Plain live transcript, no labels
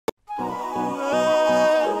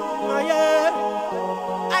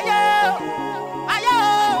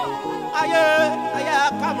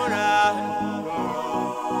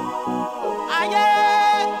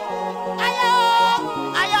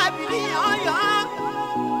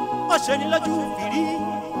ó ṣe ní lójú fìrí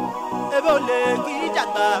ebe ò lè kí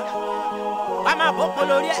jàgbá wàá máa bó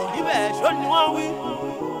polo rí ẹ̀ níbẹ̀ ṣó ni wọ́n wí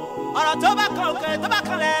ọ̀rọ̀ tó bá kan òkè tó bá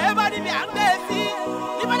kan lẹ̀ ẹ bá níbi à ń gbé sí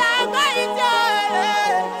níbo la ń gbé yìí tí ó lè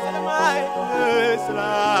sinimá ìṣúra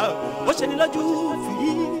ó ṣe ní lójú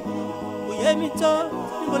fìrí òye mi tó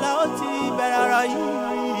níbo la ó ti bẹ̀rẹ̀ ọ̀rọ̀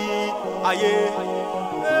yìí ayé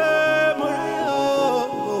mo rí o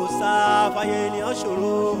kò sáfàyè ni ó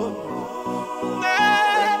ṣòro.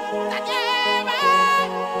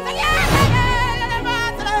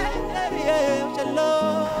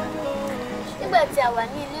 Nígbà tí a wà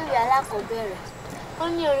ní ilé-ìwé alákọ̀ọ́bẹ̀rẹ̀ ó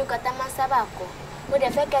ní orin kan tá a máa ń sábà kọ mo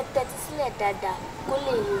dẹ̀ fẹ́ kẹ́ tẹ́tí sílẹ̀ dáadáa kó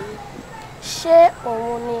lè yé yín. Ṣé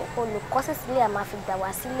òun ni olùkọ́ Cecilia máa fi gbà wá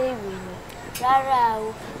sílé ìwé ni? Rárá o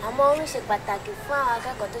àmọ́ orin ṣe pàtàkì fún àwọn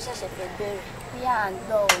akẹ́kọ̀ọ́ tó ṣẹ̀ṣẹ̀ fẹ́ bẹ̀rẹ̀. Bí à ń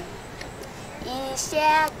gbọ́ o. Iṣẹ́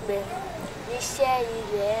àgbẹ̀ iṣẹ́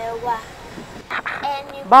ilẹ̀ wa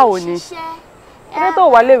ẹni báwo kò ni ṣiṣẹ́ kílé tó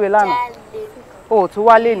wà léwe lánàá o ò tún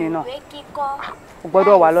wá lé ní náà ìwé kíkọ́ o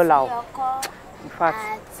gbọ́dọ̀ wà lọ́la o ọkọ́ in fact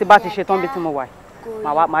tí bá ti ṣe tán bí tí mo wà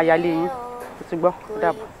yìí máa yálé yín o ti gbọ́ ó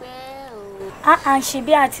dàbọ̀. À ń ṣe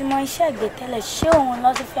bí a ti mọ iṣẹ́ ìgbé tẹ́lẹ̀ ṣé òun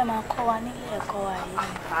ló ti fẹ́ máa kọ́ wa nílé ẹ̀kọ́ wa yìí.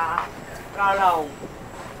 Rárá o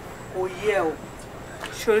kò yẹ o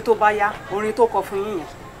ṣorí tó bá yá orin tó kọ fún yín yẹn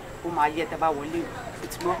ó máa yẹ tẹ́ bá wọlé o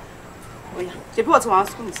ti gbọ́ ó yá ṣe bí wọ́n ti wà ní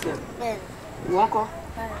school sí ẹ̀ ìwọ́n kọ́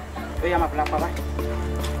ó yá máa bọ̀lá pa báyìí.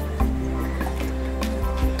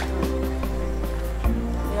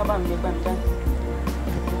 ó yá bá mi gbé gbá mi dání.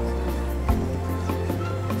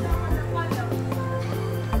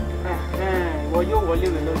 Ìwọ yóò wọlé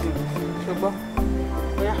rẹ lọ́dún ṣùgbọ́n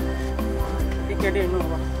ó yá kékeré inú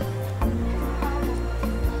wa.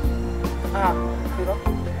 Irọ́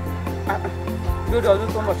lórí ọdún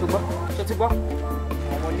tó ń bọ̀ ṣùgbọ́n ṣe ti gbọ́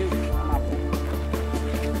àwọn wọlé rẹ máa bọ̀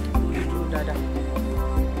lórí dúró dáadáa.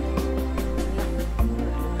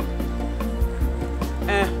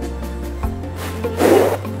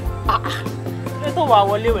 Ṣé tó wà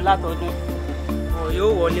wọlé rẹ látọdún ọ̀ yóò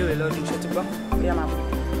wọlé rẹ lọ́dún ṣe ti gbọ́ ó yá máa bọ̀.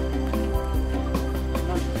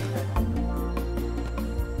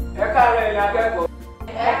 Ẹ káàárọ̀ ẹ̀yin akẹ́kọ̀ọ́.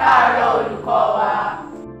 Ẹ káàárọ̀ olùkọ́ wa.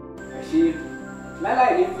 Ẹ ṣe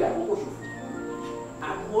láláì ní fi àkókò ṣòfò.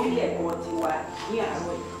 Àkórí ẹ̀kọ́ tiwa ní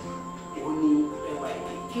àárọ̀ yìí òun ni ẹwà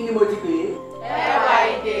èdè. Kí ni mo ti pè é? Ẹwà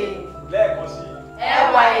èdè. Lẹ́ẹ̀kan sí.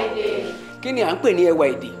 Ẹwà èdè. Kí ni à ń pè ní ẹwà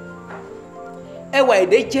èdè? Ẹwà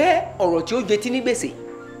èdè jẹ́ ọ̀rọ̀ tí ó jẹtí ní gbèsè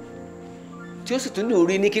tí ó sì tún ní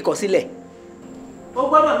orí ní kíkọ sílẹ̀. Ó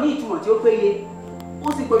gbọ́dọ̀ ní ìtumọ̀ tí ó péye ó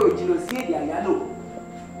sì gbọ́dọ̀ jìnnà sí èdè àyálò.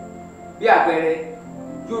 Bí àpẹẹrẹ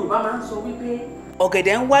Yorùbá máa ń sọ wípé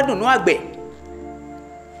ọ̀gẹ̀dẹ̀ ń wá dùnnú àgbẹ̀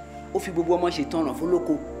ó fi gbogbo ọmọ ṣe tanràn fún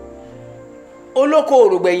lóko olóko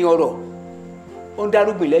òrògbẹ̀yìn ọ̀rọ̀ ó ń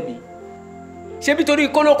darúgbìn lẹ́bi ṣé bí torí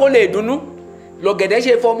kólókó lè dunnú lọ̀gẹ̀dẹ̀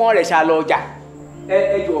ṣe fọmọ rẹ̀ ṣàlọ ọjà.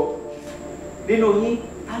 ẹ jọ nínú yín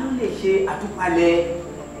ta ló lè ṣe àtúpalẹ̀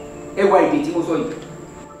ẹwà èdè tí mo sọ yìí.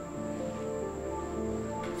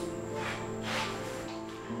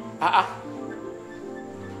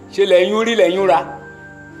 ṣe lẹ́yìn rí lẹ́yìn ra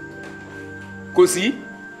kò sí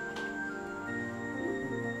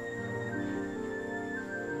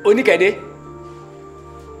oníkẹ̀dé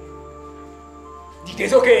dìde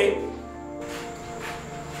sókè.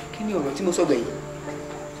 Kí ni ọ̀rọ̀ tí mo sọ gbẹ̀yìn?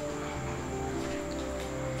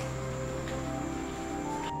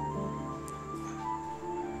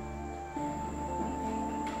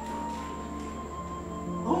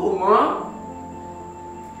 ó mọ̀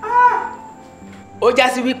ó já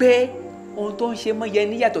sí wípé ohun tó ń ṣe mọ́ yẹ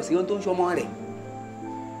ní yàtọ̀ sí ohun tó ń ṣọmọ rẹ̀.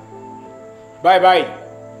 báyìí báyìí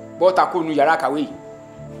bọ́ta kó nu yàrá kàwé yìí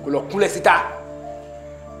kó lọ kúnlẹ̀ síta.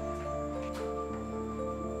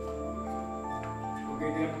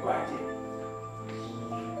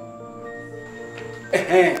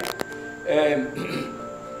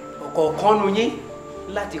 ọ̀kọ̀ọ̀kan nu yín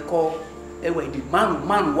láti kọ ẹwà èdè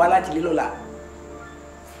márùn-ún wá láti ilé lọ́la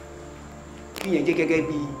kí yẹn jẹ́ gẹ́gẹ́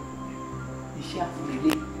bí iṣẹ́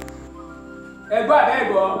àfúnilé. ẹgbọ́n àbẹ́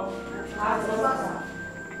ẹ̀gbọ́.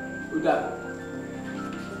 ó dàbọ̀.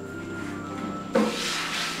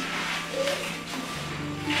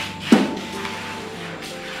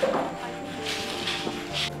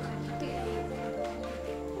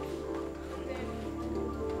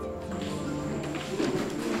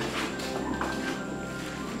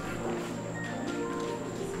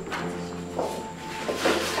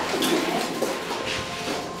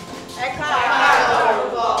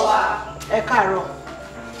 Ẹ káàárọ̀,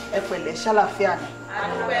 ẹ pẹ̀lẹ́, ṣàlàáfíà ni.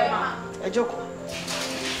 Adúpẹ́ mà. Ẹ jókòó.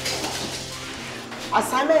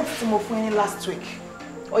 Assignment tí mo fún yín last week.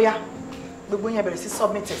 Ó yá, gbogbo yín bẹ̀rẹ̀ sí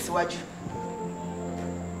submit ẹ̀ síwájú.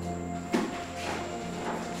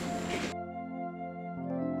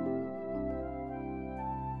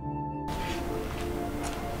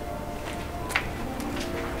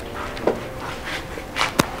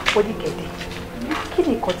 forí gẹ̀dẹ̀ kí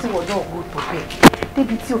ni nǹkan tí wọ́n náà wò tó bẹ́ẹ̀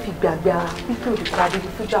débi tí o fi gbàgbé ara wípé olùkọ́ adé ní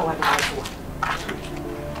fújà wà níwájú wa.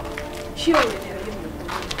 ṣé òye ni ẹ̀rí mi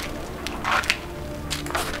kò ní.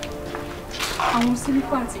 àwọn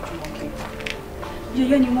sílífà àti jùmọ̀kẹ́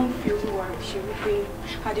yẹyẹ ni wọ́n ń fi olúwa rẹ̀ ṣe wípé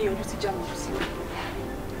adéyanjú ti já mọ́tò sílẹ̀.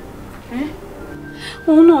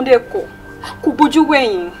 òun náà dẹ̀ kò bójú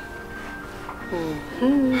wẹ̀yìn.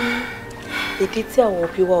 ìdí tí àwọn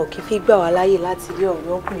òbí wa ò kì í fi gbà wá láyè láti rí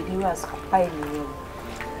ọ̀rẹ́ ọkùnrin nínú àsìkò báyìí nìyẹn o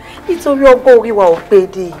nítorí ọgbọ́n orí wa ò pé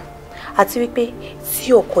dé àti wípé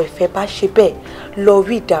tí ọkọ ìfẹ́ bá ṣe bẹ́ẹ̀ lọ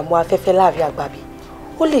rí ìdààmú afẹ́fẹ́ láàrin àgbàbí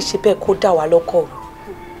ó lè ṣe bẹ́ẹ̀ kó dà wá lọ́kàn rú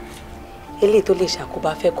eléyìí tó lè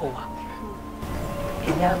ṣàkóbá fẹ́ kàn wá.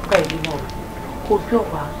 èmi á gbà ìlú náà kó bí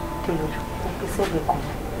ọ̀wá dé lójú kó gbé sẹ́gbẹ̀ẹ́ kan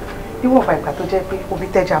níwọ̀n bá ìgbà tó jẹ́ pé omi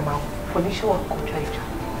tẹ́jà máa ń oníṣòwò kọjá ìjà.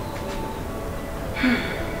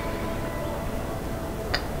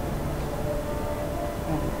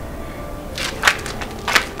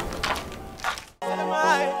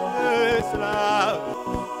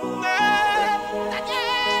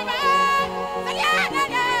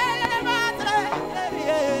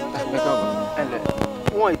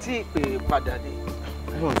 wọn ì tí ì pè padà ni.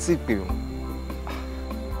 wọn ì tí ì pè o.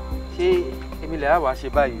 ṣé èmi lè wá ṣe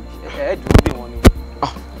báyìí ẹ dúró dè wọn ni.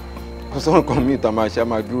 kò sọ́run kan mi ìta máa ṣe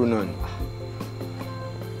máa dúró náà ni.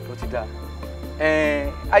 ó ti dáa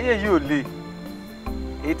ayé yìí ò le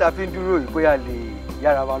èyí tá a fi ń dúró yìí bóyá lè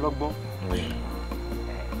yára wa lọ́gbọ́n.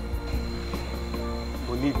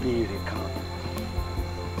 mo ní ìbéèrè kan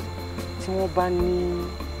tí wọ́n bá ní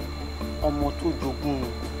ọmọ tó jogún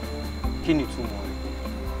kí ni ìtumọ̀ rẹ̀?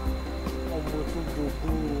 ọmọ tó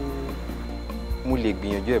jogún. mo lè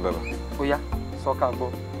gbìyànjú ẹ bàbá. ó yá sọ́ka gbọ́.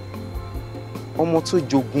 ọmọ tó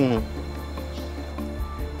jogún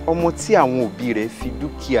ọmọ tí àwọn òbí rẹ̀ fi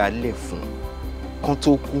dúkìá lẹ̀ fún kan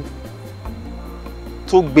tó kú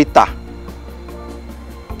tó gbé tà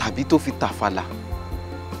tàbí tó fi tàfàlà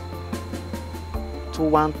tó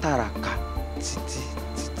wá ń tàràkà títí.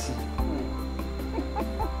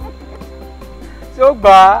 ṣé ó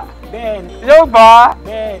gbà á? bẹ́ẹ̀ni. ṣé ó gbà á?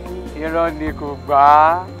 bẹ́ẹ̀ni. irọ́ ni kò gbà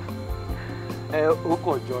á. ó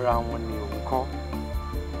kàn jọra wọn ni òun kọ́.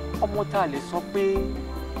 ọmọ tá a lè sọ pé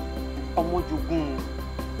ọmọ jogún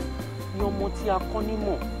ni ọmọ tí a kọ́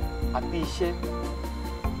nímọ̀ àbí iṣẹ́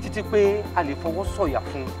títí pé a lè fọwọ́ sọ̀yà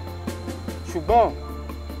fún un ṣùgbọ́n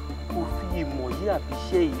kò fi ìmọ̀ yìí àbí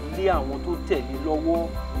iṣẹ́ yìí lé àwọn tó tẹ̀lé lọ́wọ́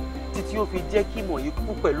títí ó fi jẹ́ kí ìmọ̀ yìí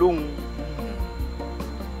kú pẹ̀lú òun.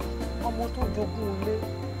 ọmọ tó jogún ilé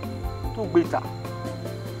tó gbé tà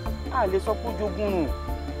a lè sọ pé ó jogún nù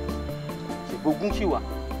ṣègbógún ṣì wà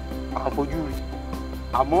àfojú rí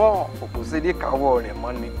àmọ́ òkú sí ní káwọ́ rẹ̀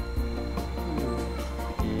mọ́ ni.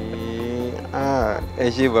 ẹ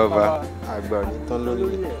ṣé bàbá àgbà ò ní tán lórí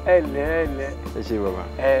ilẹ̀. ẹlẹ́. ẹ ṣé bàbá.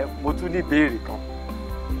 mo tún ní ìbéèrè kan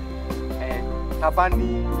tá a bá ní.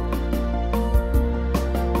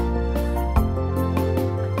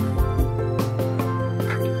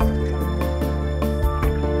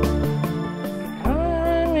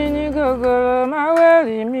 mi ní gògòrò máa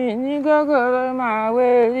wẹ̀rì mi ní gògòrò máa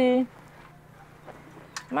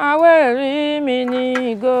wẹ̀rì mi ní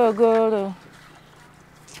gògòrò.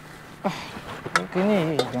 kíní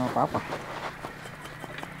ìjọba pàápàá.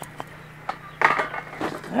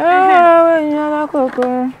 èèyàn alákòókò.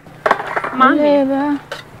 Mami,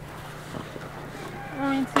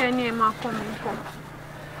 orin tí ẹni ẹ máa kọ́ mi kọ́.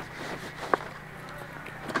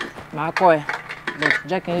 Màá kọ́ ẹ,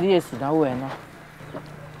 jẹ́ kí n rí èsì ìdánwò ẹ náà.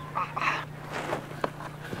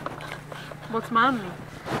 But màámi,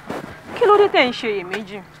 kí ló dé tẹ̀ ń ṣe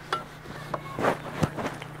iyèméjì?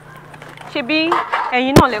 Ṣebí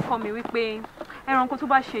ẹ̀yin náà lẹ kọ́ mi wípé ẹranko tó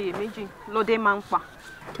bá ṣe iyèméjì lọ́dẹ máa ń pa.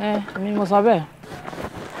 Èmi mo sọ bẹ́ẹ̀.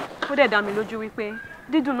 Ó dẹ̀ dá mi lójú wípé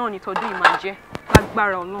dídùn náà nìtọ́jú yìí máa jẹ́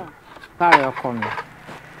lágbára Ọlọ́run. Báàrẹ̀ ọkọ mi,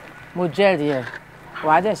 mo jẹ́rìí ẹ̀,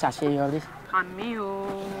 wàá dẹ̀ ṣàṣeyọrí. Àmín o.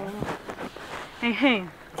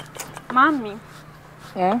 Màámi.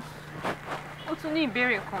 Ó tún ní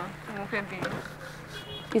ìbéèrè kan tí mo fẹ́ béèrè.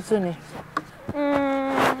 Kí tún ni?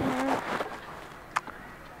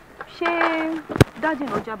 Ṣé dáàdì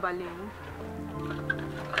náà jábàálẹ̀ yín?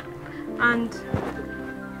 And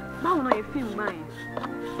báwo náà yẹ fíìmù báyìí?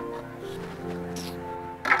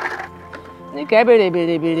 Ní kẹ́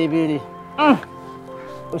béèrè.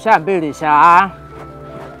 Ó ṣáà béèrè ṣáá.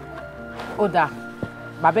 Ó dáa,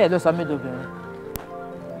 bàbá ẹ̀ ló sọ mí dobìnrin.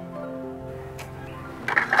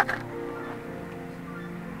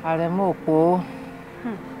 Àrẹ̀mú òpó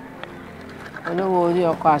olówó orí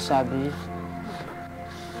ọkọ Àṣàbí.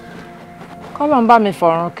 Kọ́lọ̀ ń bá mi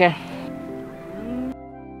fọ̀run kẹ́.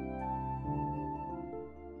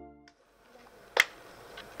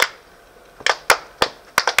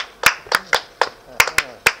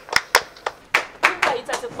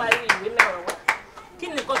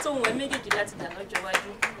 tó wù ẹ́ méjèèjì láti dà lọ́jọ́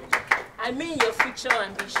iwájú? I mean your future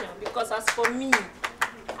ambition, because as for me,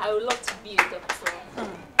 I would love to be a doctor.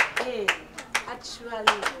 Hey,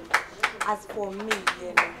 actually, as for me,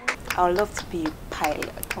 I would love to be a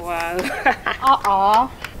pilot. Wow.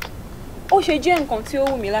 Ó ṣe jẹ́ nǹkan tí ó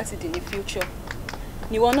wù mí láti dì ní future.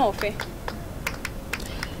 Níwọ náà fẹ́.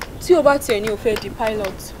 Tí o bá tiẹ̀ ní o fẹ́ di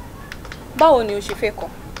pilot, báwo ni o ṣe fẹ́ kọ́?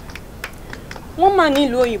 Wọ́n máa ní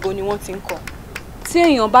ìlú òyìnbó ni wọ́n ti ń kọ́. Tí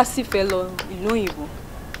èèyàn bá sì fẹ́ lọ ìlú òyìnbó,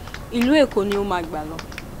 ìlú Èkó ni ó máa gbà lọ.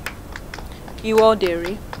 Ìwọ dẹ̀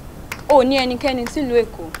rí, o ní ẹnikẹ́ni sílùú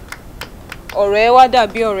Èkó. Ọ̀rọ̀ ẹ wá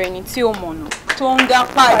dàbí ọ̀rọ̀ ẹni tí ó mọ̀nà tó ń dá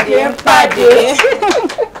pàdé.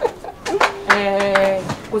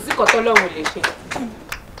 Kò sí nǹkan t'Ọlọ́run lè ṣe.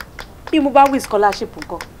 Bí mo bá wí scholarship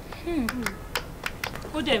ńkọ́.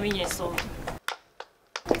 Ó dẹ̀ mi yẹn sọ.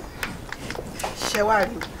 Ṣé wàá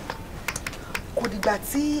rí o, kò dìgbà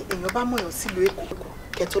tí èèyàn bá mọ̀yàn sílùú Èkó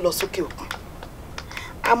kẹ́ tó lọ sókè òkun.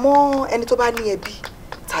 Àmọ́ ẹni tó bá ní ẹbí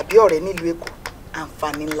tàbí ọ̀rẹ́ nílùú Èkó,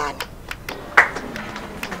 àǹfààní ńlá ni.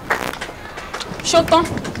 Ṣótán,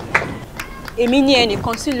 èmi ní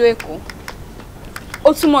ẹnìkan sílùú Èkó.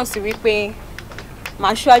 Ó túmọ̀ sí wípé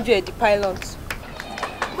màá ṣáájú ẹ̀ di pilot.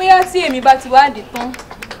 Bóyá tí èmi bá ti wá dì tán,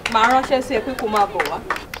 màá ránṣẹ́ sí ẹ pé kó máa bọ̀ wá.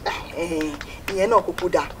 Ìyẹn náà kúkú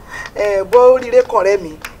dáa. Bó oríire kan rẹ́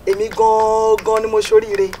mi, èmi gan-an ni mo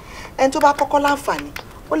ṣoríire. Ẹni tó bá kọ́kọ́ láǹfààní,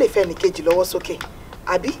 ó lè fẹ́ ẹnìkejì lọ́wọ́ sókè.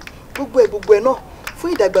 Àbí gbogbo ẹ̀ náà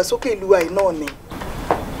fún ìdàgbàsókè ìlú wa yìí náà ni.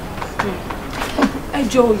 Ẹ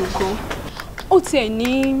jọ̀ọ́ olùkọ́, ó tiẹ̀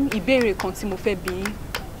ní ìbéèrè kan tí mo fẹ́ bi yín.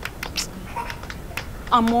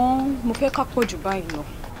 Àmọ́ mo fẹ́ ká pọ̀ jù báyìí lọ.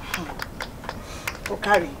 Ó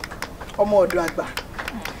kárí ọmọ ọ̀dọ̀ àgbà.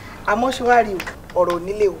 Àmọ́ ṣé wàá rí ọ̀rọ̀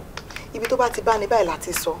onílé o. Ibi tó bá ti bá ní báyìí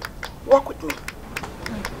láti sọ. Work with me.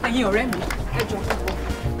 Ẹ̀yin ọ̀rẹ́ mi, ẹ jọ̀ọ́ púpọ̀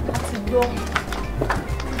láti gbọ́.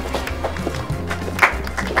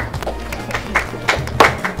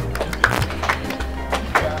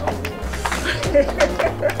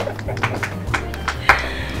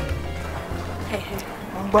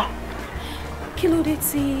 Gbọ́. Kí ló dé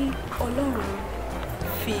tí Ọlọ́run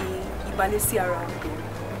fi ìbálẹ̀ sí ara obìnrin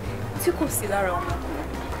tí kò sí lára ọmọkùnrin?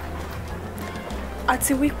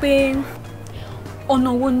 Àti wípé ọ̀nà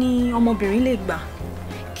wo ni ọmọbìnrin lè gbà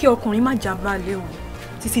kí ọkùnrin má jábá lé òun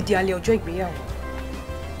títí di alẹ́ ọjọ́ ìgbéyàwó?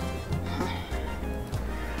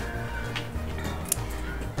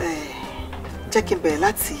 Jẹ́ kí n bẹ̀rẹ̀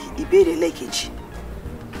láti ìbéèrè lẹ́ẹ̀kejì.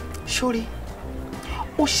 Sórí,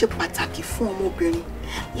 ó ṣe pàtàkì fún ọmọbìnrin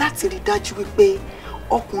láti rí dájú wípé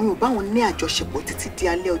ọkùnrin ò bá wọn ní àjọṣepọ̀ títí di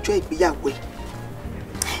alẹ́ ọjọ́ ìgbéyàwó ẹ̀.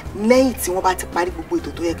 Lẹ́yìn tí wọ́n bá ti parí gbogbo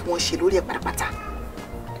ètò tó yẹ kí wọ́n ṣe lórí ẹ̀ pátápátá.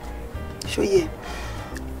 Ṣóyè,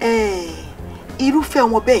 irúfẹ́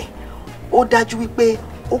ọmọ bẹ́ẹ̀ ó dájú wípé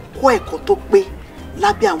ó kọ́ ẹ̀kọ́ tó pé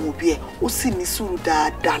lábẹ́ àwọn òbí ẹ̀, ó sì ní sùúrù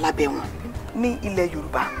dáadáa lábẹ́ wọn. Ní ilẹ̀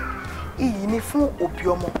Yorùbá, iyì ni fún òbí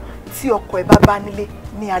ọmọ tí ọkọ ẹ̀ bá nílé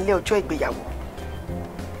ní alẹ́ ọjọ́ ìgbéyàwó.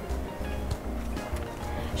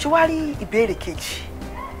 Ṣé wàá rí ìbéèrè kejì?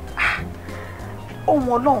 Ohun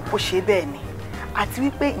Ọlọ́run kò ṣe bẹ́ẹ̀ ni, àti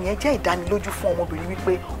wípé ìyẹn jẹ́ ìdánilójú fún ọmọbìnrin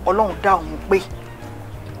wípé Ọlọ́run dá òun pé.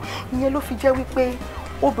 Ìyẹn ló fi jẹ́ wípé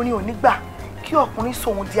obìnrin ò ní gbà kí ọkùnrin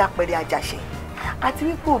sóhun di apẹ̀rẹ̀ àjàṣe, àti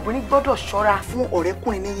wípé obìnrin gbọ́dọ̀ ṣọ́ra fún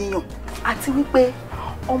ọ̀rẹ́kùnrin ní yíyàn, àti wípé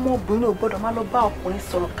ọmọbìnrin ò gbọ́dọ̀ máa lọ bá ọkùnrin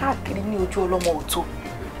sọ̀rọ̀ káàkiri ní ojú ọlọ́mọ òtó.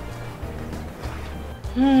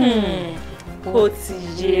 Ó ti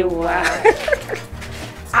yé wa.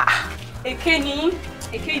 Èké ni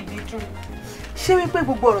èké ìbídùn. Ṣé wípé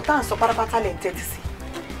gbogbo ọ̀rọ̀ tá à ń sọ pátápátá lẹ̀ ń tẹ́tí sí?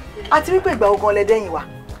 Àti wípé ìgbà ogun ọlẹ́dẹ́yìn wa.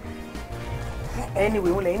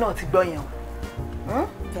 Anyway, òun lẹ́yìn náà ti gbọ́ yẹn o.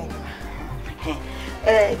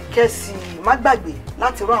 Kẹ́sì má gbàgbé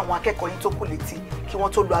láti rán àwọn akẹ́kọ̀ọ́ yín tó kù létí kí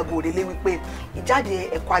wọ́n tó lo aago òrèlé wípé ìjáde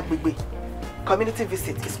ẹ̀kọ́ agbègbè community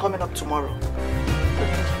visit is coming up tomorrow.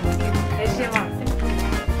 Ẹ ṣé wà.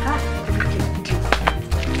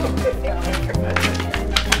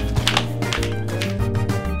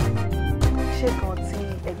 Ṣé kan tí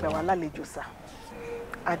ẹ gbà wá lálejò sá?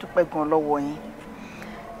 A dúpẹ́ gan lọ́wọ́ yín.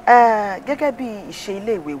 Gẹ́gẹ́ bí ìṣe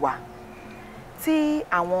iléèwé wa, tí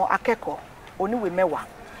àwọn akẹ́kọ̀ọ́ oníwèé mẹ́wàá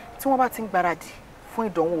tí wọ́n bá ti ń gbáradì fún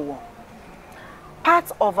ìdánwò wọn,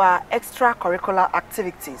 part of our extracurricular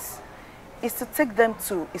activities is to take them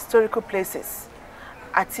to historical places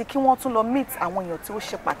àti kí wọ́n tún lọ meet àwọn èèyàn tí ó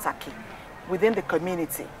ṣe pàtàkì within the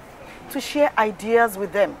community, to share ideas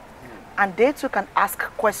with them, and they too can ask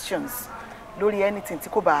questions lórí anything tí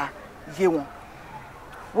kò bá yé wọn.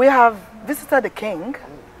 We have visited the king.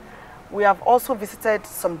 We have also visited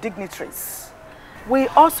some dignitaries. We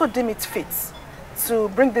also deem it fit to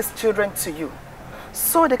bring these children to you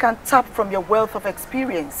so they can tap from your wealth of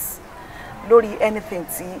experience lórí anything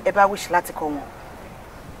tí ẹ bá wish láti kọ́ wọn.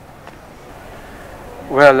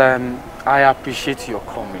 Well, I appreciate your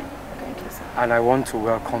coming. Thank you, sir. And I want to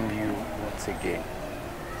welcome you once again.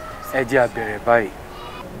 Ẹ jẹ́ a bẹ̀rẹ̀ báyìí.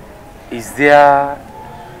 Is there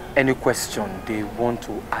any question they want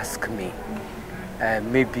to ask me?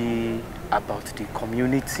 Maybe about the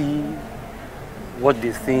community, what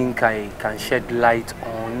they think I can shed light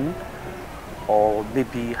on, or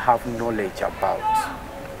maybe have knowledge about.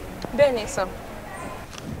 Bene, sir.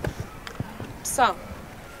 Sir,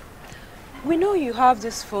 we know you have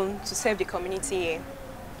this phone to serve the community here,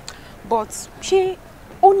 but ṣé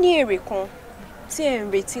ó ní èrè kan tí ẹ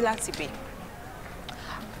ń retí láti bẹ̀?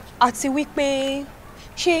 Àti wípé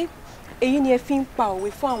ṣé èyí ni ẹ fi ń pa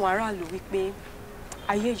òwe fún àwọn aráàlú wípé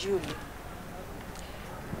ayé yìí ò le?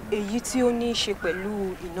 Èyí tí ó ní í ṣe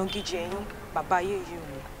pẹ̀lú ìnagijẹ yín, bàbá ayé yìí ò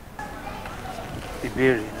le.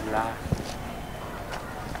 Ìbéèrè ńlá.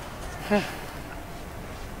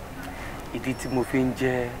 Ìdí tí mo fi ń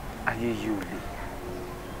jẹ́ ayé yìí ò le.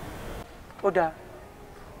 Ó dáa,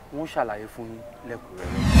 wọ́n ṣàlàyé fún yín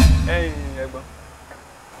lẹ́kùnrẹ́rẹ́. Ẹ̀yin ẹ̀gbọ́n,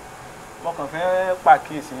 mo kàn fẹ́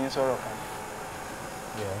pàkíyèsí yín sọ̀rọ̀ kan.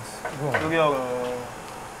 Lórí ọ̀rọ̀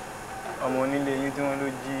ọmọ onílé yín tí wọ́n ló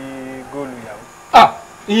jí góòlù ìyàwó.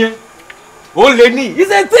 Ìyẹn ó lè ní,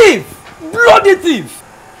 he's a thief, bloody thief.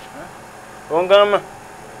 Òun gan mọ̀,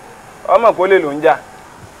 ọmọ kò lè ló ń jà.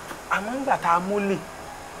 Àmọ́ nígbà tá a mólè,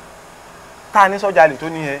 tá a ní sọ́jà lè tó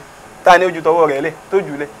ní ẹ, tá a ní ojú tọwọ́ rẹ̀ lẹ̀ tó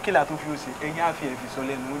jù lẹ̀, kí la tún fi ó ṣe? Ẹ̀yin á fi ẹ̀fì sọ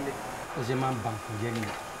lẹ́nu lẹ̀. Ó ṣe máa ń ba nǹkan jẹ́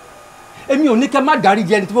nìyẹn. Èmi ò ní kẹ́ má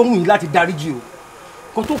dáríjì ẹni tí wọ́n mú yín láti dáríjì o.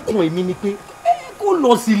 Kó tó kàn èmi ni pé kó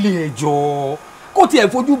lọ sí ilé ẹjọ́, kó tiẹ̀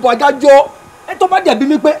fojú bọ adájọ́. Ẹ tó bá dẹ̀bi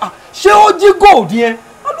mi pé ṣé ó jí gold yẹn?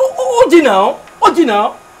 Ó jìnnà, ó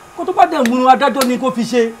jìnnà. Kó tó bá dẹ̀ mú adájọ́ ni kó fi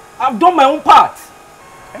ṣe. I've done my own part.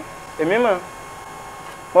 Èmi mọ̀,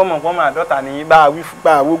 mo mọ̀ pọ́n máa dọ́ta ní bá a wí fún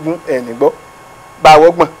bá a wógún ẹ̀ní gbọ́, bá a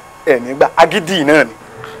wọ́gbọ̀n ẹ̀ní gbà, agídí náà ni.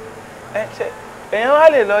 Èèyàn wá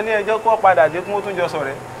lè lọ ní ẹjọ́ kó padà dé kún ó tún jọ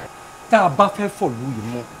sọ̀rẹ́. Tá a bá fẹ́ fọ̀lú yìí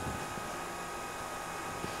mọ́,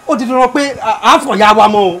 ó ti dọ̀rọ̀ pé à ń fọ̀yà wa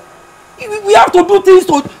mọ́ o. We have to do things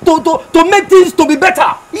to make things to be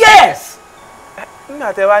better. Yes.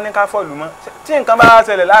 Nígbà tẹ wá ní ká fọ̀lú mọ́, tí nǹkan bá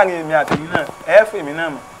ṣẹlẹ̀ láàrin èmi àti èmi náà, ẹ fún èmi náà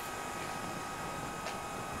mọ̀.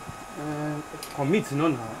 Commit náà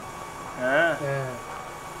nà.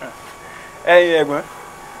 Ẹ̀yin ẹ̀gbọ́n,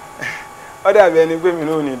 ó dàbí ẹni pé mi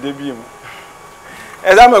ló ní débí mu.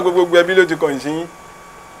 Ẹ sá mọ̀ gbogbo ẹbí ló ti kọ̀yìn sí yín.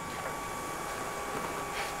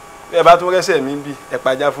 Ẹ bá tún rẹ́sẹ̀ mi bí ẹ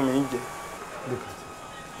pàjá fún mi ń jẹ.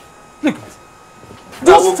 Look at it.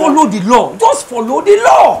 Just follow the law. Just follow the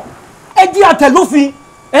law. Ẹ jí àtẹ̀lófin.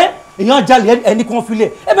 Èèyàn jalè ẹni kan filẹ̀.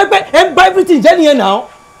 Ẹ bẹ pé ẹ ń bá everything jẹ́ nìyẹn now.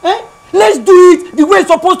 Let's do it the way it's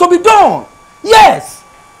supposed to be done. Yes.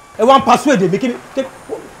 Ẹ wá ń persuade mi kí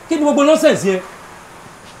ni gbogbo nonsense yẹn.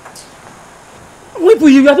 Wípé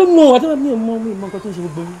yìí, I don't know. I don't know nǹkan tó ń ṣe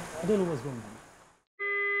gbogbo yín. I don't know what's going on.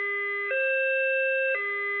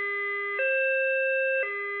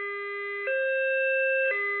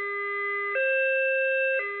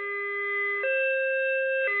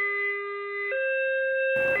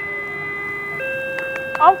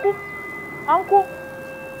 Uncle,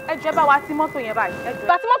 ẹ jọ̀ọ́ bá wa ti mọ́tò yẹn báyìí. Ẹ jọ̀ọ́.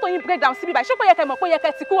 Bá ti mọ́tò yín break down síbí báyìí. Ṣé kò yẹ kẹ́ mọ̀ pé ó yẹ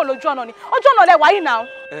kẹ́ ti kúrò lójú ọ̀nà ni? Ojú ọ̀nà lẹ wà yìí now.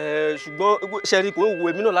 Ṣùgbọ́n ṣẹ́rí kò ń wo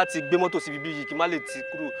èmi náà láti gbé mọ́tò síbi bíi kí n má lè ti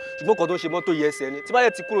kúrò. Ṣùgbọ́n kan tó ń ṣe mọ́tò yẹn ẹsẹ̀ ni. Tí bá lè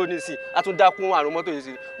ti kúrò nísìn, a tún dákún àrùn mọ́tò yẹn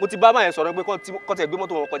sí. Mo ti bá máa yẹn sọ̀rọ̀ pé kọ́ tẹ̀ gbé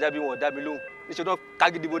mọ́tò wọn kọjá bí wọn ò dá mi lóhùn. Níṣẹ́ náà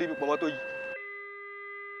kágídí borí mi pọ̀ mọ́tò yìí.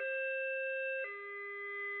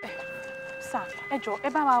 Sir, ẹ jọ̀ọ́ ẹ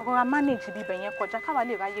bá wa rọra manage bíbẹ̀ yẹn kọjá káwa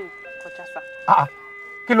lè ráyè kọjá sir.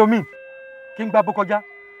 Kí ló mean? Kí n gbá bó kọjá?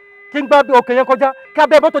 Kí n gbá òkè yẹn kọjá? Kí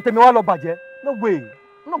abẹ́ mọ́tò tèmi wá lọ bàjẹ́? No way.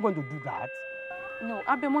 I'm not going to do that. No,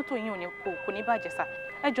 abẹ́ mọ́tò yín kò ní bàjẹ́ sir.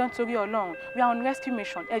 Ẹ jọ̀ọ́ nítorí Ọlọ́run. We are on rescue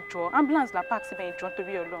mission. Ẹ jọ̀ọ́ ambulance la park síbẹ̀ ẹ jọ̀ọ́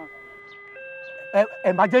nítorí Ọlọ́run.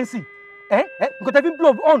 Emergency. Nǹkan tẹ́ fi ń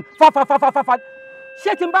blow on fa.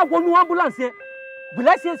 Ṣé tí n bá wọnú ambulance yẹn? Will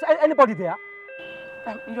I see anybody there?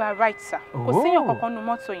 You are right, sir. Kò séèyàn kankan nu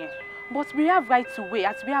mọ́tò yẹn. But we have right to wait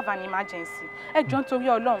as we have an emergency. Ẹ jọ̀ọ́ nítorí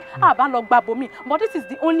Ọlọ́run. A bá lọ gba bomi. But this is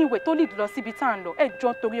the only way tó lead lọ síbi tá à ń lọ. Ẹ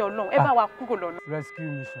jọ̀ọ́ nítorí Ọlọ́run. Ẹ bá wa kúrò lọ́nà.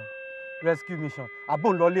 Rescue mission.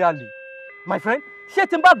 Àbò ń lọlé àlè. My friend, ṣé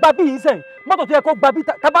tí n bá gba bí yìí sẹ́yìn? Mọ́tò tó yẹ kó gba bí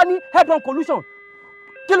tàbá ní head-on collision.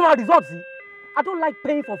 Kí ló máa result sí? I don't like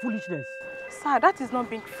paying for foolishness. Sir, that is not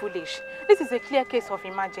being foolish. This is a clear case of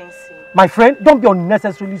emergency. My friend, don't be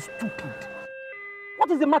unnecessarily stupid.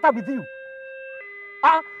 What is the matter with you?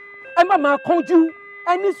 Ẹ má máa kánjú,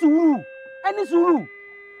 ẹ ní sùúrù.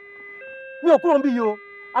 Mi ò kúrò níbí yìí o.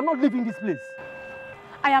 I'm not leaving this place.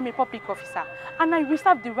 I am a public officer and I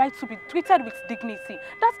reserve the right to be treated with dignity.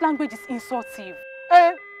 That language is insultive.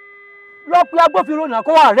 Lọ pe agbófinró náà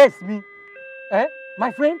kó arrest me.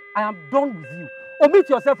 My friend, I am done with you. Omit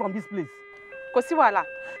yourself from this place. Kò sí wàhálà.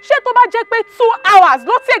 Ṣé tó bá jẹ́ pé 2 hours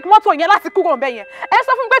ló take mọ́tò yẹn láti kúrò ńbẹ̀ yẹn? Ẹ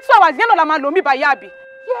sọ fún mi pé 2 hours yẹn náà la máa lò mí báyìí àbí?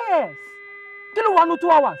 Yes. Kí ló wà ní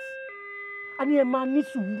 2 hours? And ẹ máa ní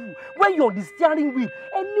sùúrù. When you're on the steering wheel,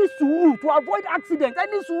 ẹ ní sùúrù to avoid accident. Ẹ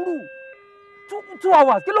ní sùúrù. 2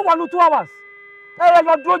 hours. Kí ló wà ní 2 hours? Ẹ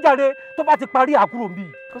lọ dúró jàre tó bá ti parí àkúrò ń bì.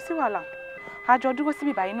 Kò sí wàhálà. Àjọ dúró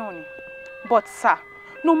síbí báyìí náà ni. But sir,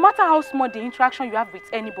 no matter how small the interaction you have with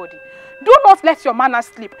anybody, do not let your manners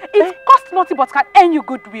slip. It costs nothing but can earn you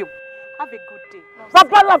goodwill. Have a good day.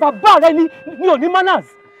 Bàbá rẹ ni ò ní manners.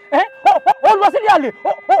 Ó lọ sílé àlè,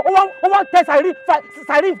 ó wá tẹ siren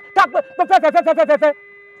fẹ́fẹ́fẹ́fẹ́fẹ́.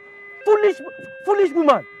 Foolish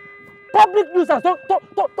woman. Public nuisance tó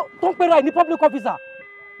ń pera ẹ̀ ní public officer.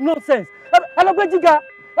 Nonsense. Ẹ lọ gbé jíga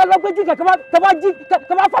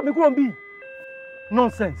kẹ́ bá fà mí kúrò ń bì.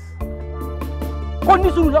 Nonsense. Kó ní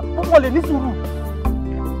sùúrù lọ, ó lè ní sùúrù.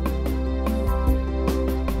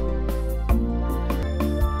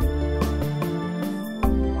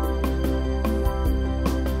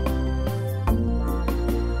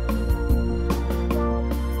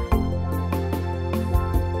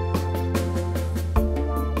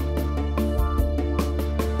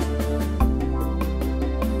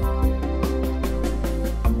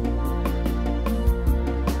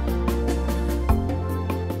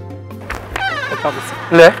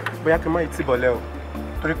 lẹ bóyá kí n má yìí tì bọ̀lẹ́ o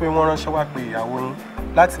torí pé wọ́n ránṣẹ́ wá pé ìyàwó yín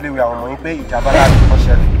láti lè wẹ àwọn ọmọ yín pé ìjàmbá láti kọ́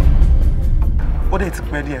ṣẹlẹ̀ ó dẹ̀ ti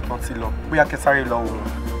pẹ́ díẹ̀ tán ti lọ bóyá kẹ́ sáré lọ wò wọ́n.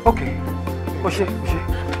 Ok, ó ṣe.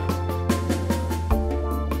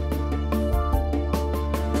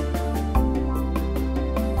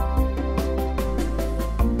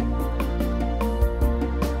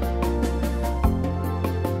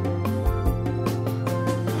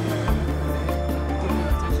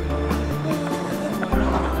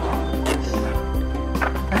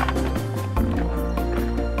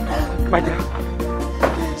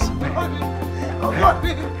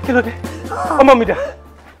 Kí ló dé? Ọmọ mi dà.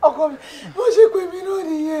 Ọkọ mi, bó ṣe pè mí náà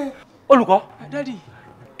nìyẹn. Olùkọ́. Dádì.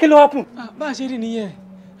 Kí ló happen? Bá a ṣe rí nìyẹn.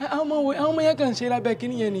 Àwọn ọmọ yẹn kàn ṣe lábẹ́ kí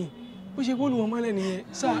nìyẹn ni. Bó ṣe wọ́n lù wọ́n mọ́lẹ̀ nìyẹn.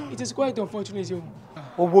 Sir, it is quite unfortunate o.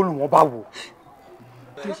 Ó wọ́n lù wọ́n bá wò.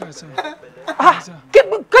 Take care, sir.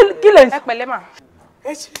 Kí lè. Ẹ pẹ̀lẹ́ mà.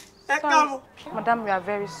 Ẹ káàbọ̀. Madam, we are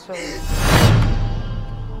very sorry.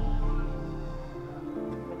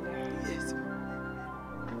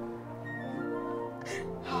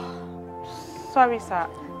 Sorry, sir.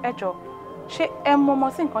 Ẹ jọ̀ọ́, ṣé ẹ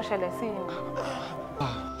mọ̀ sí nǹkan ṣẹlẹ̀ sí yín?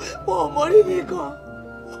 Wọ́n ò mọ rí mi gan.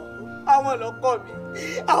 Àwọn lọ́kọ mi.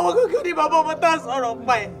 Àwọn kankan ní bàbá ọmọ tá a sọ̀rọ̀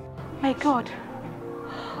pa ẹ̀. My God.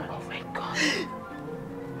 Oh my God.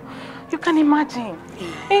 You can imagine.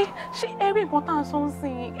 Ṣé ẹ rí nǹkan tá a sọ ń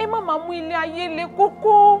sìn yín? Ẹ má máa mú ilé ayé le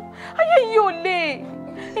kókó. Ayé yìí ò le.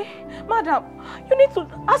 Madam, you need to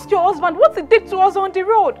ask your husband what he did to us on the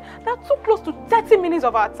road. That took close to 30 minutes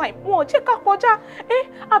of our time. Wọ́n jẹ́ ká kọjá.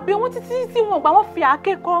 Àbí wọ́n títí tí wọ́n gbà wọ́n fi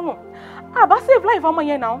àáké kọrùn. Àbá save life ọmọ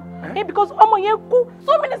yẹn now. Because ọmọ yẹn kú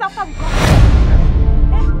so minutes after we got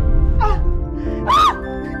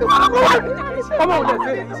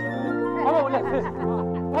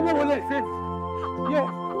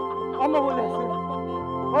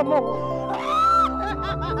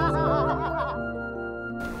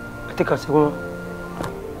Take us away.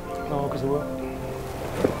 No, because we.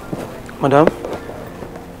 Madam,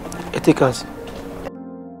 take us.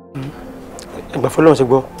 Ẹgbà fọlọ́run ṣe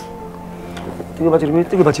gbọ́. Tí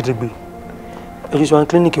bá ti rí gbé. Ẹ jù sọ an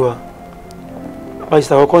clinic wa. Bá ṣe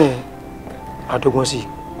ta kọ́kọ́ yẹn. Àdọ́gbọ́n sí.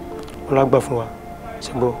 Wọ́n lá gbà fún wa.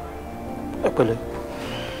 Ṣe gbọ́. Ẹ pẹ̀lẹ́.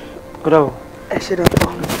 Ó dàbọ̀. Ẹ ṣé dọ́tọ̀.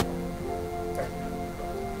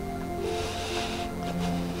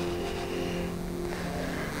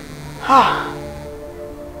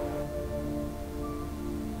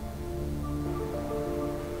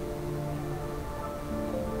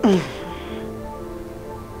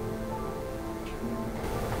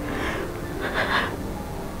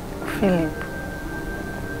 Philip,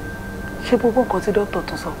 ṣé gbogbo nǹkan tí dókítà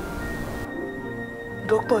tún sọ?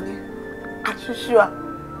 Dókítà ní àṣìṣúà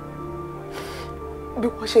bí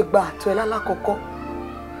wọ́n ṣe gba àtọ̀ ẹ lálákọ̀ọ́kọ́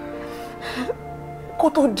kó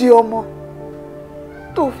tó di ọmọ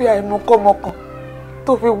tó fi àìmọ̀kọ́mọkàn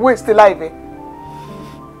tó fi waste life ẹ̀.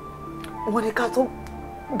 Wọ́n ní ká tó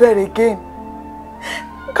bẹ̀rẹ̀ again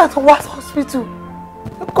ká tó wá hospital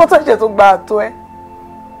kó tó ṣe tó gba àtọ̀ ẹ.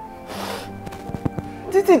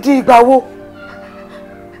 Títí di ìgbà wo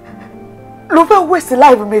ló fẹ́ waste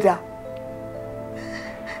life mi dà?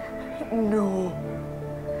 No.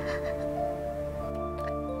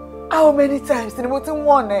 How many times ni mo ti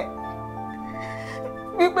wọ́n ẹ?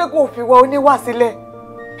 Wípé kò fi wá oníwà sílẹ̀.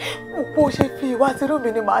 Bó ṣe fi ìwà sínú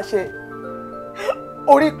mi ni màá ṣe.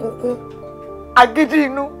 Orí kunkun, agídí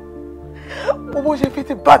inú. Bó ṣe fi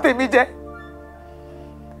ti bà tèmi jẹ́.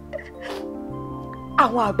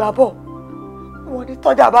 Àwọn àgbà bọ̀, wọ́n ní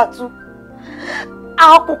tọ́jà bá tú.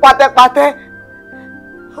 A kú pátẹ́pátẹ́.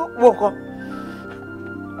 Wo kan.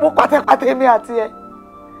 Mo pátẹ́pátẹ́ mi àti ẹ.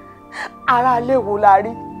 Ará ilé wo la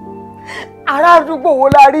rí? Ará àdúgbò wo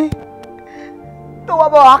la rí? Tó wá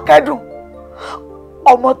bá wa kẹ́dùn.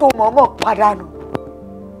 Ọmọ tó mọ̀ọ́mọ̀ pàdánù.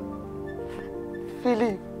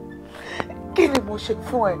 Philip, kí ni mo ṣe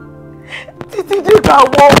fún ẹ? Títí dìgbà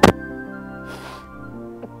wo?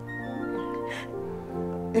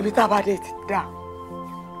 Ibi tá a bá dé ti dà.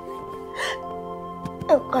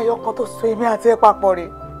 Nǹkan ẹyọkan tó so èmi àti ẹ papọ̀ rè.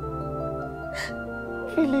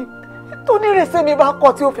 Philip, tó ní ìrẹsì mi bá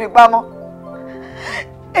kọ̀ tí ó fi gbá mọ́.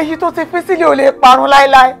 Èyí tó ti fi sílẹ̀ ò lè parun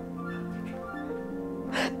láéláé.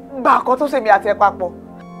 Gba nǹkan tó ṣe mi àti ẹ papọ̀.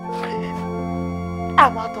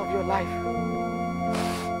 I'm out of your life.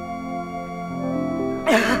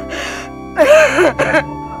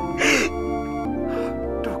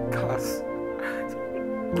 Dorcas,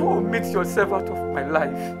 don't omit yourself out of my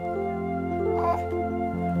life.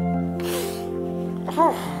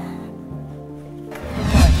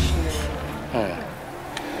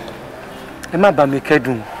 Ẹ má bá mi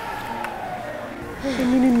kẹ́dùn.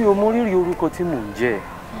 Èmi ni mi ò mọ rírì orúkọ tí mò ń jẹ́.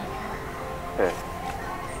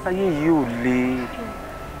 Ayé yìí ò le.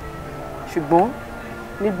 Ṣùgbọ́n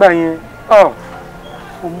nígbà yẹn, ó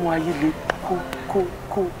mú ayé le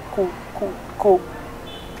kó.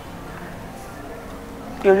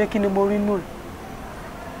 Eré kí ni mo rí nù ẹ̀?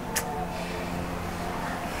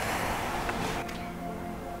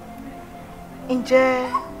 Ǹjẹ́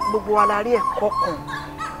gbogbo wa la rí ẹ̀kọ́ kan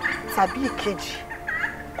tàbí ìkejì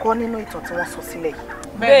kọ́ nínú ìtàn tí wọ́n sọ sílẹ̀ yìí?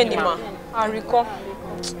 Bẹ́ẹ̀ ni mà, àríkọ́.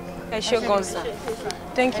 Ẹ ṣé gan sir.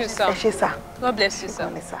 Thank you sir. Ẹ ṣé sir. God bless you sir.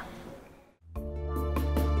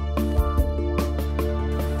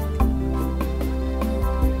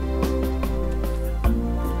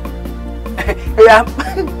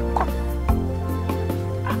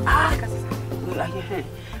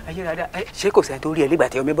 Ayé rada, ṣé kò sẹ́ni tó rí ẹ nígbà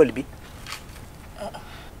tí ọmọ bọ́ọ̀lù bí?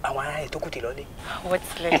 Àwọn ará ẹ̀ tó kù ti lọlé.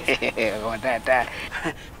 What's left? Ọ̀rọ̀ dáadáa.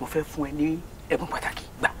 Mo fẹ́ fún ẹ ní ẹ̀bùn pàtàkì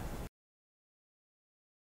gbà.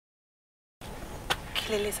 Kí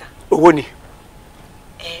lélẹ̀ sà? Owó ni.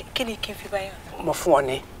 Kí ni kí n fi báyọ̀? Mo fún ọ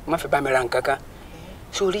ní, má fi bá mi ra nǹkan kan.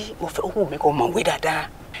 Sórí mo fẹ́ owó mi kò mọ̀ wé dáadáa.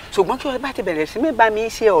 Ṣùgbọ́n tí o bá ti bẹ̀rẹ̀ sí mi bá mi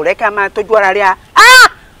ṣe ọ̀rẹ́ ká máa tọ́jú ara rẹ̀ a.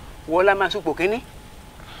 Wọ́n lá máa súpò kínní.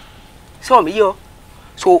 Sọ mi yọ.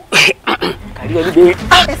 So kàrí ẹ níbẹ̀.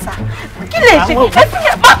 Ẹ sà, kí lè ṣe? Ẹ fi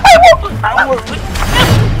yẹ máa pẹ́ wò. Àwọn òbí.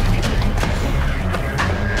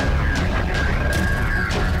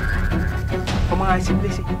 Ọmọ àṣẹ mi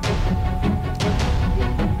léṣe.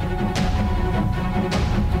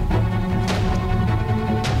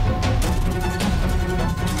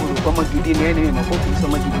 Olùkọ́mọ gidi ni ẹni mọ̀ kó kì í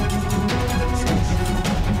sọmọ gidi.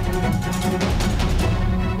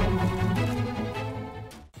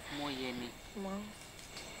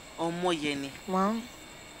 Ọmọ yẹn ni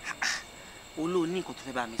olóòní nǹkan tó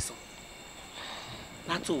fẹ́ bá mi sọ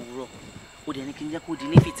látò òwúrọ̀ ó dẹ̀ ní kí n jẹ́ kó di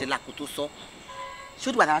ní fìtílà kó tó sọ ṣé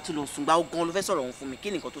ó dìgbà tá a tún lọ sùn gbà ó gan ló fẹ́ sọ̀rọ̀ òun fún mi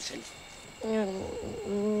kí ni nǹkan tó ṣẹlẹ̀.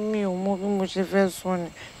 Mi ò mọ bí mo ṣe fẹ́ sọ ni.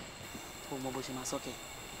 O mọ bó ṣe máa sọ kẹ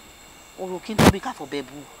ọ̀rọ̀ kí n tóbi káfọ bẹ́ẹ̀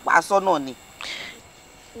bu wàá sọ náà ni.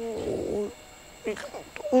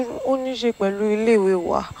 Ó ní ṣe pẹ̀lú iléèwé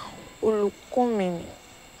wa olùkọ́ mi ni.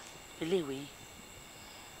 Iléèwé yìí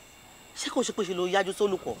ṣé kò ṣe pé ṣe ló yájú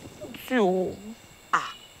sólùkọ́. tí o.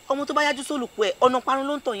 Ọmọ tó bá yájú sólùkọ́ ẹ ọ̀nà parun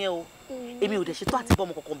ló ń tàn yẹn o èmi ò dẹ̀ ṣe tó àti bọ́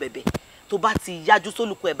ọmọ kankan bẹ̀bẹ̀ tó bá ti yájú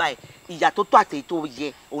sólùkọ́ ẹ báyìí ìyà tó tó àtẹ̀yí tó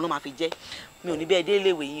yẹ òun náà máa fi jẹ́ mi ò ní bẹ́ẹ̀ dé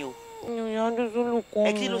iléèwé yín o. mi ò yájú sólùkọ́ mi.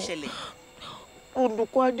 Ẹ kí ló ṣẹlẹ̀.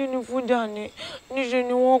 Olùkọ́ adínifújà ni níṣe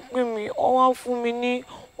ni wọ́n pè mí ó wá fún mi ní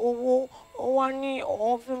owó ó wá ní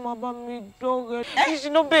ọ̀hún fẹ́ máa bá mi dọ́rẹ̀ níṣe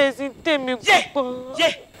ló bẹ̀rẹ̀ sí tèmi pọ̀.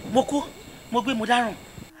 Mo kú mo gbé mo dáràn.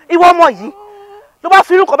 Ìwọ ọmọ yìí ló bá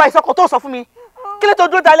fi irú kan báyìí sọkọ tó sọ fún mi kí ló tó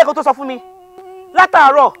dúró dalẹ́ kó tó sọ fún mi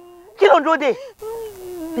látàárọ̀ kí ló ń dúró dè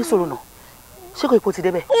ní sọ̀rọ̀ náà ṣé kò ipò ti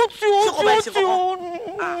débẹ̀.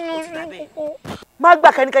 Má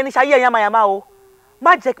gbà kẹ́nikẹ́ni ṣayé ẹ̀yàn mayama o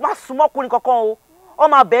má súnmọ́ ọkùnrin kankan o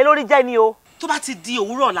ọmọ abẹ́ lórí jẹ́ ni o. Tó bá ti di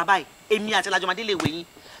òwúrọ̀ ọ̀la báyìí èmi àti alájọmọdé lè wé yín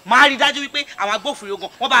máa rí dájú wípé àwọn agbófinró gan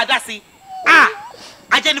wọ́n bá a dá sí i.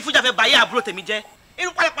 Ajẹ́nifújà fẹ́ báyé àbúrò tèmi jẹ́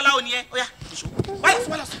irú pálapàla ò ní ẹ ó yá ìṣó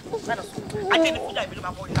wálọ̀sùn ajẹ́nifújà ìbílẹ̀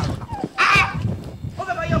máa kọ́ orí kàrọ̀ náà. Ó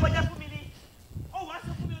fẹ́ bá yẹ ọmọ jẹ́ fún mi.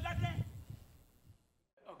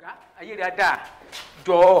 dáadáa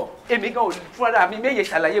jọ̀ọ́ èmi gan ò fúnra mi méye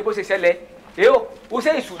ṣàlàyé bó ṣe ṣẹlẹ̀ èyó o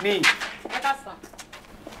ṣe ìṣù ni.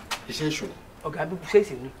 iṣẹ́ ìṣù ni. ọ̀gá bí ṣe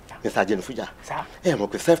ìṣù ni. Mr. Jenufuja ẹ mọ̀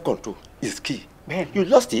pé self control is key. You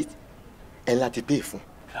lost it ẹ láti pay fún.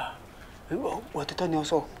 òtítọ́ ni ọ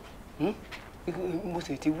sọ mo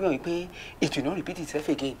sì ti wí hàn pé it will not repeat itself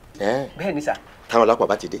again. bẹ́ẹ̀ ni sà. táwọn ọlọ́pàá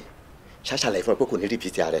bá ti dé ṣàṣàlàyé fún ẹ pé kò ní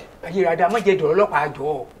repeat ara ẹ. ayérada má jẹ́ dọ̀rọ̀ ọlọ́pàá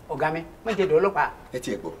jọ ọ̀gá mi má jẹ́ dọ̀rọ̀ ọlọ́pàá. ẹ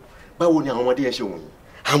tiẹ̀ gbọ́ báwo ni àwọn ọmọdé yẹn ṣe wọ̀nyí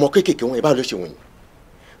àwọn kéékèèké wọn yẹn báwo ló ṣe wọ̀nyí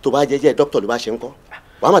tó bá jẹ́ dókítà ló bá ṣe ń kọ́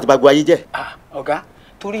wàá má ti bá gbọ́ ayé jẹ́. ọ̀gá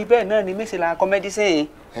torí bẹ́ẹ̀ náà ni mẹ́sẹ̀ la kọ́ mẹ́dísìn.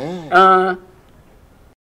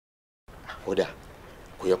 ó dà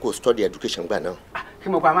kò yẹ kó o study education gbà náà. kí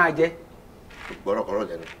mo pa máa jẹ. gbọ́rọ̀kọ́rọ̀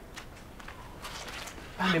lẹ́nu.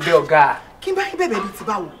 bá mi bẹ ọ̀gá. kí n bá yín bẹ̀bẹ̀ bíi ti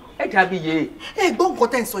báwo. ẹ dàbí yé. ẹ gbọ́ nǹkan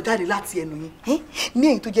tẹ́ ń sọ jáde láti ẹnu yín ní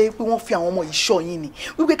èyí tó jẹ́ pé wọ́n fi àwọn ọmọ yìí ṣọ́ yín ni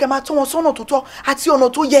wípé kẹ́ máa tọ́ wọn sọ́nà tó tọ́ àti ọ̀nà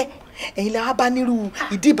tó yẹ ẹ̀yin la wá bá nírú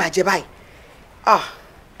ìdí ìbàjẹ́ báyìí.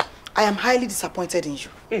 I am highly disappointed in you.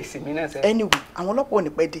 èsì mi náà sẹ́. Anyway àwọn ọlọ́pàá ò ní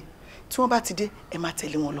pẹ́ dé tí wọ́n bá ti dé ẹ máa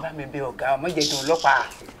tẹ̀lé wọn lọ. bá mi bẹ ọ̀gá ọmọ jẹ́ dùn ọlọ́pàá.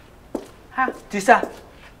 tíṣà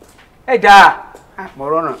ẹ dáa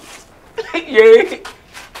mọ̀rọ̀ náà yé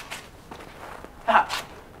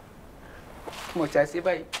mo ṣe àṣẹ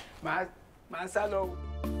báyìí máa sá lọ.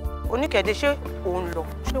 oníkẹ̀dé ṣé òun lọ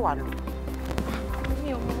ṣé wàá lọ.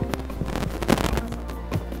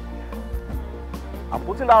 I'm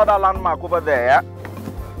putting down that landmark over there.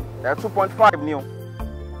 They're 2.5 new.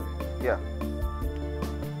 Yeah.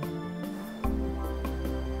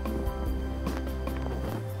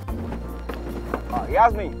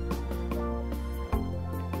 Yasmin.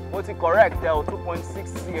 What's it correct? They're 2.6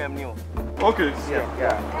 cm new. Okay.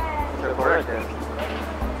 Yeah. They're correct then.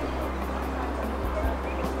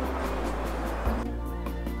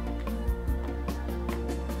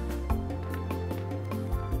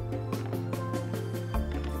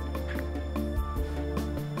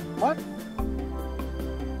 What?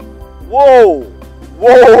 Whoa!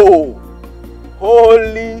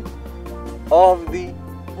 Holy of the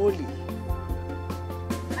holy.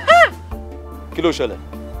 Kí ló ṣẹlẹ̀?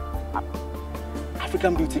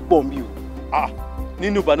 African beauty pọ̀ mi o.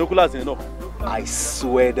 Nínú binoculars yẹn náà. I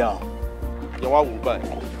swear down. Yẹn wá wò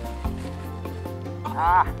báyìí.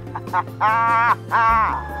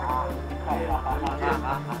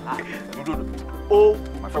 Oh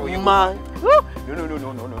my.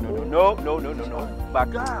 No.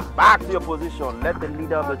 Back to your position. Let the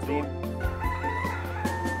leader of the team.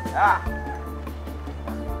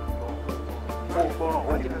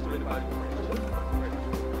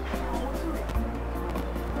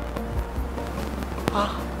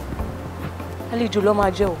 Àlejò ló máa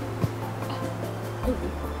jẹ́ o.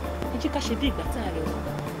 Ẹ jẹ́ ká ṣe bí ìgbà tá a rẹ̀ wọ́n.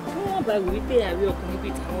 Wọ́n bá wí pé àrí ọkùnrin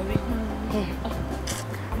bíi tàwọn rí.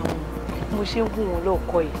 Mo ṣe ń wù wọn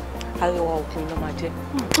lọ́ọ̀kọ́ yìí arẹwà ọkùnrin ló máa jẹ́.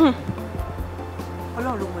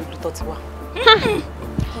 Ọlọ́run ló mọ ìlú tó ti wá.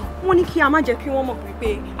 Wọ́n ní kí a má jẹ́ kí wọ́n mọ̀ pé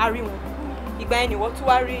a rí wọn. Ìgbà yẹn ni wọ́n tún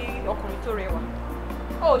wá rí ọkùnrin tó rẹwà.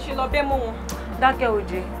 Ó ṣe lọ bẹ́ mọ́ wọn. Dákẹ́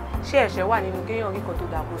Òjé, ṣé ẹ̀ṣẹ̀ wà nínú kéèyàn kíkan tó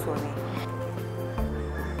dáa kó sọ ni?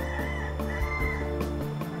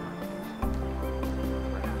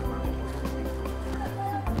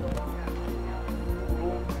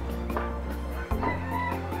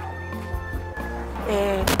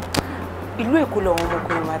 Ìlú Èkó lọ́wọ́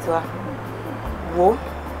ọmọkùnrin máa ti wá. Wo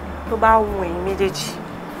tó bá wùn ẹ̀yin méjèèjì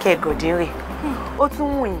kẹ́gọ̀dín rè. Ó tún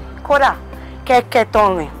wùn yín kódà kẹ́kẹ́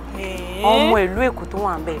tán rìn. Ọmọ ìlú Èkó tó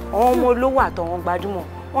wà ń bẹ̀, àwọn ọmọ olówó àtọ̀wọn gbajúmọ̀,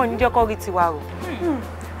 wọn ò ní jẹ́ kó rí tiwa rò.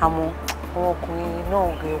 Àmọ́ ọmọkùnrin náà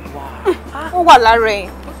rẹwà. Ó wà lára ẹ̀.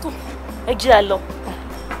 Ẹ jí a lọ.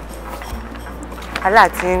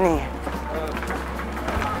 Aláàtí nìyẹn.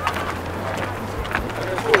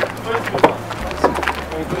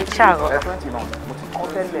 Ṣàrọ̀. Mo ti kọ́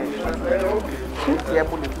tẹ́lẹ̀. Tí ẹ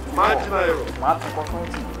bó lè tutù mọ́. Màá tún kọ́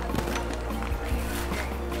 20.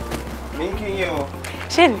 Mi kí yín o.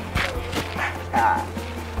 Ṣé ni?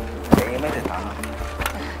 Ẹ̀yin mẹ́tẹ̀ẹ̀ta náà.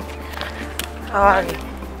 Àwa rè.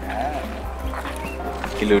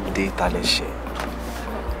 Kí ló dé ta lẹ ṣe?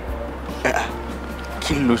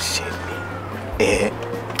 Kí ló ṣẹlẹ̀?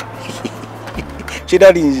 Ṣé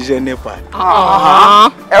dáàdi ń ṣiṣẹ́ nípa?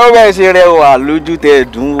 Ẹ wọ́n bẹ́ẹ̀ ṣe rẹwà lójú tẹ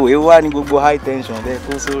dùn wò ẹ wá ní gbogbo high tension tẹ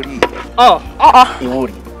kó sórí. Ìwọ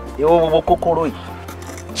rí ìwọ gbogbo kòkòrò yìí.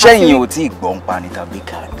 Ṣẹ́yìn ò tí ì gbọ́ ń pa ní tàbí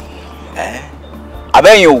kà ní.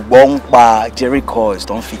 Àbẹ́yìn ò gbọ́ ń pa Jerry Coils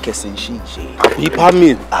tó ń fi kẹsìn ṣì ń ṣe. Àbí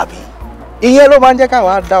Pamil. Àbí. Ìyẹn ló máa ń jẹ́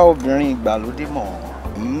káwa dá obìnrin ìgbàlódé mọ̀.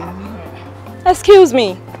 Excuse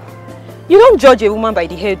me, you don't judge a woman by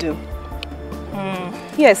the hairdo.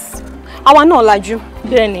 Yes. Àwa náà lajú.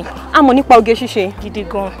 Bẹ́ẹ̀ni. A mọ̀ nípa oge ṣíṣe. Gidi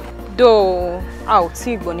gan. Though a ò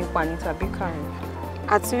tí gbọ́ nípa ní tàbí kàrin.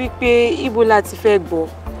 Àti wípé ibo la ti fẹ́ gbọ́.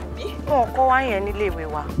 Wọn kọ́ wá yẹn nílé ìwé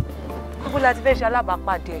wa. Ibo la ti fẹ́ ṣe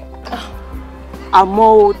alábàápàdé. Àmọ́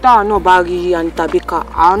o táwa náà bá rí Antabika,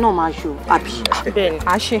 àwa náà máa ṣe o, àbí? Bẹ́ẹ̀ni,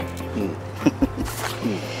 a ṣe.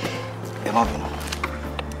 Ẹ má bínú.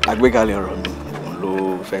 Àgbékalẹ̀ ọ̀rọ̀ mi ló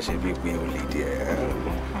fẹ́ ṣe bíi pé o lè díẹ̀.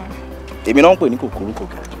 Èmi náà ń pè ní kòkòrò kò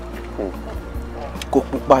ga jù. Kò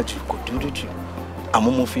pupa jù, kò dúdú jù.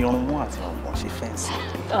 Àmọ́ mo fi irun mú àti ọgbọ̀n ṣe fẹ́ǹsì.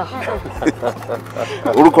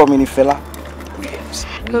 Orúkọ mi ni Fẹlá.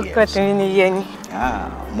 Orúkọ tèmi ni Yẹni.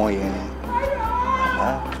 Mọ Yẹni.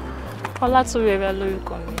 Ọlátúrẹ̀rà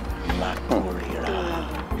lórúkọ mi. Ọlátúrẹ̀rà.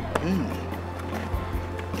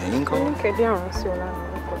 Ẹ̀yin kọ́. Kẹ̀dé àrùn sí ọlá ní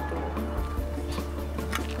orúkọ tó.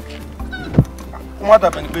 Wọ́n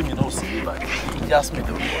dàbẹ̀ ní pé mi náà sì rí báyìí. Jasmine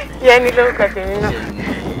lórúkọ mi. Yẹni lórúkọ tèmi náà.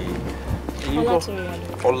 Ẹ̀yin kọ́.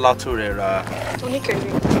 Ọlátúrẹ̀rà. Oníkẹ̀dé.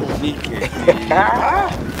 Oníkẹ̀dé.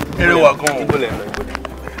 Eré wa gan-an. Ibo lẹ̀ lọ, ibo lẹ̀.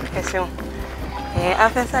 Ẹ ṣeun.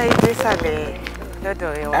 Afẹ́sà yìí gbé sàlẹ̀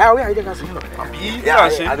lọ́dọ̀ rẹ wa. Orí àyíjẹ́ ká sí lọ. Àbí yà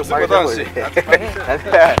ṣe, sípò tá à ń ṣe.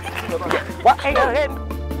 Wá ẹ̀yọ́ rẹ̀ mi.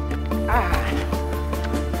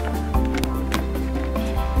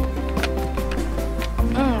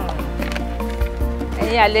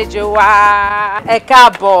 Ẹ̀yin àlejò wa, ẹ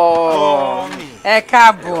káàbọ̀. Ẹ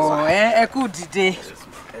káàbọ̀, ẹ kú dìde.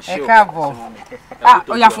 Ẹ káàbọ̀.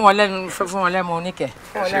 Ó yá fún wọn lẹ́mu oníkẹ̀.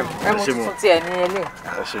 Ẹmu tuntun tí ẹ ní ẹlẹ́.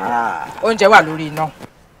 Oúnjẹ wà lórí iná.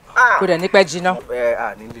 Kò dẹ̀ ní pẹ́ jiná.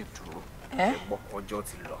 A ní lè dúró. Ọjọ́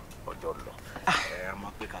ti lọ, ọjọ́ lọ. A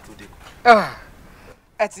máa pé ká tó dé.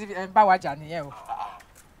 Ẹ ti bá wa jà nìyẹn o.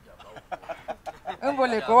 Ń bo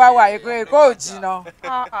lè kó wá wà Èkó ò jiná.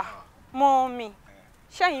 Mọ́mì,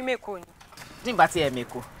 ṣẹ́yìn mẹ́kọ̀ọ́ ni. Nígbà tí ẹ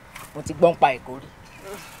mẹ́kọ̀ọ́, mo ti gbọ́n pa Èkó rí.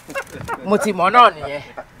 Mo ti mọ̀ náà nìyẹn.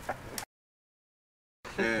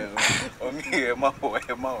 Omi ẹ má wọ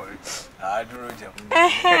rí. Àádúró jẹun.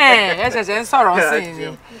 Ẹ ṣẹ̀ṣẹ̀ ń sọ̀rọ̀ sí i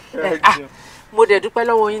ni. Mo dẹ̀ dúpẹ́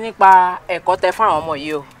lọ́wọ́ yín nípa ẹ̀kọ́ tẹ fún àwọn ọmọ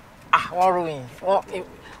yìí o. Wọ́n ròyìn.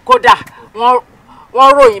 Kódà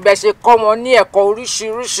wọ́n ròyìn bẹ́ẹ̀ ṣe kọ́ wọn ní ẹ̀kọ́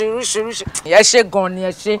oríṣiríṣi. Ẹ ṣé gan ni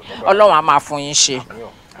ẹ ṣé. Ọlọ́run á máa fún yín ṣe.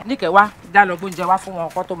 Níkẹ́ wá dá lọ gbóúnjẹ wá fún wọn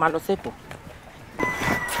kó tó máa lọ sépò.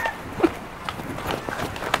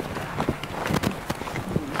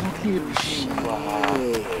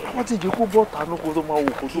 Wọ́n ti jẹ́ kó bọ́ tánú kó tó máa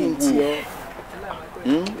wò kó tó wò.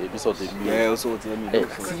 Èmi sọ tèmi. Ó sọ tèmi lọ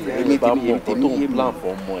fún mi. Èmi bá mọ nǹkan tó ń plan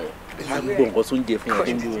fún ọmọ ẹ̀. Gbogbo nǹkan tó ń jẹ fún ẹ tó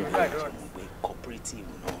ń lò ẹ̀. Cooperative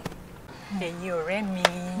náà. Ẹ̀yin ọ̀rẹ́ mi.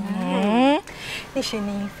 Níṣe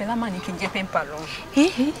ni Fẹlámà ní kí n jẹ́ pẹ́ńpà lọ.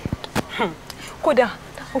 Kódà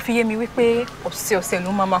ó fi yé mi wípé ọ̀sẹ̀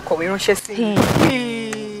ló máa kọ̀wé ránṣẹ́ sí.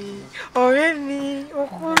 Ọ̀rẹ́ mi,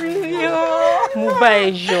 ọkùnrin yóò. Mo bá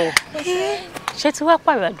ẹ yọ̀. Ṣé ti wá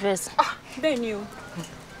pààrọ̀ àdírẹ́sì? Bẹ́ẹ̀ ni o,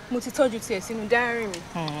 mo ti tọ́jú tiẹ̀ sínú dáírì mi.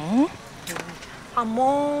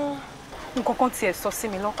 Àmọ́ nǹkan kan tiẹ̀ sọ sí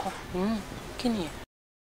mi lọ́kàn. Kí ni ẹ?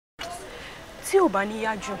 Tí ò bá ní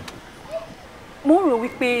yá jù, mo ń rò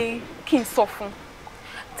wípé kí n sọ fún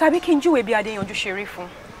tàbí kí n júwèé bí Adéyanjú ṣe rí fún.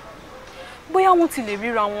 Bóyá wọ́n ti lè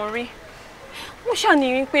ríra wọn rí. Mo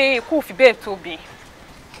ṣàníyàn pé Èkó ò fi bẹ́ẹ̀ tóbi.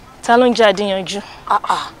 Ta ló ń jẹ́ Adéyanjú?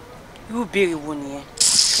 Irú ìbéèrè wo nìyẹn?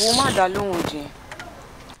 Wo má dá lóhùn jẹ.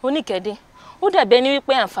 Oníkẹ́dé, ó dàbí ẹni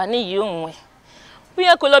wípé àǹfààní yìí òun ẹ̀.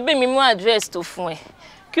 Bóyá kó lọ bí mi mú àdírẹ́sì tó fún ẹ,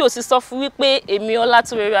 kí o sì sọ fún wípé èmi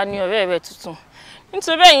Ọlátúrẹ̀rà ni ọ̀rẹ́ rẹ tuntun.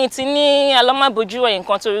 Nítorí ẹ̀yin ti ní alámàbójú ẹ̀yìn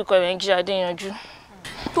kan torúkọ rẹ̀ ń jẹ́ Adéyanjú.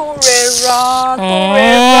 Tó rẹra.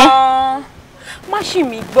 Má ṣì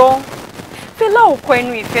mí gbọ́. Fẹlá ò kọ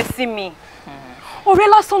ẹnu ìfẹ́ sí mi. Ọ̀rẹ́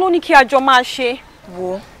lásán ló ní kí a jọ máa ṣe.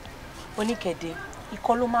 Wo Oníkẹ̀dé,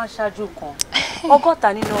 ikọ́ ló máa ń ṣáájú kan.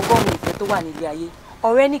 100 nínú 100 ìfẹ́ tó wà nílé ayé.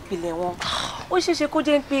 Ọ̀rẹ́ nípìnlẹ̀ wọn. Ó ṣeéṣe kó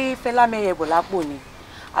jẹ́ pé Fẹlá mẹ́rẹ̀ bọ̀ lápò ni.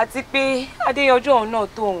 Àti pé Adéyanjú ọ̀hún náà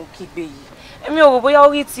tó òun kígbe yìí. Èmi ò rò bóyá ó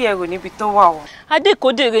rí ti ẹ̀rọ níbi tó wà o.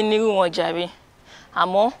 Adékòdèrè ni irú wọn jàre.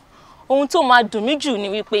 Àmọ́ ohun tó máa dùn mí jù ni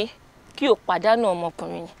wípé kí o pàdánù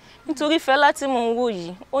ọmọkùnrin yìí. Nítorí Fẹlá tí mò ń wò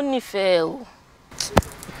yìí, ó nífẹ̀ẹ́ o.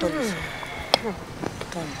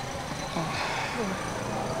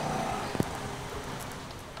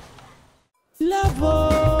 Love,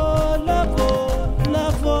 love,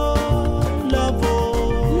 love, love,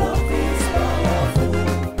 love is powerful.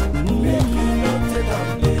 Make you not take a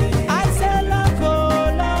play. I say love,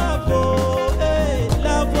 love, hey,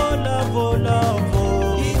 love, love, love.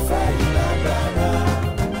 Ìfẹ́ ìlágbára,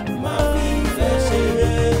 máa fi ìfẹ́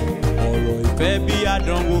ṣeré. Ọ̀rọ̀ ìfẹ́ bí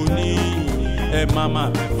àdánwò ni ẹ má máa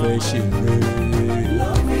fẹ́ ṣeré.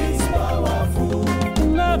 Love is powerful.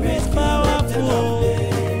 Love is powerful.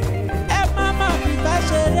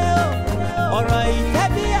 Ọ̀rọ̀ ìfẹ́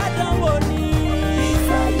bí àdán.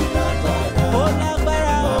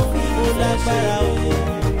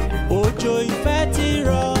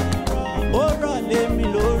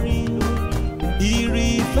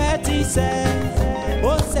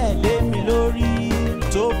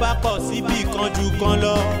 bá pọ̀ síbi kan jù kan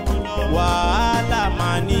lọ wàhálà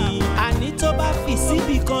máa ní. àní tó bá fi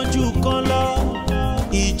síbi kan jù kan lọ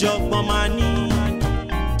ìjọ̀gbọ̀n máa ní.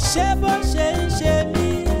 ṣé bó ṣe ń ṣe mí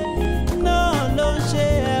náà ló ń ṣe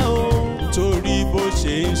ẹ́ o. torí bó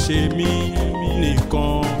ṣe ń ṣe mí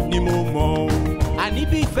nìkan ni mo mọ̀ o. àní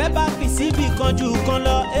bí ìfẹ́ bá fi síbi kan jù kan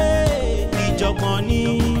lọ ìjọ̀gbọ̀n ni.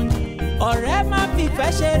 ọ̀rẹ́ má fi ìfẹ́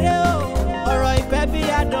ṣeré o ọ̀rọ̀ ìfẹ́ bí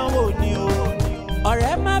àdánwò ni o.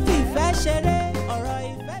 ọ̀rẹ́ má fi ìfẹ́ ṣeré ọ̀rọ̀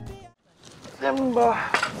ìfẹ́ bí.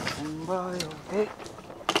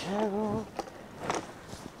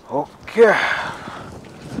 Okay.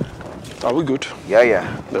 Are we good? Yeah.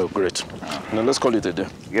 No, great. Now let's call it a day.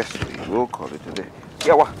 Yes, we'll call it a day.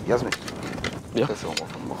 Yeah, what? Yasmin. Yeah. That's one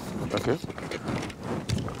more. Okay.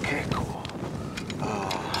 Okay, cool.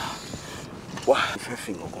 What? If I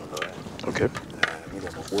think I'm going to Okay.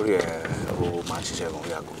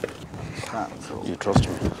 You trust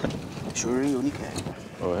me? Sure, you need.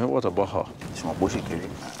 Oh, and what about her? She's my boss.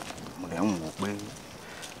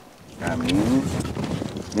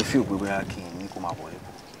 Me feel we are king come aboard.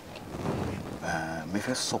 Me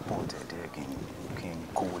first support king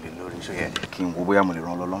go with the Lord. So yeah, king we are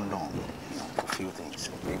run London. A few things.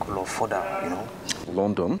 We could afford that,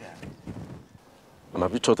 London? Yeah. And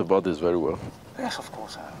have you thought about this very well? Yes, of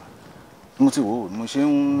course.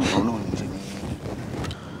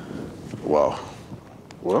 Wow.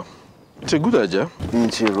 Well, it's a good idea.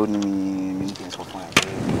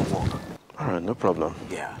 Alright, no problem.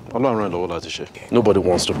 Yeah. Nobody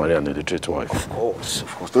wants to marry an illiterate wife. Of course.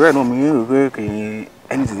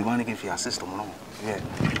 Anything you want to assist them. Yeah.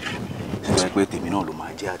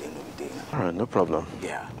 Alright, no problem.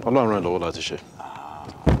 Yeah.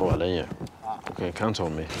 You can count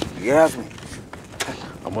on me. Yes, me.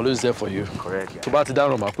 I'm always there for you. Correct. Yeah. To bat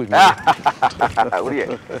down on my quick.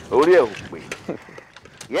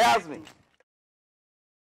 Yes, me.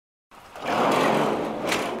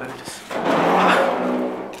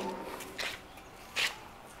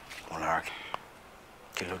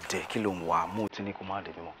 Kí ló ń wá mú tí ní kó má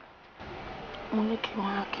débi mọ́. Mo ní kí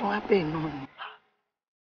wá bẹ́ẹ̀ náà ni.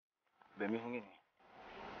 Bẹ̀mí fún kí ni?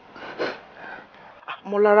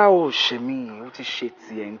 Mo lára ò ṣe mí, ó ti ṣe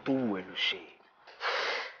ti ẹni tó wù ẹ́ ló ṣe.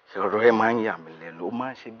 Ọ̀rọ̀ ẹ máa ń yà mí lẹ́nu, ó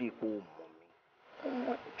máa ń ṣe bí ipò mọ̀ mí.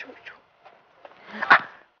 Ọmọ ìjọ́jọ́.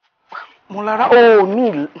 Mo lára ò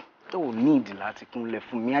ní ìdí láti kúnlẹ̀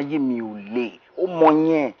fún mi, ayé mi ò lè, ó mọ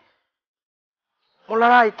yẹn. Mo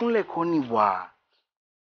lára ìkúnlẹ̀ kan ní wà.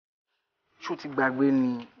 Ṣó ti gbàgbé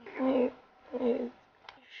ni? Ṣé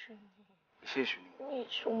èṣù ni? Mi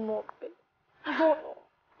ìṣù mọ̀ pé.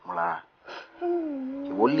 Mo lára.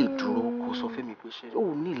 Ìwọ lè dúró kó sọ fún mi pé ṣé ó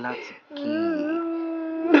ní láti kí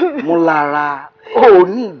i. Mo lára ó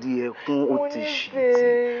ní ìdí ẹkún ó ti ṣì tí.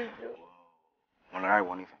 Mo lára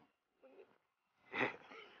ìwọ nífẹ̀ẹ́ mi.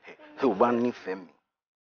 Tí o bá nífẹ̀ẹ́ mi,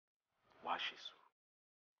 wàá ṣe sùúrù.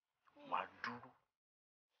 Wàá dúró.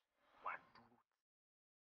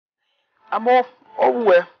 Àmọ́ ó wù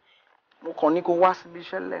ẹ́, mo kàn ní kó wá síbi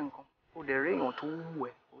iṣẹ́ lẹ́ǹkan. Ó dẹ̀ rí èèyàn tó wù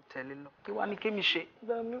ẹ́, ó tẹ̀lé lọ. Kí wá ní kémi ṣe?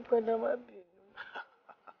 Gbà mí padà má bínú.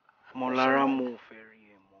 Mo lára mo fẹ́ rí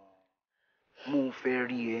ẹ mọ́. Mo fẹ́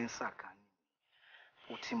rí ẹ ń sàkání.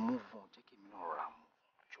 O ti move on, jẹ́ kí mi náà ra mú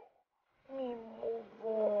jọ. Mi move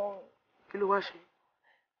on. Kí ló wá ṣe?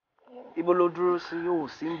 Ibo ló dúró sí yóò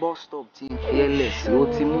sí bus stop tí ń fi ẹlẹ̀ sí ó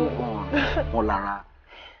ti move on. Mo lára.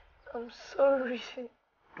 I'm sorry.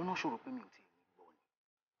 Dúnà ṣòro pé mi ò tí ì gbọ́ ni.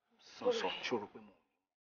 Mo sọ ṣòro pé mo.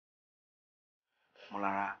 Mo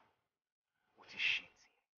lára. O ti ṣe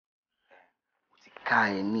tiẹ̀. O ti ká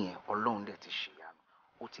ẹ ní ẹ, Ọlọ́run dẹ̀ ti ṣe ìyanu.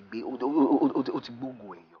 O ti gbé o ti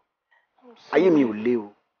gbógo ẹ yọ. Ayé mi ò lé o.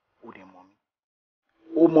 O dẹ̀ mọ̀ mí.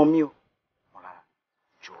 O mọ̀ mí o. Mo lára.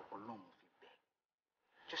 Jọ Ọlọ́run fi bẹ̀.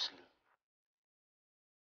 Just leave.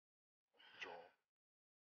 Jọ.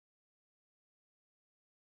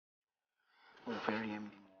 Mo fẹ́ rí ẹ ń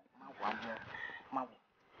bí mo. Má wà.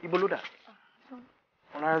 Ibo ló dà?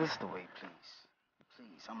 Mo lára, this is the way, please.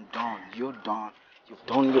 Please, I'm done. You're done. You've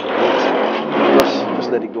done your bit. Just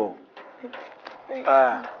let it go.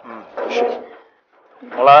 Shit.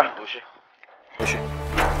 Hola. Shit.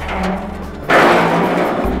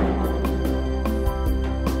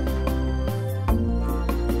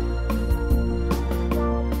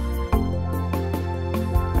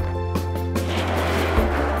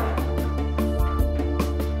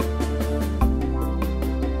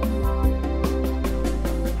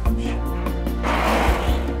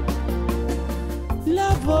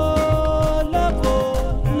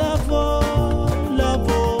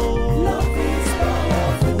 Love is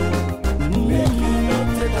powerful.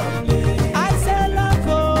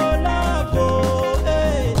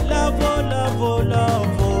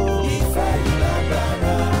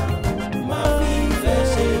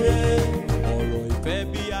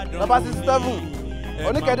 Number 67.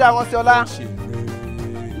 Oníkẹ́dẹ́ àwọn sí ọlá.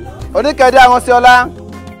 Oníkẹ́dẹ́ àwọn sí ọlá.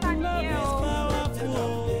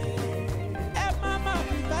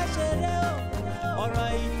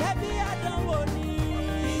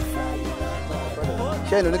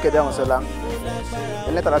 Ṣé ìlú oníkẹ́dẹ́ àwọn sí ọlá?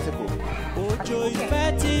 Ẹlẹ́ta lásìkò. Òjò ìfẹ́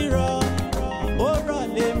ti rọ̀, ó rọ̀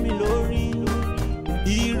lé mi lórí.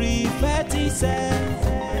 Ìrì ìfẹ́ ti sẹ̀,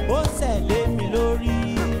 ó sẹ̀ lé mi lórí.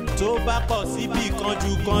 Tó bá pọ̀ síbi kan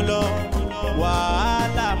jù kan lọ,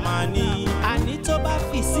 wàhálà máa ní. Àní tó bá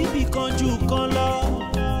fi síbi kan jù kan lọ,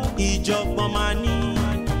 ìjọ̀gbọ̀n máa ní.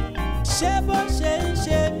 Ṣé bó ṣe ń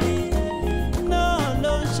ṣe mí náà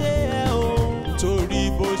ló ń ṣe ẹ́ o? Torí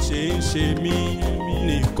bó ṣe ń ṣe mí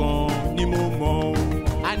nìkan ni mo mọ̀ o.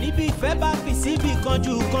 Àní bí ìfẹ́ bá fi síbi kan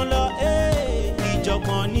jù kan lọ,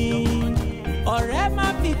 ìjọ̀gbọ̀n ni. Ọ̀rẹ́ má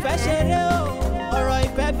fi ìfẹ́ ṣeré o, ọ̀rọ̀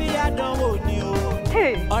ìfẹ́ bí àdánwò ni o.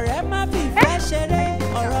 Ọ̀rẹ́ má fi ìfẹ́ ṣeré,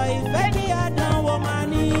 ọ̀rọ̀ ìfẹ́ bí àdánwò máa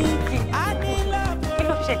ní. Adélàbò. Kí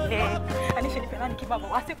ló ṣẹlẹ̀? Àníṣe ni Fẹ́lá ní kí bàbá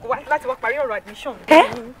wá sí kó wá láti wá parí ọ̀rọ̀ admission.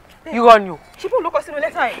 Irọ́ ni o. Ṣé bóun ló kọ sínú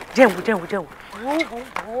lẹ́tà yẹn? Jẹ́wò.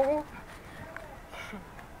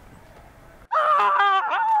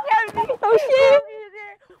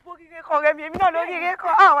 Ọ̀rẹ́ mi, èmi náà lórí eré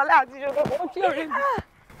kan àwọn aláàtí ṣe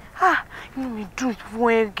inú mi dùn fún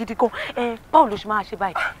ẹ gidi gan. Báwo ló ṣe máa ṣe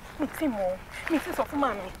báyìí? Mi ti sọ fún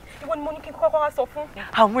màmí. Ìwọ ni mo ní kí n kọ́kọ́ wá sọ fún.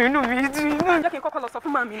 Àwọn inú mi dùn. Jẹ́ kí n kọ́kọ́ lọ sọ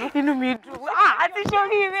fún màmí. Inú mi dùn. Àti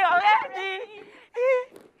ṣoríire ọ̀rẹ́ mi.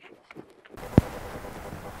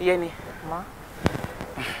 Yẹmi,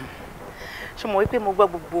 ṣé mo wí pé mo gbọ́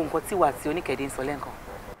gbogbo nǹkan tí wà tí Oníkẹ́dẹ́ ń sọ lẹ́ǹkan?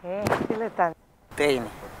 Kílẹ̀ ta ni? Bẹ́ẹ̀ ni,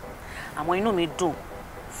 àwọn inú mi dùn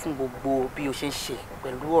fún gbogbo bí o ṣe ń ṣe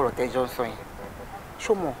pẹ̀lú ọ̀rọ̀ tẹ́jọ́ ń sọ yẹn.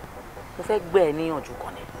 Ṣó mọ̀, mo fẹ́ gbẹ́ ẹ níyànjú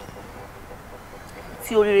kan ni.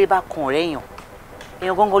 Tí oríire bá kan ọ̀rẹ́ èèyàn,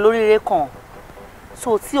 èèyàn gangan lóríire kan.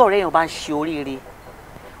 So tí ọ̀rẹ́ èèyàn bá ń ṣe oríire,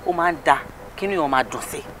 ó máa ń da kínú èèyàn máa dùn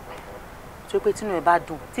sí i. Tó pé tínú ẹ bá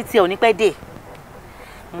dùn, títí ẹ ò ní pẹ́ dé.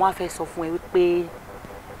 Mo wá fẹ́ sọ fún ẹ wípé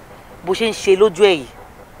bó ṣe ń ṣe lójú ẹ yìí,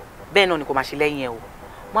 bẹ́ẹ̀ náà ni kò máa ṣe lẹ́yìn ẹ o.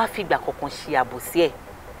 Wọ́n á fi ìgbà kankan ṣe àbòsí ẹ̀.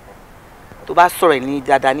 Tó bá sọ̀rọ̀ ẹ̀ ní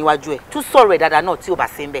dáadáa níwájú ẹ̀, tún sọ̀rọ̀ ẹ̀ dáadáa náà tí ò bá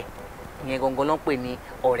sí ń bẹ̀. Ìyẹn gangan ló ń pè ní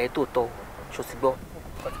ọ̀rẹ́ tó tọ́. Ṣó ti gbọ́?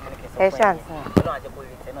 Ẹ ṣàǹtì.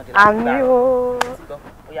 Àmì o.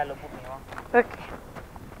 Ó yá lọ bó mi wá. Okay.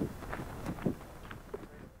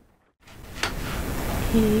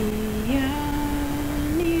 Ìyá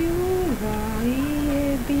ni wúrà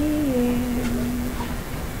iyebíye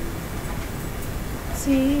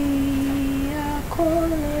tí a kò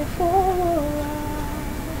lè fowó rà.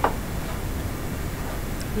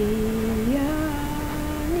 Ìyá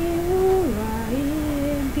ni wúrà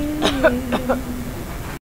iyebíye.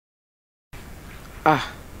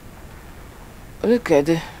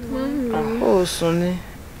 Oníkẹ́dẹ́, ó sùn ni.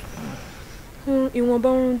 Ìwọ̀nba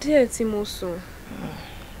oorun díẹ̀ tí mo sùn.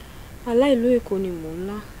 Aláìlú Èkó ni mò ń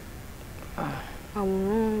lá.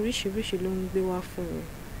 Àwòrán oríṣiríṣi ló ń gbé wá fún mi.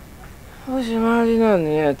 Ó ṣe máa ń rí náà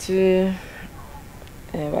nìyẹn tí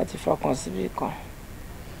ẹ bá ti fọkàn síbì kan.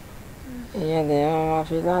 Ìyẹn lèèyàn máa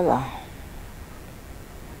fi lálàá.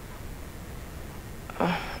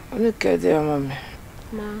 Oníkẹ́dẹ́ ọmọ mi.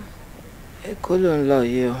 Èkó ló ń lọ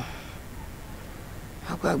yìí o.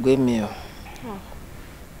 Má gbàgbé mi o.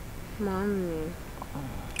 Màámi,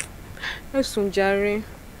 ẹ sùn jàre.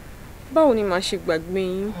 Báwo ni màá ṣe gbàgbé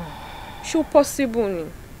yín? Ṣó possible ni?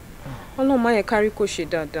 Ọlọ́run má yẹ kárí kó ṣe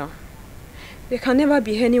dáadáa. There can never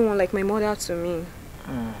be anyone like my mother to me.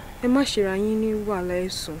 Ẹ má ṣera yín ní wàhálà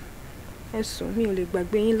ẹ̀sùn. Ẹ̀sùn mi ò lè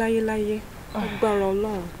gbàgbé yín láyéláyé. Agbára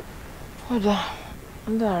Ọlọ́run.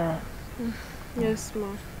 Ó dára. Yes, ma.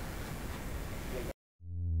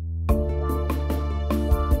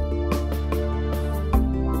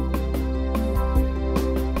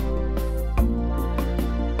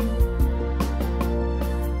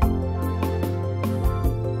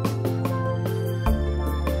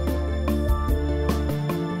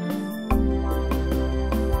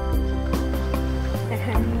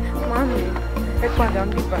 Padà ń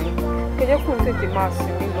bíbá yín. Kẹjẹ́ kò ń tètè máa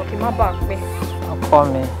sìn mí lọ kí má bàa pẹ́. Ọkọ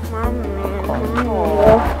mi. Màámi,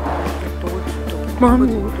 Màámi,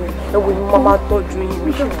 ẹ wo ni mo máa tọ́jú yín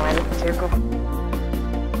mi ṣe máa ń jẹ gan.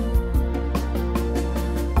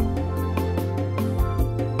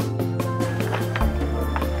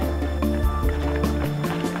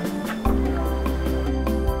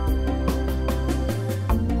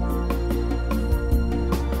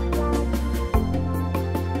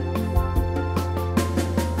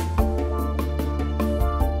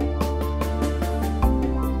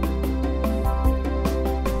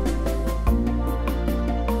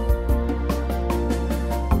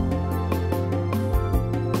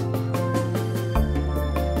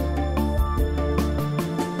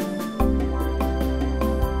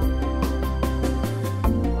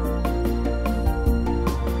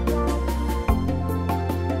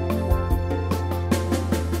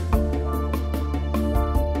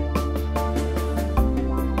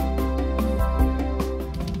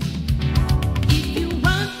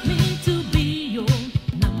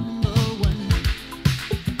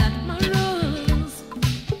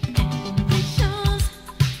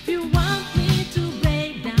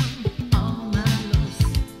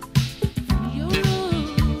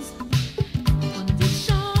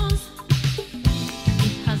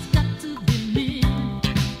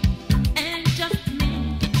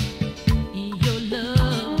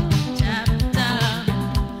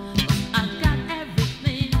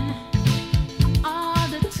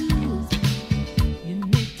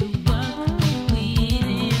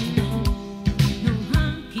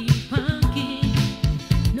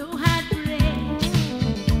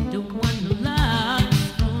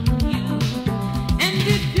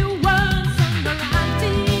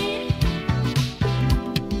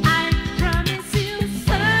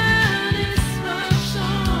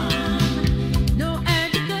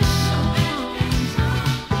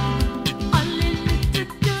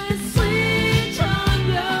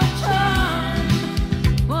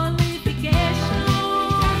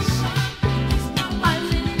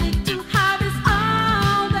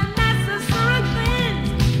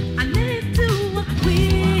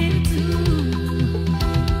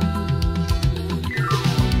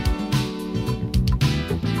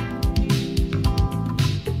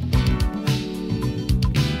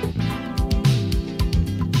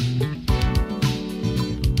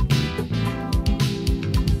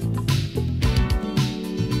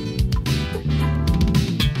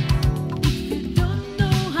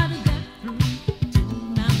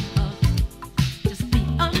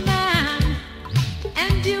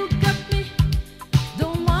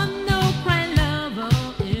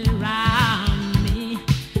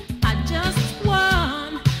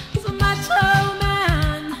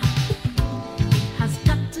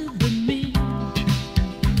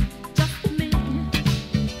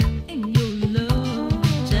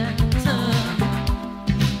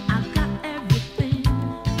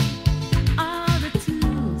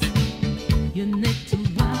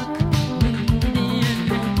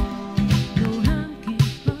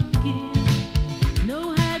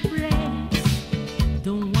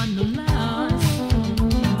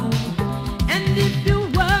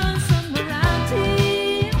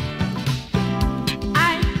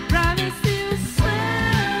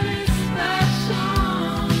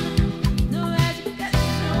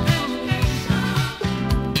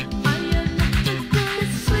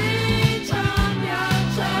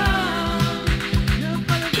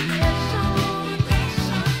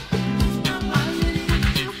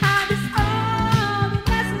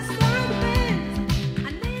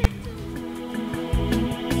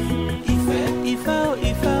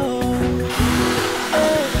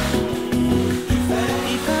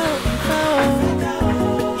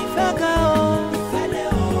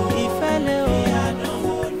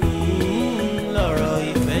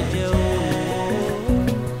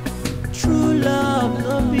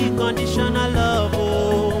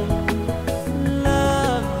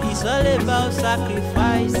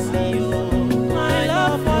 Sacrifice you. My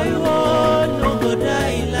love for you, oh, no go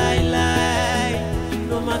die, lie.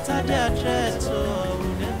 No matter the threat, so I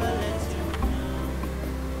will never let you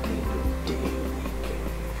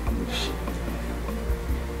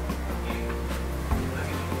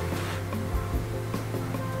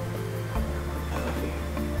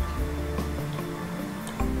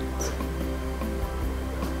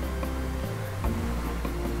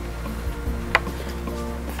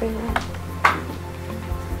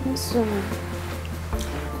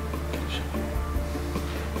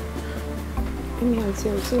Èmi àti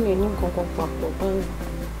ọtí lè ní nǹkan kan papọ̀ báyìí.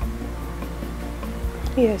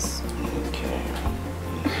 Yes. Okay.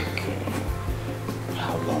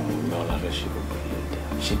 How long will all of us be?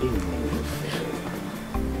 She be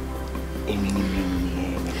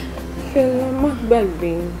Fela, má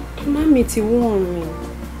gbàgbé. Mami ti warn me.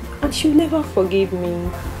 And she'll never forgive me.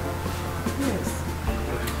 Yes.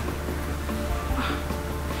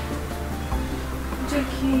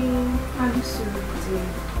 Jackie, are you sorry?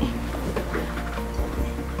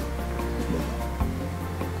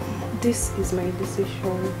 This is my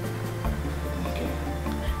decision. Okay.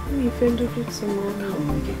 Mi fẹ́ dojú ti mọ́ mi. Àwọn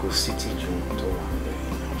ọmọ kò sí ti ju ohun tó wà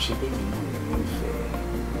lẹ́yìn náà. Ṣé bẹ́ẹ̀ ni mo ní ìfẹ́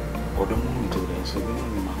ọ̀dọ́ mọ́ mi tó rẹ̀ ṣe bí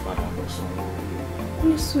wọ́n máa padà lọ sanwó.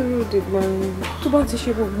 Ní sùúrù dìgbà ni tó bá ti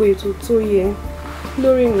ṣe gbogbo ètò tó yẹ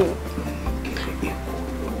lórí mi.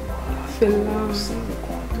 Fela.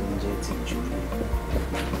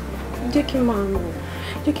 Jẹ́ kí máa nù.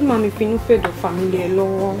 Jẹ́ kí máa mi finú fẹ̀dọ̀ fàmílì ẹ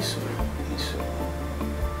lọ́wọ́.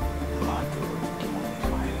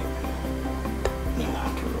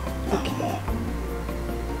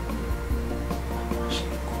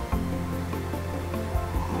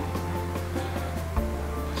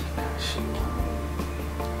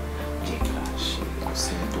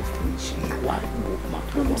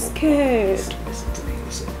 I'm scared.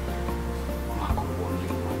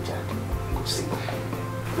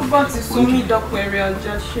 Bá ti sún mí dọ̀pẹ̀rẹ̀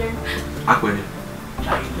ọjọ́ ṣe. Àpẹẹrẹ.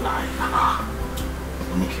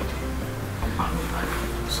 Oníkèdè. Àwọn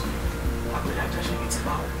ìbàdàn sọ. Àpẹẹrẹ àjàṣe mi ti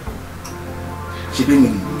bá wọ. Ṣé bí mi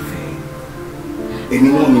ni mo fẹ́? Èmi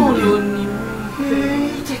náà ni mo lè.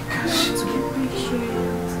 Jẹ́ ká ṣe tó bí ṣe.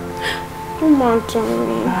 Ó máa dùn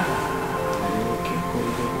mí.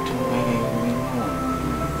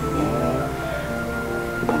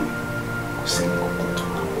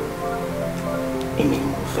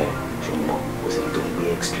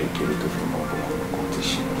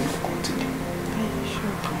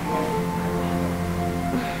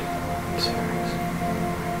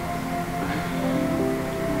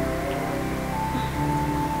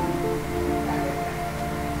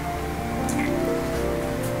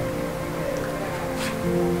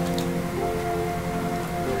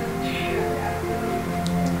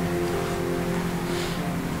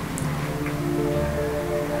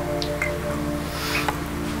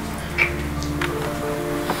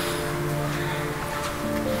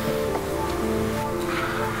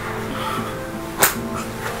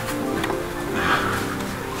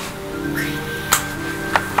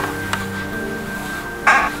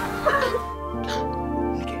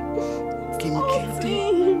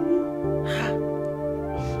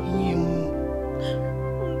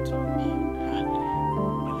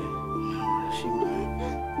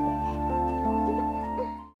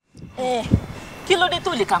 Kí ló dé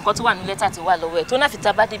tó lè ka nǹkan tó wà ní lẹ́tà tí wà lọ́wọ́ ẹ̀ tó náà fi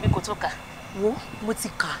ta bá débi kó tó kà? Wo mo ti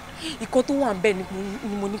kà ìkan tó wà ńbẹ̀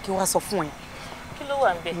ni mo ní kí n wá sọ fún ẹ. Kí ló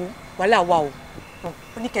wà ńbẹ̀? Wàhálà wà o.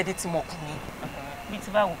 Oníkẹ́dé ti mọ̀ ọkùnrin. Bí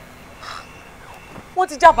ti báwo? Wọ́n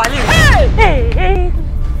ti jábàálẹ̀ rẹ̀.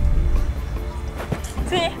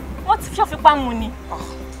 Tí wọ́n ti fẹ́ fipá mu ni.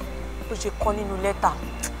 Bó ṣe kọ nínú lẹ́tà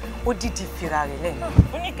ó dìdí fira rẹ̀ lẹ́nu.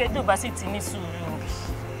 Oníkẹ́dẹ́ bá sì ti ní sùúrù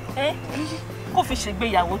kó fi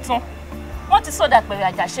ṣègbéyàwó tán wọ́n ti sọ̀dà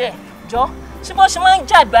pẹ̀rẹ̀ àjàṣẹ́ ẹ̀ jọ ṣé bó ṣe máa ń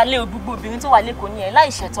jàgbálẹ̀ gbogbo obìnrin tó wà lẹ́kọ̀ọ́ ní ẹ̀ láì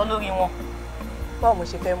ṣẹ̀tọ́ lórí wọn. Báwo mo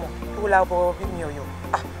ṣe fẹ́ mọ̀ kí wọ́n lábọ̀ bí mi ọ̀yọ́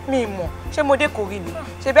mi mọ̀ ṣé mo dékò rí ni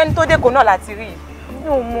ṣe bẹ́ni tó dékò náà láti rí mi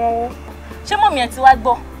ò mọ̀ o. Ṣé mọ̀mí ẹ ti wá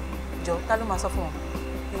gbọ́? Jọ ta ló máa sọ fún wọn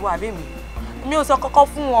ìwọ àbí mi ò sọ kọ́kọ́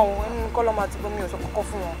fún wọn o ẹnu kọ́ lọ́ máa ti gbọ́ mi ò sọ kọ́kọ́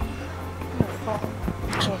fún wọn.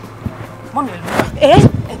 Mọ̀mí ẹ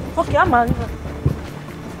ókè á máa rí wọn.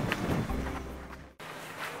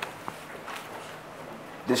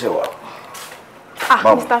 This is what.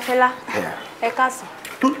 Mr. Fela. Ẹ káàsán.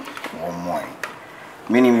 Ọmọ ẹ̀.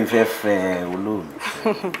 Mi ni mi fẹ́ fẹ́ olóòmì.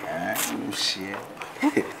 Ó ṣe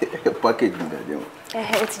é. Package mi dàjẹ́ wọn.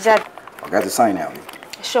 Ó ti jáde. Ọ̀gá ti sign now.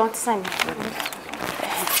 Ṣé wọ́n ti sign?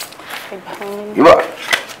 Iba.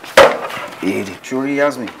 Èdè Chori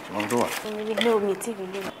Yasmin. Ṣé wọ́n tó wà? No, mi ti rí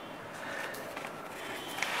lé.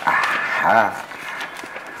 Aha.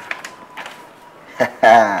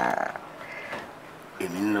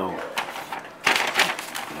 Èmi ń lọ.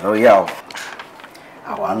 Lọ́yà o.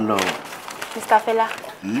 Àwa ń lọ. Mr. Fela,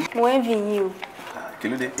 mo envy yín o. Kí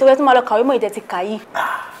ló dé? Tó bẹ́ẹ̀ tó máa lọ kàwé mọ́ ìdẹ ti kà yìí.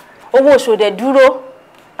 Owó oṣù dẹ̀ dúró.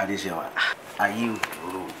 Adéṣẹ́wà, ayé ò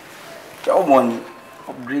dúró. Ṣé ọmọ ni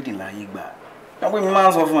upgrading láyé gbà? Wọ́n pè mí máa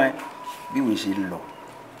ń sọ fún ẹ. Bí ìwé ṣe ń lọ,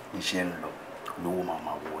 iṣẹ́ ń lọ, lówó máa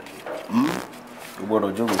máa wọlé. O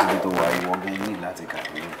gbọ́dọ̀ jókòó síbi tó wà ìwọ gan ní láti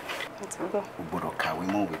kàwé. O gbọ́dọ̀ kàwé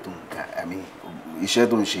mọ́ ìwé tó ń ka. Iṣẹ́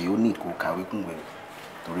tó ń ṣe ó ní kó kàwé kún ìwé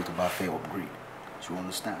torí tó bá fẹ́ upgrade. You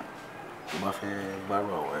understand? Tó bá fẹ́ gbárù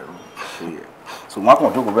àwọn ẹrú tó yẹ. So má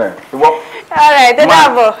kàn jókòó bẹ́ẹ̀. All right, tó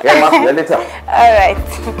dàbọ̀. Ẹ máa fi ẹ́ later. All right.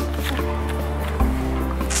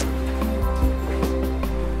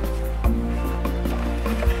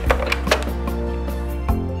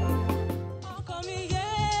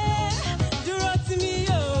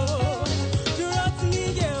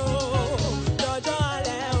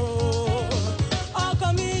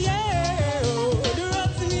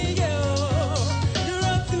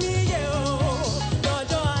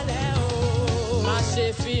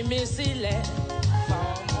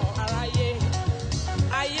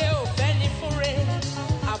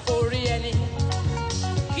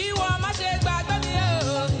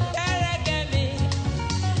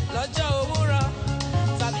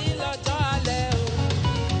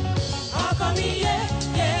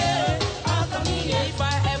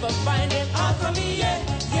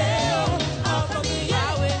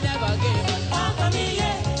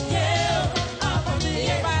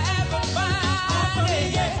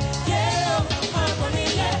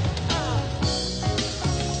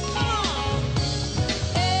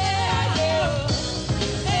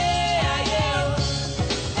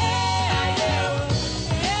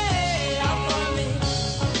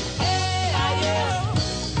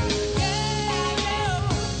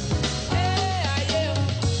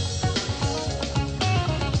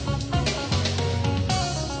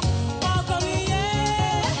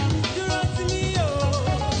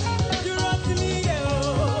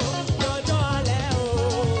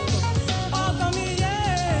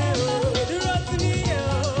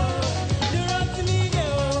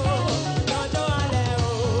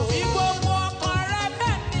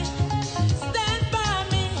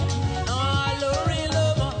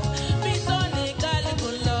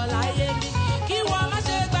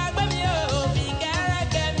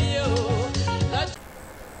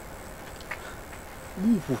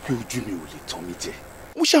 wò pé ojú mi ò lè tán mi jẹ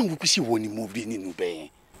mo ṣáà ń wo pé ṣé ìwọ ni mo rí nínú bẹ́ẹ̀ yẹn.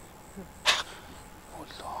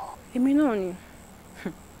 èmi náà ni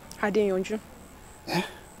Adéyanjú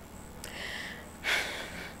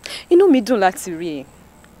inú mi dùn láti rí ẹ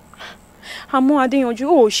àmọ́ Adéyanjú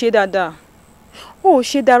ò ṣe dáadáa ò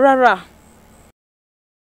ṣe dáa rárá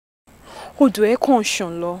odò ẹ kàn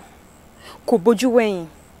ṣàn lọ kò bójú wẹ̀yìn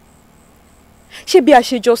ṣé bí a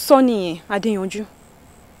ṣe jọ sọ nìyẹn Adéyanjú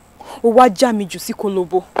ó wá já mi jù sí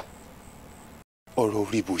kolobo. ọ̀rọ̀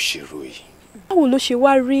orí bó ṣe rò yìí. báwo ló ṣe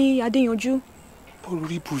wá rí Adéyanjú. ọ̀rọ̀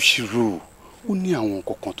orí bó ṣe rò ó ní àwọn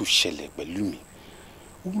nǹkan kan tó ṣẹlẹ̀ pẹ̀lú mi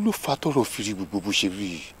òun ló fa tọrọ fi rí gbogbo bó ṣe rí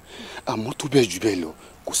yìí àmọ́ tó bẹ́ẹ̀ jù bẹ́ẹ̀ lọ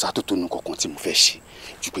kò sátótónu kankan tí mo fẹ́ ṣe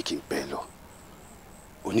ju pé kí n bẹ́ẹ̀ lọ.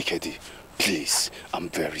 Oníkẹ́dé, please, I'm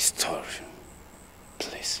very sorry.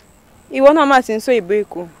 Please. ìwọ náà máa ti ń sọ ìbò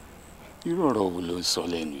èkó. irú ọ̀rọ̀ wo ló ń sọ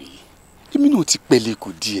lẹ́nu yìí èmi náà ti pẹ́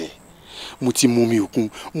lẹ́kọ̀ọ́ díẹ̀ mo ti mú mi òkun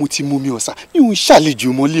mo ti mú mi ọ̀sà mi ò ń ṣàlejò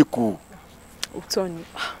mọ́ lẹ́kọ̀ọ́. òótọ́ ni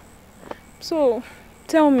so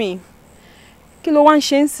tell me kí ló wá ń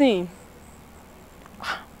ṣe ń sìn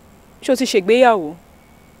ṣé o ti ṣègbéyàwó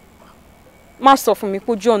má sọ fún mi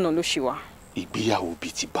pé ojú ọ̀nà ló ṣì wà. ìgbéyàwó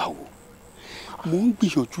bíi ti báwo Mo ń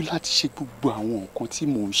gbìyànjú láti ṣe gbogbo àwọn nǹkan tí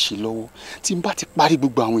mò ń ṣe lọ́wọ́. Tí n bá ti parí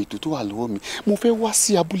gbogbo àwọn ètò tó wà lọ́wọ́ mi, mo fẹ́ wá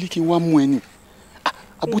sí abúlé kí n wá mú ẹni.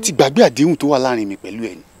 Àbó ti gbàgbé àdéhùn tó wà láàrin mi pẹ̀lú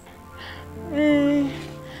ẹni.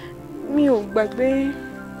 Mi ò gbàgbé,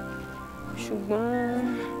 ṣùgbọ́n.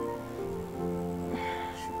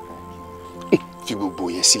 Fi gbogbo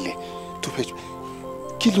yẹn sílẹ̀ tó fẹ́ jù.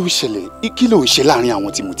 Kí ló ṣẹlẹ̀? Kí ló ń ṣe láàrin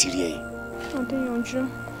àwọn tí mo ti rí ẹ yìí?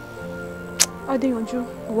 Adéyanjú,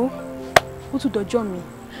 wo ó tún dọjọ́ mi,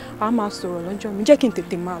 a máa sọ̀rọ̀ lọ́jọ́ mi, jẹ́ kí n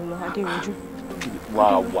tètè máa lọ, Adéyanjú.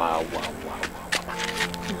 Wá.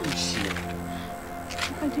 Kí ló ń ṣe ẹ?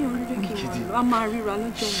 Adéyanjú, jẹ́ kí n máa lọ, a máa ríra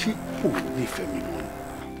lọ́jọ́ mi. Ṣé o nífẹ̀ẹ́ mi mọ́?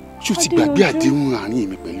 Ṣé o ti gbàgbé àdéhùn àárín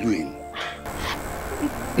mi pẹ̀lú ẹ ni?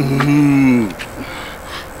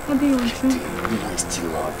 Adéyanjú. I still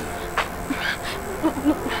love you.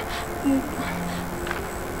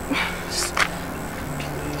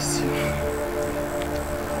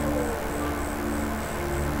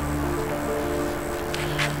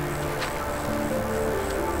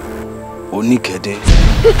 Oníkẹ́dẹ́.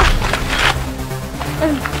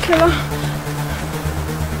 Kẹ́lá.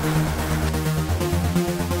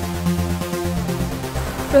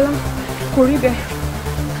 Bẹ́lá, kò rí bẹ́ẹ̀.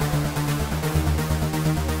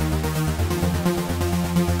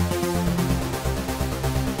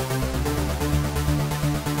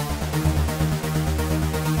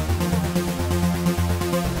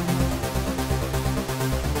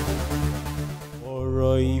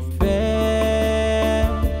 Ọ̀rọ̀ ìfẹ́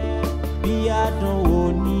bí àdánwò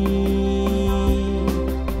ni,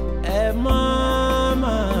 ẹ má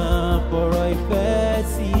fọ̀rọ̀ ìfẹ́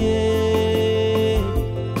sí i.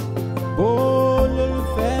 Bó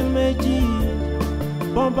lólùfẹ́ méjì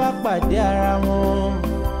bọ́n bá pàdé ara wọn,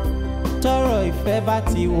 tọ́rọ̀ ìfẹ́ bá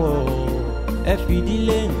ti wọ̀, ẹ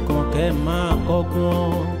fìdílé nǹkan kẹ́ máa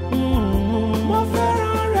kọ́gbọ́n. Mo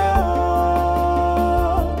fẹ́ràn rẹ o,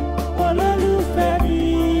 olólùfẹ́ mi,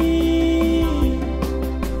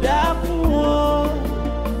 dákun o,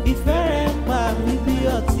 ìfẹ́ rẹ pa mí bí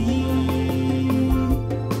ọtí.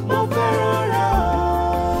 Mo fẹ́ràn rẹ o.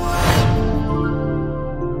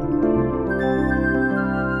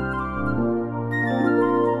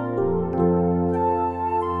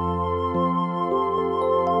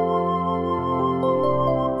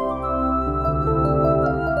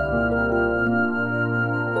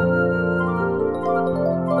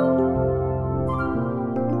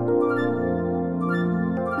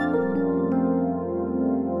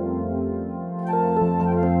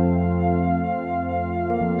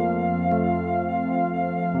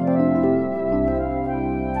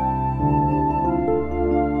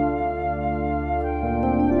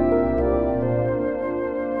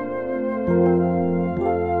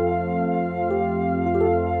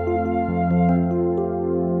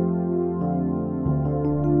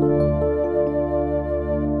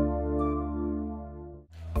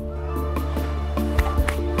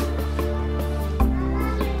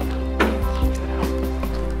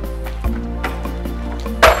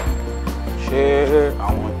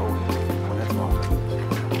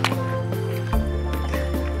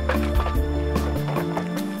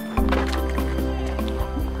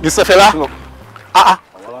 Mr. Fela,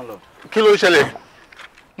 kí ló ṣẹlẹ̀?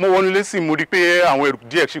 Mo wọnú ilé sí mo rí pé àwọn ẹrù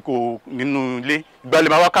díẹ̀ ṣì kò nínú ilé. Ìgbàlẹ̀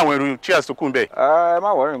máa wá káwọn ẹrù chairs tó kù ń bẹ̀. Ẹ má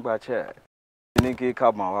wọrí nípa chair. Ní kí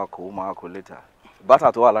cab máa wá kó máa kó later.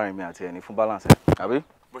 Bátà tó wà láàrin mi àti ẹni fún balance ẹ̀. Àbí?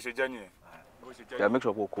 Bó ṣe jẹ́ nìyẹn. Yeah, make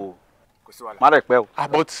sure kó kò sí wàhálà. Má dẹ̀ pẹ́ o.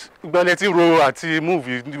 But ìgbàlẹ̀ tí ro àti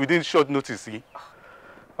move within short notice yìí.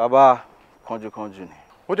 Bàbá kánjúkánjú ni.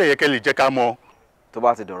 Ó dẹ̀ yẹ kẹ́ lè jẹ́ ká mọ̀. Tó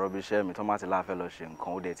bá ti dọ̀rọ̀ bí iṣẹ́ mi tó má ti láfẹ́ lọ ṣe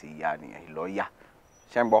nǹkan ó dẹ̀ ti yá nìyẹn ìlọ yá.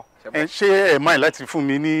 Ṣé ń gbọ́? Ṣé ẹ máa láti fún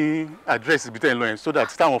mi ní address ibi tẹ́ ń lọ yẹn so that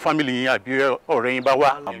táwọn family yín àbí ọ̀rẹ́ yín bá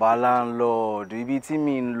wá. Bàbá landlord ibi tí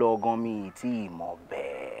mi ń lọ gan mi ì tí ì mọ̀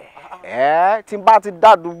bẹ́ẹ̀. Tí n bá ti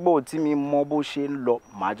dádúgbò tí mi mọ bó ṣe ń lọ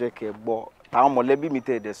màá jẹ́ kẹ́ gbọ́. Táwọn mọ̀lẹ́bí mi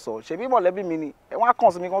tẹ̀ dẹ̀ sọ ṣebí mọ̀lẹ́bí mi ni ẹ wá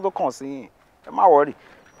kàn sí mi kán tó kàn sí yín. Ẹ má wọrí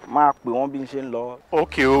máa pè wọ́n bí n ṣe ń lọ.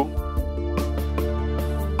 Okay o.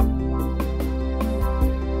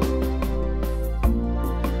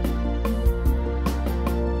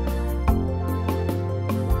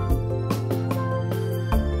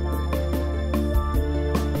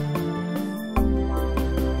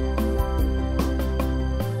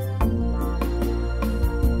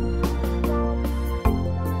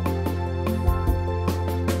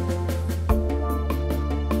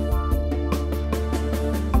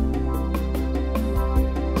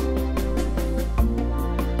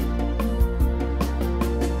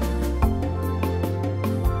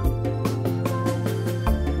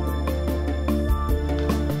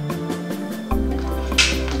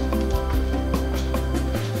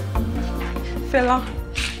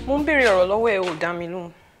 ń béèrè ọ̀rọ̀ lọ́wọ́ ẹ ò dá mi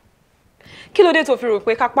lóhùn. Kí ló dé tó fi rò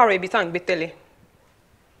pé ká pààrọ̀ ibi tá à ń gbé tẹ́lẹ̀?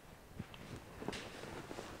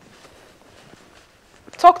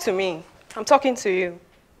 Talk to me. I'm talking to you.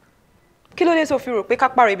 Kí ló dé tó fi rò pé ká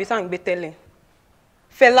pààrọ̀ ibi tá à ń gbé tẹ́lẹ̀?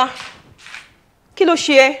 Fẹlá, kí ló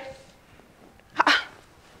ṣe ẹ́?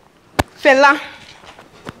 Fẹlá.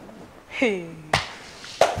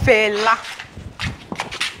 Fẹlá.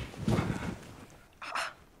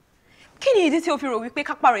 Kí ni ìdí tí o fi rò wípé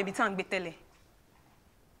ká pààrọ̀ ibi tá à ń gbé tẹ́lẹ̀?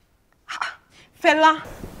 Fẹlá.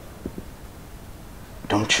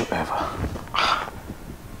 Don't you ever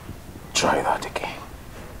try that again.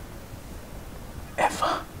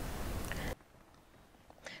 Ever.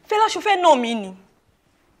 Fẹlá, ṣó fẹ́ nà mí ni?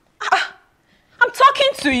 I'm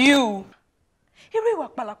talking to you. Irú ìwà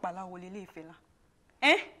pálapàla wo lélẹ́yìí Fẹlá?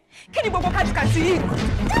 Kí ni gbogbo kájíkàtì yìí?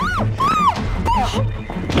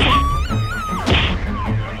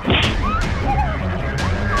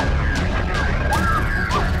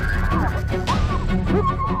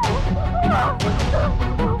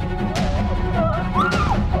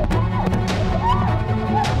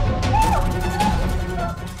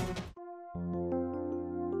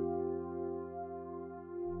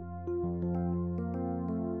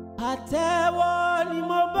 Àtẹ́wọ́ ni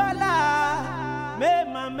mo bọ́lá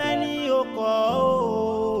mẹ́ẹ̀mà mẹ́ni okọ̀ o.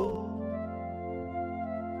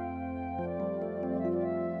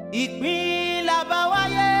 Ìpín làbá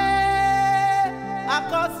wáyé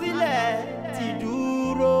àkọsílẹ̀ ti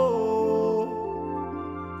dúró.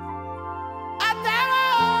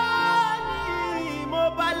 Àtẹ́wọ́ ni mo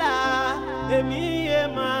bọ́lá èmi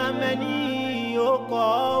mẹ́ẹ̀mà mẹ́ni okọ̀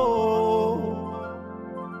o.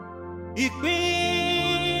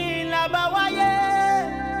 Ìpín làbá wáyé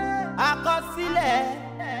àkọsílẹ̀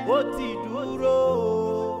ó ti dúró.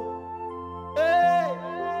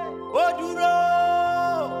 Ó dúró.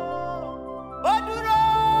 Ó dúró.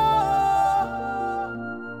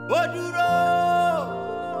 Ó dúró.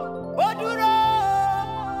 Ó dúró.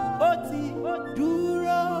 Ó ti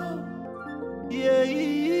dúró.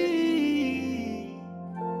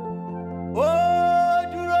 Ó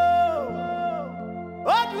dúró.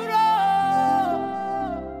 Ó dúró.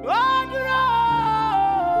 Ó dúró.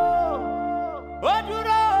 Ó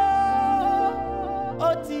dúró. Ó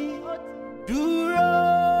ti dúró.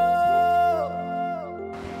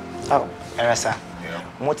 Ẹ̀rẹ̀sà,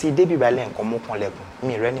 mo ti débi ìbálẹ̀ nǹkan mú kan lẹ́kùn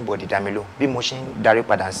mi rẹ́ anybody dá mi ló bí mo ṣe ń darí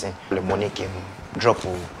padà sí lè mo ní kí n drop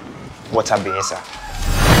water bẹ̀yẹn sà.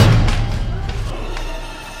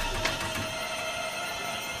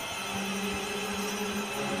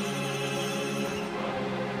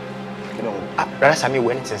 Rárá sàmì ìwé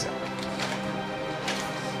anything sà.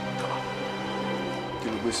 Kí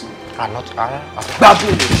ló gbé sí? Not ara. Gbàgbé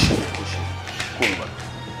lè ṣe kó ṣe kó ń bá.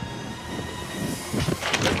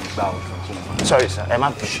 Gbà ọ̀dọ̀ kí n bá. Sorry sir, ẹ má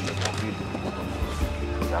bẹ̀.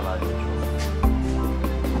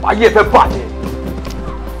 Ayé fẹ́ bàjẹ́.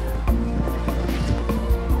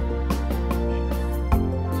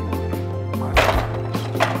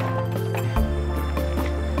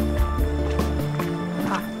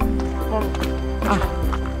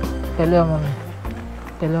 Tẹ̀lé ọmọ mi.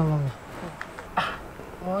 Tẹ̀lé ọmọ mi.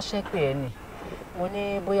 Mo ṣe pé ẹ ni. Mo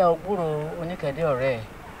ní bóyá o gbúrò oníkẹ̀dé ọ̀rẹ́ ẹ̀.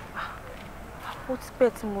 Ó ti pẹ́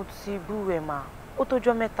tí mo ti gbúrò ẹ̀ mà. Ó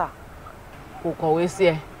tójọ́ mẹ́ta. Kò kọ̀wé sí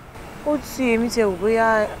ẹ. Ó ti èmi tẹ wò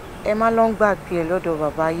bóyá ẹ má lọ ń gbàgbé ẹ lọ́dọ̀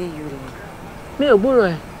bàbá ayé yìí rẹ̀. Mi ò gbúrò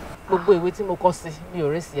ẹ. Gbogbo ìwé tí mo kọ sí mi ò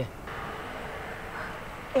rí sí ẹ.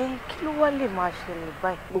 Kí ló wá lè máa ṣẹlẹ̀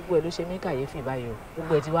báyìí? Gbogbo ẹ ló ṣe mí kàyéfì báyìí o.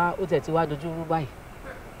 Gbogbo ẹ ti wá ó tẹ̀ ti wá dojú rú báyìí.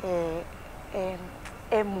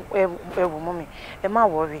 Ẹ wò mọ́ mi, ẹ má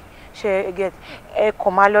wọrí. Ṣé ẹ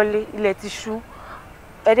kàn máa lọ́lé ilẹ̀ ti ṣú.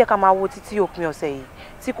 Ẹ dẹ́ ká máa wo títí òpin ọ̀sẹ̀ yìí.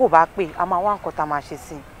 Tí kò bá pè, a máa wá nǹkan tá a máa ṣe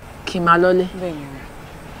sí i. Kí n máa lọ́lé? Bẹ́ẹ̀ni.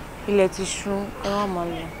 Ilẹ̀ ti ṣú, ẹ wá máa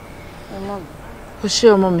lọ. Ẹ má bọ̀. O ṣé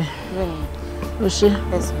ọmọ mi. Bẹ́ẹ̀ni. O ṣé.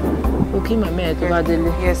 Yes ma. O kí màmá ẹ tó bá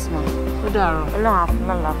délé. Yes ma. Ó dàárọ̀. Ọlọ́run á fún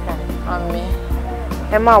lálàáfíà. Àmín.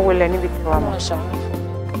 Ẹ máa wọlé níbi tí wàá mọ̀.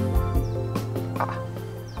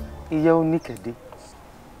 Ìyá oníkẹ̀dé.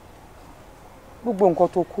 Gbogbo nǹkan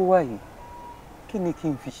tó kó wá yìí, kí ni kí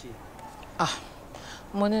n fi ṣe?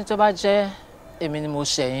 Mo ní tó bá jẹ́ èmi ni mo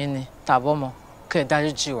ṣẹ̀yìn ni tàbọ́mọ kẹ́ ẹ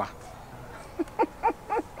dáríjì wá.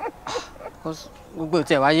 Gbogbo ò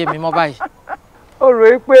tẹ̀ wá yé mi mọ́ báyìí. Ó rò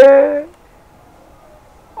é pé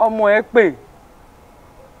ọmọ ẹ pè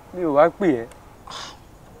mi ò wá pè ẹ́.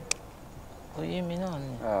 Kò yé mi náà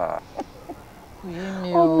ni. Kò yé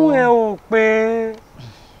mi o. Ọmọ ẹ ò pé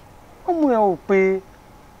ọmọ ẹ ò pé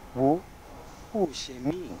wò ó ṣẹ̀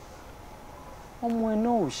mí ọmọ ẹ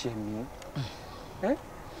náà ò ṣẹ̀ mí.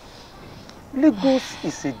 Lagos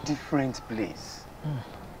is a different place.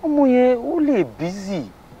 ọmọ yẹn ó lè busy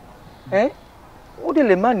ó dẹ̀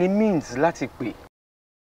lè má ní means láti pè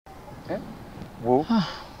wo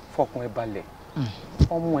fọkàn ẹ balẹ̀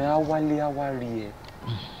ọmọ ẹ á wálé á wá rí ẹ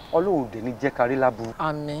Ọlọ́run dẹ̀ ní jẹ́ kárí láburú.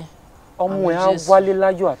 Àmín. Ọmọ ẹ á wálé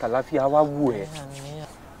láyọ̀ àtàlàfíà á wá wù ẹ.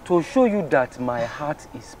 To show you that my heart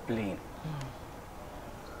is plain.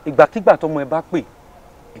 Ìgbàkígbà tọmọ ẹ bá pè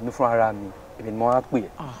èmi fún ara mi èmi ni mo á pè ẹ.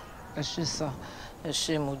 Ẹ ṣé sà, ẹ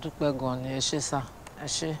ṣé mo dúpẹ́ gan ni, ẹ ṣé sà, ẹ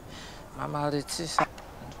ṣé màmá retí sà.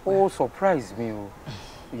 Ó surprise mi o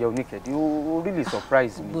ìyá oníkẹ̀dí ó really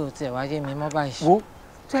surprise mi. Gbogbo tiẹ̀ wáyé mi mọ́ báyìí. Wo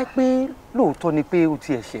jẹ́ pé lóòótọ́ ni pé ó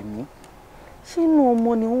ti ẹ̀ṣẹ̀ mí ṣé inú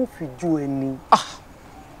ọmọ ni wọ́n fi jó ẹni.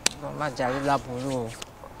 Má jàre láburú o.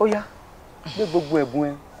 Ó yá gbé gbogbo ẹ̀bùn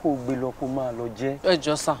ẹ kó o gbé lọ kó máa lọ jẹ. Ẹ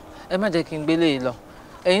jọ̀ọ́ sà ẹ má jẹ́ kí n gbélé yìí lọ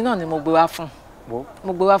ẹ̀yin náà ni mo gbé wá fún.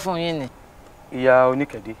 Mo gbé wá fún yín ni. Ìyá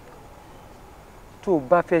oníkẹ̀dé tó o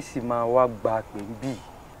bá fẹ́ sì máa wá gba pè ń bì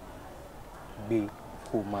gbé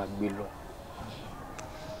kó o máa gbé lọ.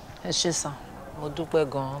 Ẹ ṣé sà mo dúpẹ́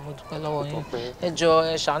gan-an mo dúpẹ́ lọ́wọ́ yín ẹ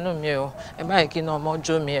jọ̀ọ́ ẹ ṣàánú mi o ẹ báyìí kí iná ọmọ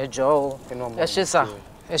jó mi ẹ jọ̀ọ́ o ẹ ṣé sà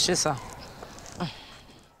ẹ ṣé sà.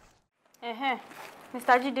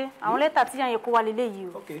 Mr. Jide àwọn lẹ́tà tí yàn yẹn kó wá lélẹ̀ yìí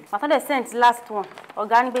o gbàtà dẹ̀ sent last one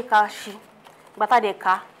ọ̀gá ní pé ká ṣí gbàtà dẹ̀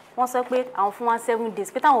ká wọ́n sọ pé àwọn fún wa 7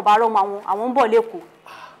 days pé táwọn bá rọ́ọ̀mù àwọn ń bọ̀ lẹ́kọ̀ọ́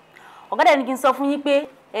ọ̀gá dẹ̀ ní kí n sọ fún yín pé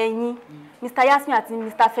ẹ̀yin Mr. Yasmin àti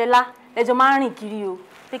Mr. Fela lẹ́jọ́ máa ń rìn kiri o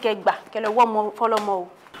pé kẹ́ gbà kẹ́ lọ wọ́ ọmọ fọlọ́mọ o.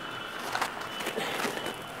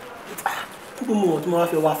 Gbogbo mo tó máa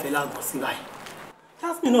fẹ́ wá Fela gan sí báyìí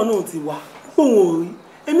Yasmin náà ti wá òun ò rí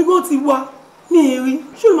èmi gan ti wá ní rí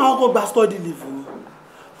ṣé ló máa kọ́ gba study leave ni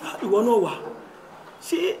ìwọ náà wà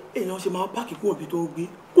ṣé èèyàn ṣe máa páàkì kún òbí tó ń gbé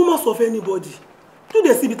kó má sọ fẹ́ anybody tó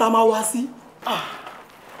dẹ̀ síbi tá a máa wá sí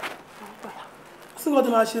sí nǹkan tó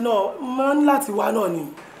máa ṣe náà máa ń láti wá náà ni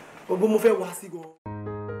gbogbo mo fẹ́ wá sí gan.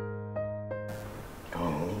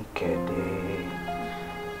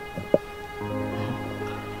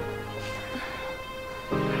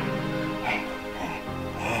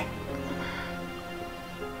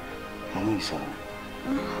 So,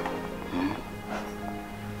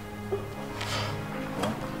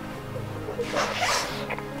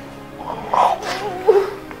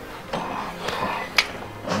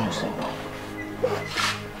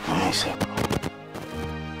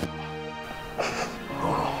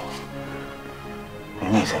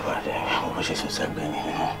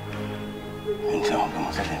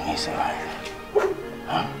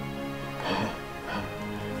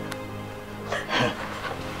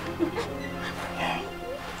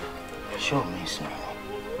 sure miss me.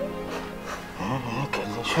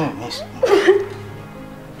 Sure miss me.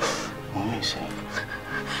 Mommy say,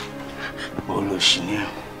 olóṣì ni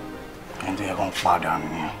ẹni tó yẹ kó ń padà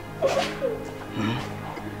ni.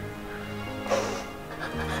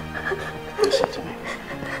 Listen to me.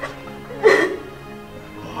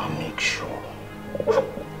 Mama make sure.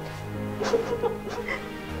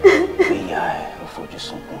 Ìyá ẹ ò fojú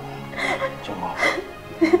sunkún. Jọ̀wọ́.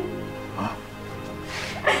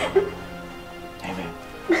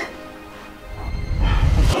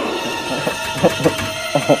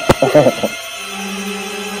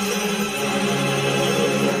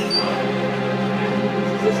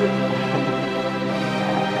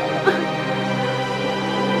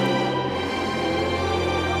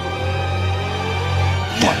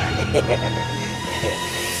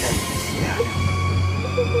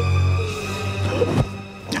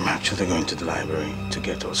 I'm actually going to the library to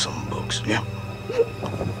get us some books, yeah?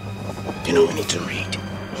 You know, we need to read.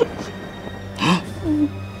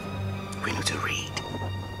 We need to read.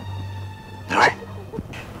 All right?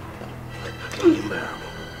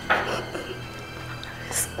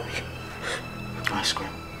 Ice cream.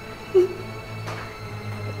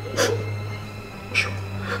 Sure.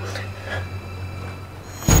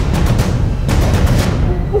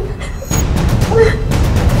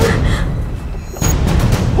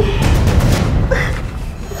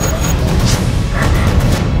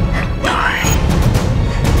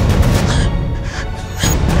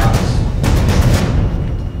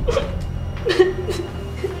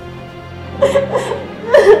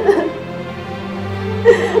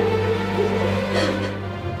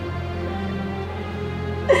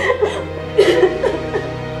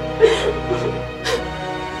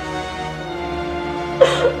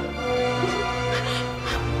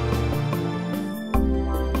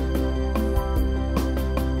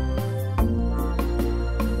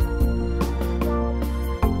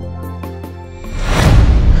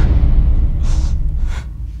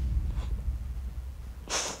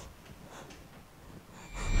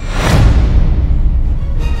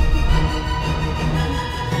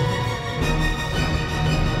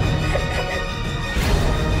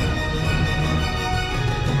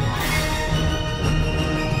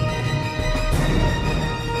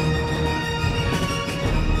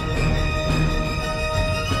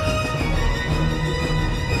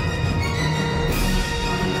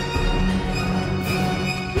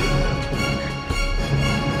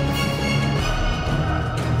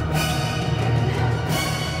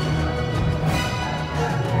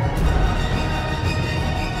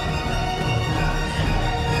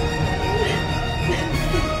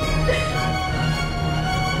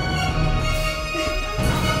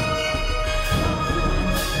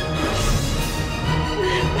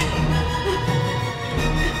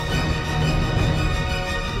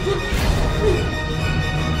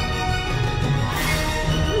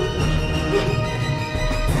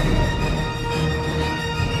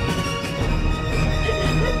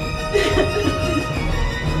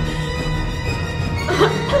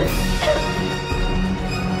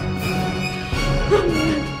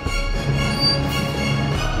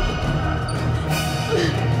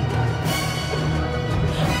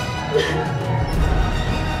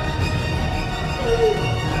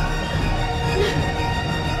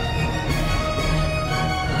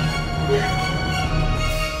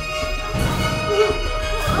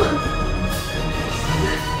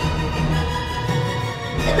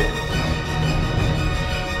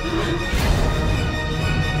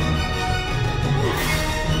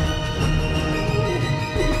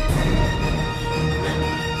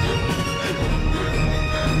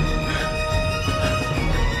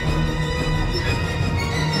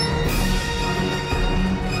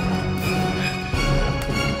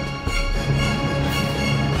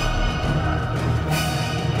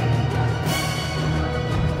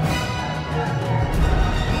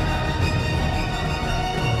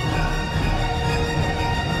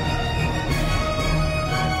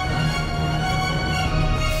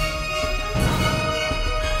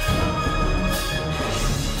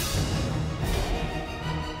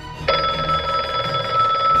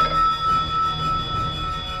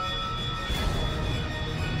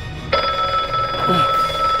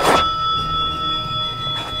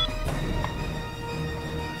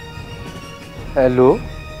 Hello?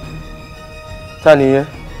 Ta ni yẹn?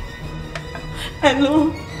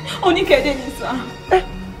 Hello, Oníkẹ́dé ni sà.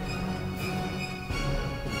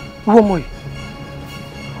 Wọ́n ọmọ yìí,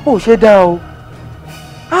 ó ṣe dáa o.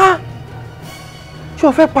 Ṣé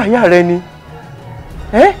o fẹ́ pa ìyá rẹ ni?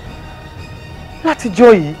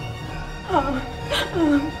 Látijọ́ yìí.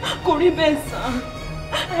 Kò rí bẹ́ẹ̀ sà.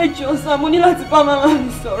 Ẹ jọ̀ọ́ sà, mo ní láti bá màmá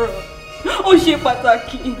mi sọ̀rọ̀. Ó ṣe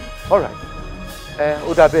pàtàkì. All right.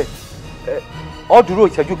 Ó dà bẹ́ẹ̀. Ó dúró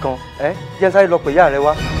ìṣẹ́jú kan. Jẹ́ sáré lọ pè ìyá rẹ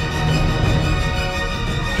wá.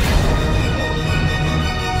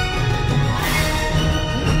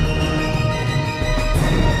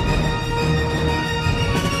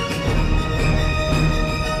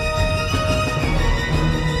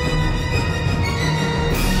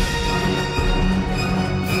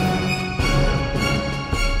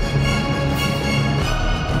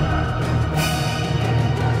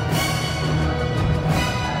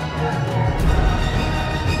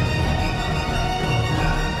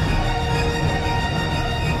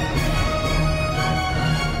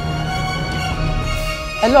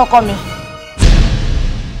 Hello ọkọ mi.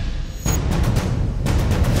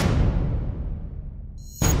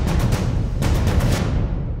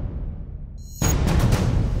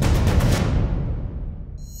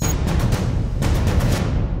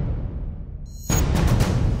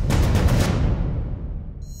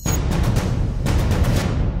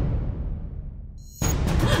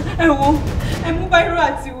 Ẹ wo, ẹ mú báírò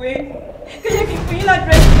àti ìwé. Kéjẹ́ kí n fún yín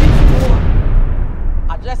ládírẹ́sì bí tí mo wà.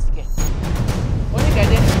 Àdírẹ́sì kẹ̀.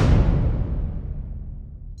 Oníkẹ́dé.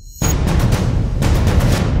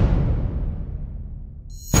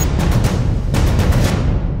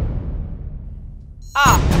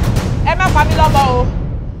 Ẹ má pa mí lọ́mọ o.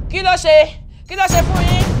 Kí ló ṣe fún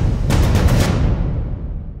yín?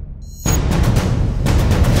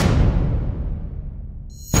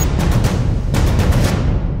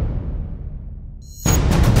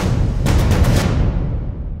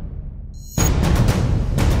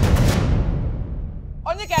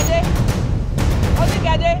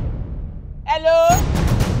 Oníkẹ́dé. Hello.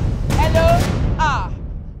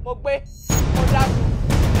 Mo gbé. Mo dákun.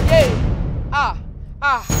 Yé.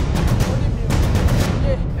 Oní mi o.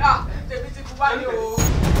 Yé. Tèmi ti kú báyìí o.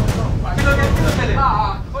 Kí ló ṣẹlẹ̀?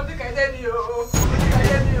 Oníkẹ́dé ni o.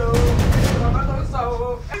 Bàbá tó ń sọ o.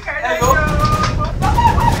 Oníkẹ́dé ni o.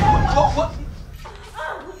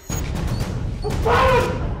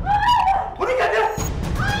 Oníkẹ́dé.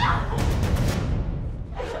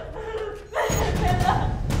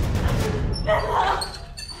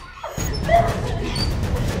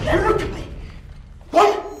 You look at me. What?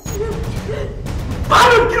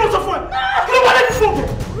 Kí ló sọ fún ẹ? Kí ló wà lẹ́nu fún ọ?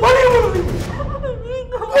 Wọ́n ní ìwọ̀n mi.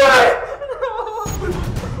 Why?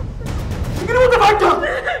 Kí ni wọ́n tẹ̀ bá jà?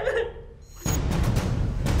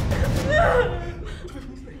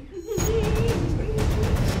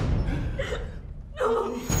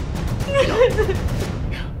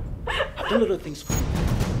 I've done a lot of things for you.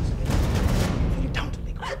 For you down to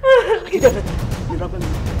Lagos. I did everything. You rub me.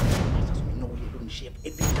 No, you don't shape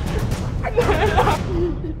every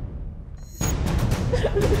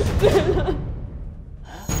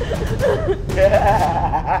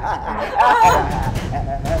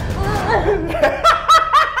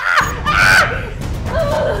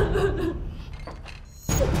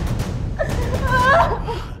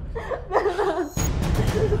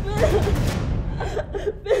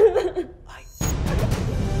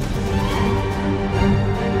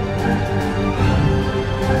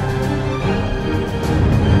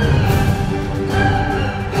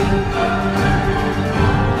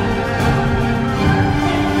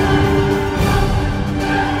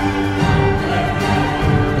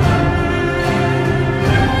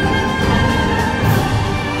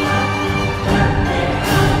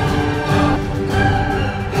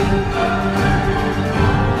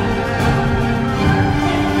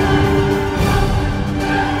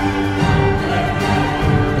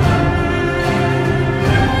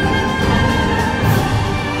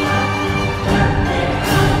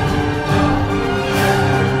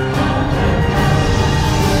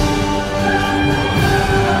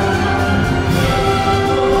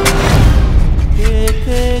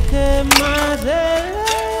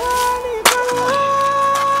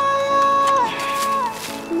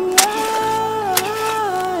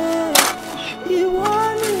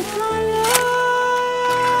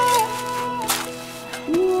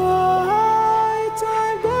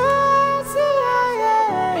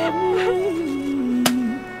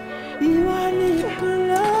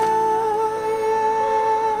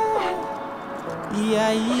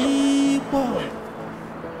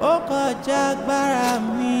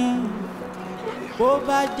bó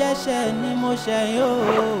bá jẹ́ṣẹ̀ ni mo ṣẹ̀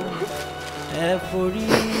yóò ẹ forí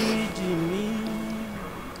jì mí.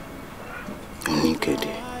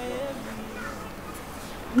 Oníkẹ́dẹ́.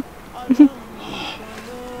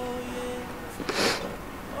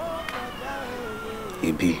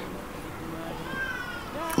 Ibi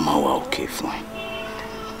ó máa wà okay fún ẹ.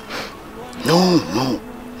 No.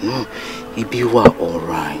 Ibi wà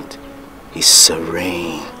alright. It's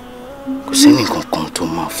serene. Kò sẹ́ni kankan tó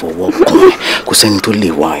máa fọwọ́ kàn ẹ́. Kò sẹ́ni tó lè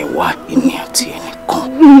wá ẹ wá èmi àti ẹnìkan.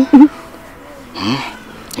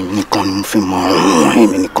 Èmi nìkan ni mo fẹ́ máa rún ẹ.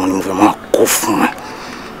 Èmi nìkan ni mo fẹ́ máa kó fún ẹ.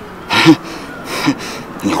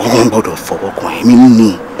 Nìkan gbọ́dọ̀ fọwọ́ kàn ẹ́. Èmi ni.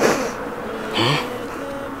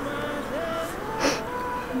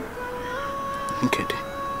 Nkẹ́dẹ́.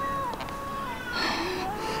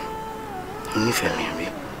 Onífẹ̀ẹ́ mi rí.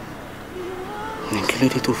 Kí ló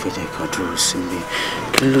dé tó fẹ́ jẹ́ ká dúró sí mi?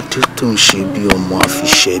 Kí ló dé tó ń ṣe bí ọmọ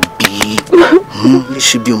àfiṣẹ́ bí? Lè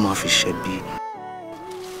ṣe bí ọmọ àfiṣẹ́ bí?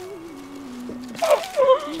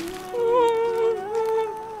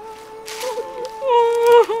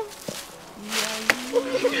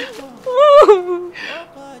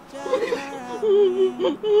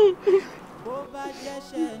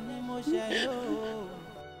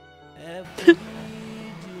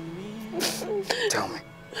 Tell me.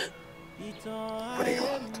 What do you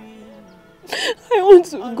want? I want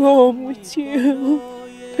to go home with you.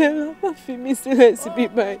 Bella, má fi mí sílẹ̀ síbí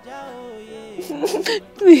báyìí.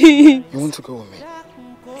 Please. You want to go with me?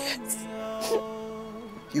 Yes.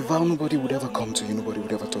 You vow nobody would ever come to you, nobody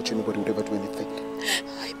would ever touch you, nobody would ever do anything.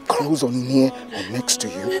 Close or near or next to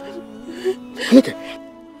you. Okay.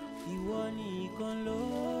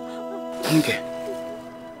 Okay.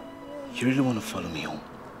 You really want to follow me home?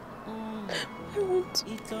 I want to.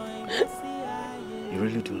 You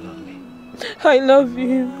really do love me? I love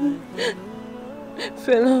you.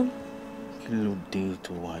 Fela. Kí ló dé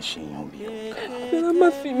tó wá ṣèyàn bí ọ̀gá? Fela, má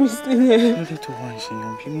fi mí sílẹ̀. Kí ló dé tó wá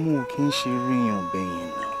ṣèyàn bí mo kì í ṣe ríyàn bẹ́yẹn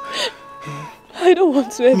náà? I don't want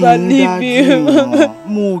to ever leave you.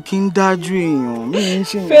 Mo kì í dájú èèyàn. Mi ń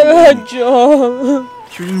ṣe. Fela, jọ̀ọ́.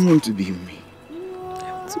 You really want to be with me?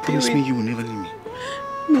 Promise me you will never leave me.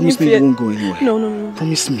 Mi Promise me nífẹ̀ẹ́. you won't go anywhere. No.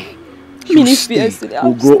 Promise me. Mi You'll nífẹ̀ẹ́ stay. sílẹ̀. We'll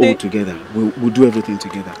I'll grow stay. old together. We'll do everything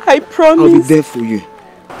together. I promise. I'll be there for you.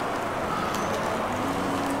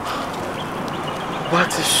 What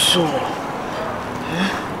is so?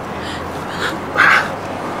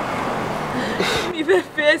 Mi fẹ́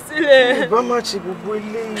fẹ́ sílẹ̀. Bá má ṣe gbogbo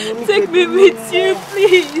eléyìí. Take me with you,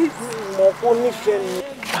 please. Mo kò nífẹ̀ẹ́ mi.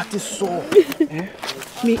 Bá ti sọ.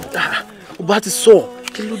 Bá ti sọ.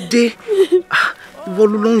 Kí ló dé? Ìwọ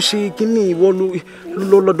ló ń ṣe kíní, ìwọ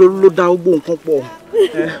ló dá gbogbo nǹkan pọ̀.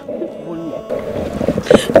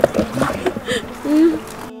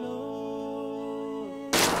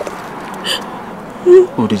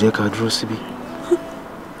 Ó dé jẹ́ ká dúró síbí.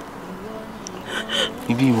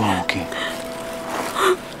 Ibi wà okay.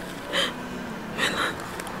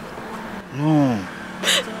 No.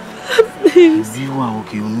 Ibi wà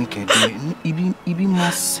okay, Oníkẹ́dẹ́. Ibi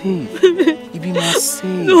máa safe. Ibi máa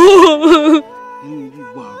safe. No. Ibi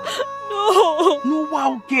wà. No. No, wà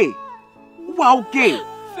okay. Wà okay.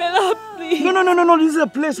 Fela, please. No. This is a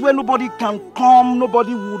place where nobody can come.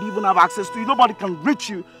 Nobody would even have access to you. Nobody can reach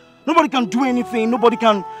you. Nobody can do anything. Nobody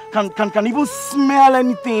can even smell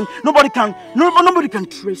anything. Nobody can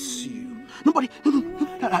trace you. Nobody.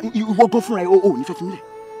 You walk off right. Oh, nífẹ̀ẹ́ fi mí lẹ̀.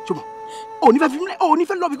 Ṣùgbọ́n. Oh, nífẹ̀ẹ́ fi mí lẹ̀. Oh,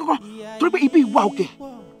 nífẹ̀ẹ́ lọ bí kankan. Torí pé ibi wà okay.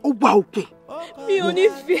 Ó wà okay. Mi ò ní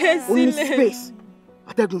fi ẹ́ Only sílẹ̀. space.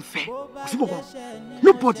 Atẹ́gùn fẹ́. Kò sí bọ̀bọ̀.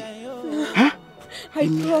 Nobody. Huh? I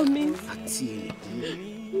promise. Àti ẹ̀.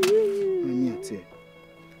 Èmi àti ẹ̀.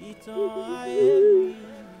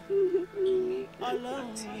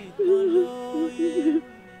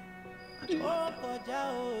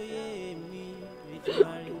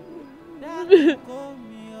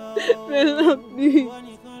 Fela, please.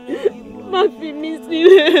 Má fi mí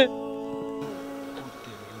sílẹ̀.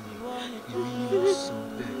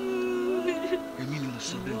 Èmi ni mo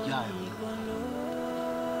sọ bẹ́ẹ̀ yá ẹ̀.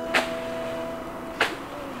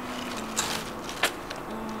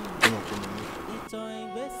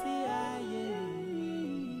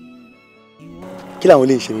 Kí làwọn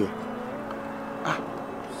lè ṣe ni o?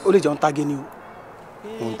 Ó lè jẹun tágé ni o.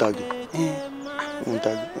 Wọ́n ń tagi. Wọ́n ń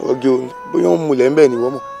tagi. Ọgẹ́ o, bóyá wọ́n múlẹ̀ ń bẹ̀ ni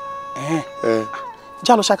wọ́n mọ̀.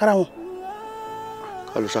 Já lọ ṣàkárà wọn.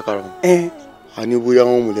 Ká lọ ṣàkárà wọn. A ní bóyá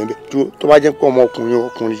wọ́n múlẹ̀ ń bẹ̀. Tó bá jẹ́ pé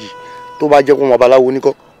ọkùnrin yìí, tó bá jẹ́ pé ọmọ babaláwo ní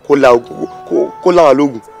kó là wà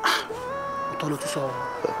lóògùn. Ọ̀tọ̀ ló tún sọ.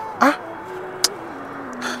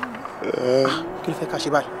 Kí ló fẹ́ ká ṣe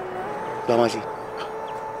báyìí? La máa ṣe.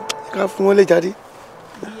 Ká fún wọn lè jáde.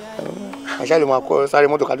 àṣà lè máa kọ́ sáré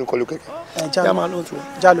mọ́tò ká ní kọlu kẹ̀kẹ́. Já máa lóhùn tó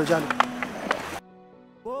jálò.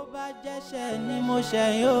 bó bá jẹ́ṣẹ̀ ni mo ṣẹ̀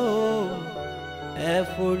yóò ẹ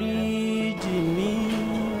forí jì mí.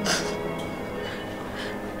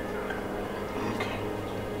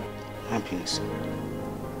 Happiness.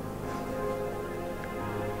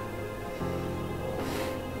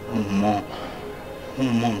 Mo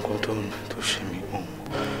mọ nǹkan tó ṣe mí gan.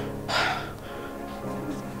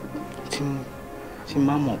 Tí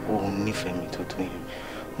má mọ̀ pé òun nífẹ̀ẹ́ mi tó tó yẹn,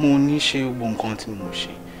 mo ní ṣe gbogbo nǹkan tí mo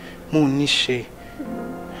ṣe. Mo ní ṣe.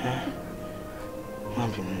 Má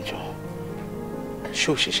bínú jọ. Ṣé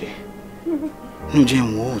ò ṣiṣẹ́? Nú jẹ́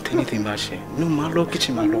ìwọ̀n ò tẹ́lẹ̀ tí ń bá ṣe. Nú máa lọ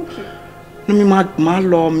kíchìn máa lọ. Nú mi máa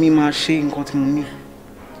lọ mi máa ṣe nǹkan tí mo ní.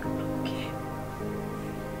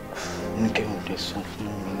 Níkẹ́ ò lè sọ fún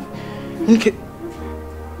mi. Níkẹ́,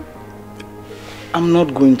 I'm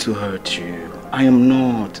not going to hurt you. I am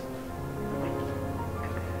not.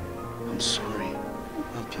 I'm sorry.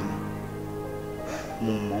 Má bínú.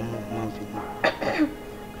 Má bínú.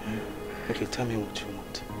 Okay, tell me what you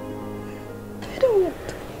want. I don't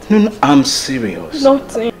want. No, I'm serious.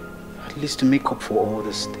 Nothing. At least to make up for all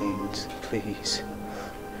these things, please.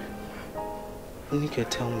 Nika,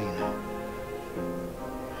 tell me now.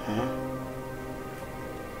 Huh?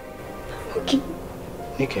 I'm okay.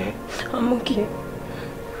 Nika? I'm okay.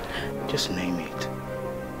 Just name it.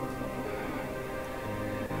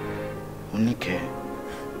 Nika,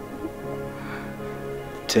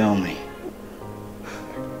 tell me.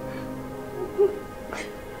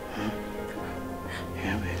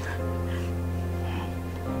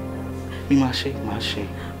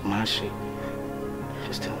 Mashi.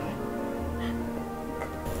 Just tell me.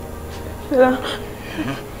 Yeah.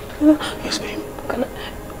 Yes, babe. Can I?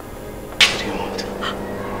 What do you want?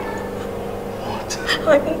 What?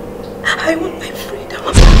 I want my freedom.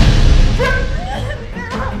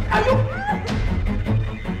 Are you?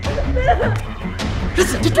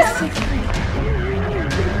 Listen, did you see?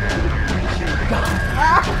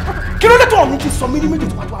 Kí ló dé tó ọ̀run ti sọ mí ní méjì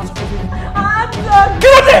tó wá tó wá sọ fún mi? Kí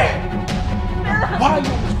ló dé? Why are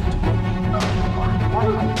you?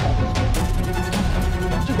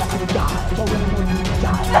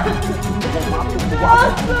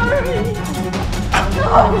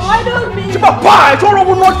 I don't mean. Tí bàbá ẹ̀ tó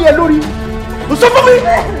lọ́wọ́ náà lé ẹ lórí. Mo sọ fún mi.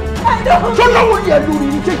 Tó lọ́wọ́ lé ẹ lórí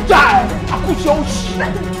ní ṣe já ẹ̀. Àkúṣe òṣì.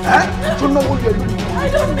 Tó lọ́wọ́ lé ẹ lórí. I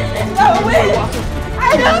don't mean it that way.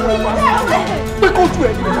 I don't mean it that way. Pé kó tu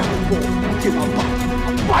ẹ̀ ní ìlànà ìbọ̀. Kí n bá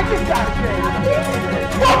wá jẹ́ ìjà ẹ̀.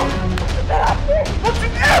 What you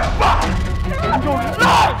ever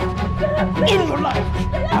in your life.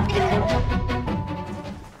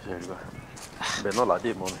 Bẹ́ẹ̀ náà ládé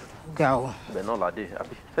mọ́ mi. Ga o. Bẹ́ẹ̀ náà ládé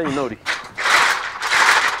àbí sẹ́yìn náà rí.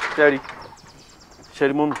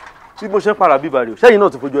 Ṣẹ́rí mọ́ mi. Bí mo ṣe ń para bíbá rè o, sẹ́yìn náà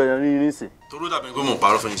ti fojú ẹran rí rínsìn. Toró dàbí pé mo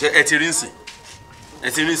parọ́ fún yín, ṣé ẹ ti rínsìn? Ẹ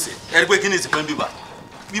ti rínsìn? Ẹ rí pé kí ni ìsìnkú ń bíbá?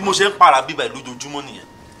 Bí mo ṣe ń para bíbá lójoojúmọ́ nìyẹn.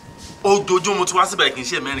 Ojoojúmọ́ tí wá síbà kì í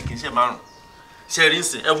ṣe mẹ́rin kì í ṣe márùn-ún. Ṣé rí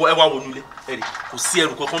nsìn? Ẹ wá wọnú ilé. Ẹ rí kò sí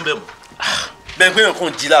ẹrù kankan bẹ́ẹ̀ mọ́. Bẹ́ẹ̀ pé nǹkan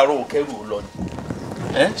jí láàárọ̀ ò kẹ́rù ò lọ ni.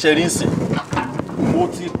 Ṣé rí nsìn? Mo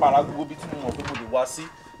ti para gbogbo bí tí mo mọ̀ pé mo lè wá sí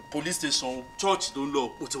police station church tó ń lọ.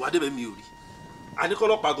 Mo ti wá débẹ̀ mi ò rí.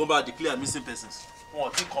 Àníkọ́lọ́pàá gan bá declare missing persons. Wọn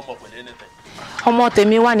ò tí come up with anything. Ọmọ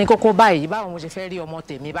tèmi wà ní kókó báyìí. Báwo mo ṣe fẹ́ rí ọmọ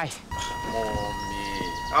tèmi báyìí?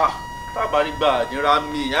 Mọ̀mí, tábàárí gbà nira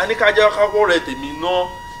mi. Àníkájá káwọ́ rẹ̀ tèmi náà.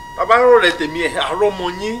 Bàbá rẹ̀ tèmi ẹ̀ àárọ̀ mọ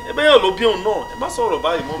yín. Ẹ bẹ́ẹ̀ yàn ló bí òun náà. Ẹ má sọ̀rọ̀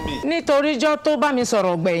báyìí mọ́ mi. Nítorí ijọ́ tó bá mi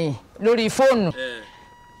sọ̀rọ̀ gbẹ̀yìn lórí fóònù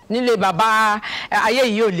nílé bàbá ayé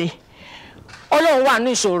yìí ò le. Ó lóun wà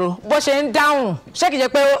ní ìṣòro. Bó ṣe ń dáhùn, ṣé kìí ṣe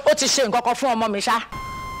pé ó ti ṣe nǹkan kan fún ọmọ mi ṣá?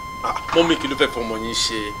 Mọ́mí kí ló fẹ́ fọmọ yín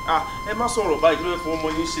ṣe? Ẹ má sọ̀rọ̀ báyìí kí ló fẹ́ fọmọ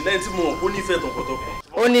yín ṣe lẹ́yìn tí mo mọ̀ kó nífẹ̀ẹ́ tọkàntọkàn.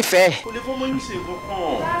 Ó nífẹ̀ẹ́. Kò lè fọmọ yín ṣe nǹkan kan.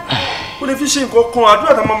 Kò lè fi ṣe nǹkan kan.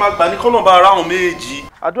 Àdúrà tá a máa gbà ní kọ́nà bá ara àwọn méjì.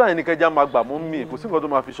 Àdúrà yẹn ni kẹjá máa gbà mọ́ mi, kò sí nǹkan tó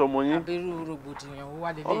máa fi ṣọmọ yín.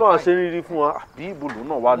 Ọlọ́run ṣe rírí fún wa bí ìbòlù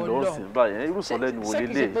náà wà lọ́sìn báyìí irúsọ lẹ́nu wò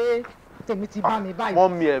lélẹ̀. Tèmi ti bá mi báyìí. Mọ́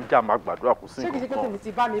mi ẹ̀ já máa gbàdúrà kò sí nǹkan kan.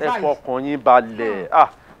 Ẹ fọkàn yín balẹ̀.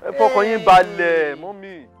 Ẹ fọkàn yín balẹ̀ mọ́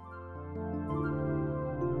mi.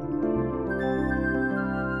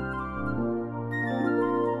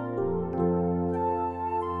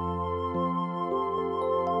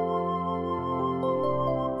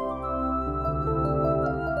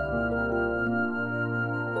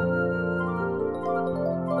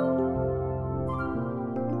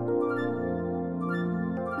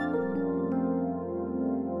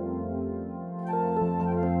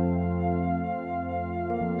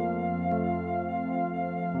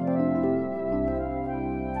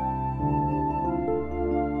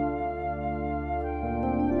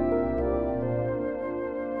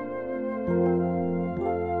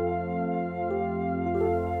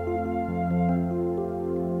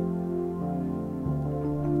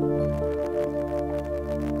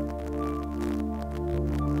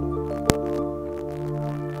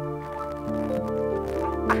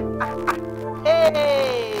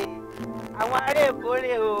 Àwọn ará Èkó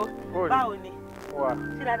rè o. Báwo ni?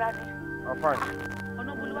 Sí dáadáa ni. I'm fine.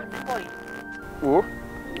 Ọ̀nà bolúwà ti pọ̀ yìí. Wo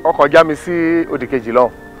ọkọ̀ já mi sí òdì kejì lọ.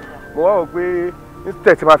 Mo wá wò pé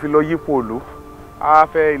instead tí máa fi lọ yípo òlu,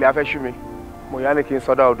 ilẹ̀ afẹ́ ṣú mi. Mo yá ní kí n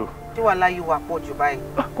sọdá odò. Tí wàá láyé wà pọ̀ jù báyìí.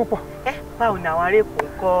 Púpọ̀. Báwo ni àwọn ará Èkó ń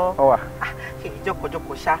kọ́? Ọ wà.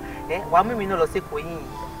 Jọkọjọkọ ṣá. Wàá mú mi náà lọ sí Èkó yìí.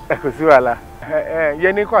 Kò sí wàhálà.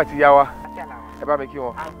 Yẹni kọ́ àti yá wa. Ẹ bá mi kí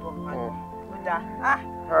wọn. Ó dáa.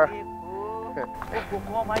 Èkó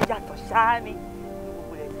gbogbo kan máa ń yàtọ̀ ṣáá ni.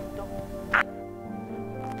 Gbogbo rẹ̀ ti tán.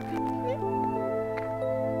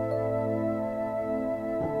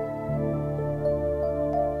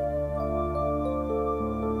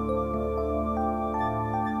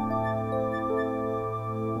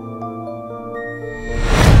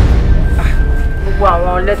 Gbogbo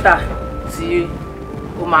àwọn lẹ́tà tí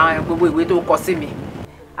ó máa gbogbo ìwé tó kọ sí mi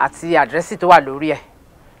àti àdírẹ́sì tó wà lórí ẹ̀,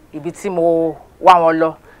 ibi tí mo wá wọn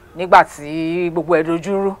lọ nígbà tí gbogbo ẹ̀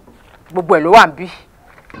dojú rú, gbogbo ẹ̀ ló wà níbí.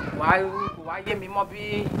 Kò wá yé mi mọ́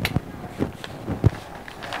bí.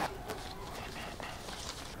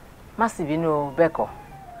 Má sì bínú bẹ́ẹ̀ kọ́,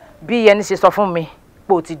 bí ẹni ṣe sọ fún mi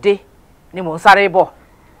pé o ti dé ni mò ń sáré bọ̀.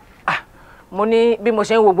 Mo ní bí mo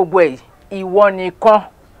ṣe ń wo gbogbo ẹ̀ yìí, ìwọ nìkan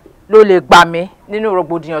ló lè gbà mí nínú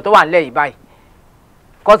rògbòdìyàn tó wà nílẹ̀ yìí báyìí.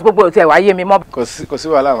 Kọ́sí gbogbo ẹ̀ tí ẹ̀ wá yé mi mọ́. Kò sí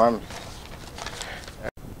wàhálà màmí.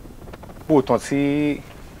 Bóòtán tí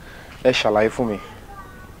ẹ ṣàlàyé fún mi,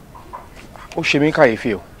 ó ṣe mí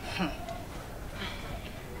kàyéfì o.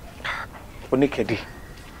 Oníkẹ̀dé.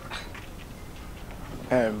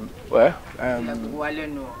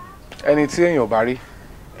 Ẹni tí èèyàn bá rí,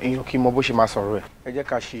 èèyàn kì í mọ bó ṣe máa sọ̀rọ̀ ẹ̀. Ẹ jẹ́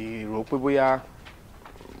ká ṣe rò pé bóyá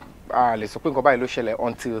a lè sọ pé nǹkan báyìí ló ṣẹlẹ̀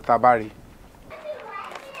until tá a bá rí.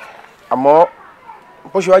 Àmọ́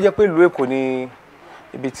bó ṣe wá jẹ́ pé ìlú Èkó ni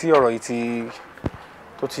ibi tí ọ̀rọ̀ yìí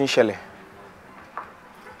tó ti ń ṣẹlẹ̀.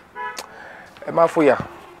 Ẹ má fòyà.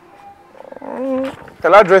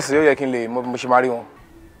 Tẹ̀lé àdírẹ́sì ó yẹ kí n lè mọ bí mo ṣe máa rí wọn.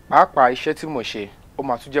 Pàápàá iṣẹ́ tí mo ṣe ó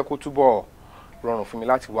máa tún jẹ́ kó túbọ̀ rọrùn fún mi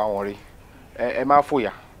láti wá wọn rí. Ẹ má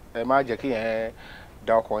fòyà. Ẹ má jẹ́ kí yẹn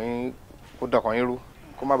da ọkàn yín rú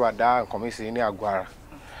kó má bàa dá nǹkan mi sí ní àgọ́ ara.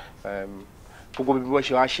 Gbogbo bí wọ́n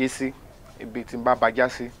ṣe wá ṣe sí ibi tí n bá bàjá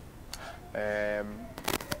sí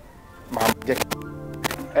máa jẹ́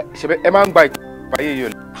kí ẹ máa ń gba ìpàyè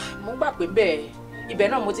yìí. Mo gbà pé bẹ́ẹ̀ ibẹ̀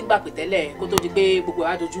náà mo ti gbà pé tẹ́lẹ̀ kó tó di pé gbogbo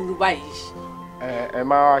wa dojú rú báyìí. Ẹ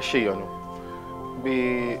má ṣe ìyọnu bí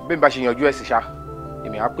mi bá ṣe yanjú ẹ̀ sí ṣá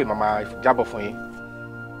èmi á pè màmá jábọ̀ fún yín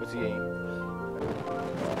ó ti yé yín.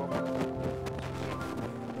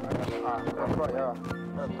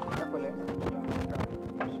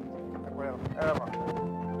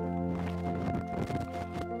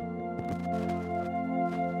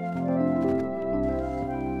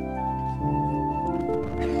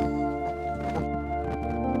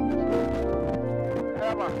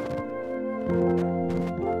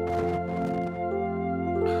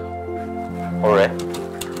 Ọ̀rẹ́,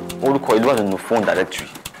 orúkọ ìlú wà nínú phone directory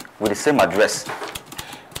with the same address.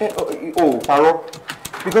 Oh, parọ́,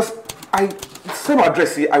 because same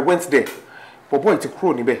address I went there, but boy ti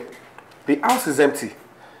kúrò níbẹ̀. The house is empty.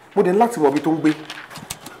 Mo dẹ̀ láti mọ ibi tó ń gbé.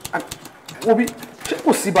 Wo bí ṣé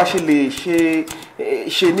kò sí bá ṣe lè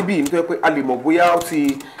ṣe níbí nítorí pé a lè mọ̀ bóyá ó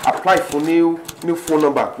ti apply for new phone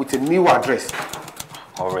number with a new address.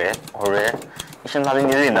 Ọ̀rẹ́, iṣẹ́ ńlá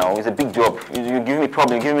ní ilé now. It's a big job. You give me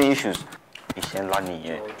problem, you give me issues. Iṣẹ́ ńlá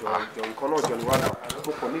nìyẹn. Nǹkan náà jọ ni wà náà.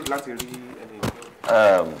 Mo kàn ní láti rí ẹni.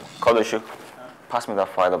 Kọ́lọ́ṣù, pass me that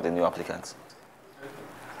file of the new applicants.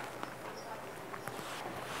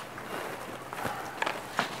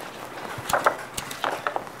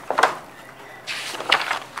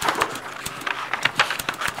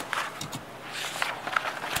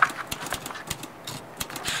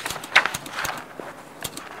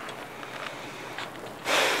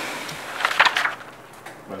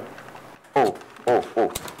 Oh,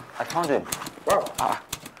 I found him. Wow.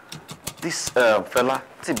 This fella,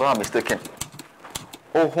 tí bá mistaken,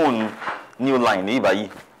 own new line ní ìbáyìí,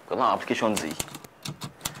 pẹ̀lú àwọn applications yìí.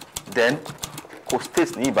 Then, kò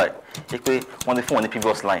state ní ìbáyìí, pé wọ́n ti fún wọn ní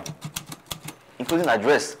previous line, including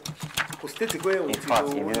address. Kò state pé o ti lo. In fact,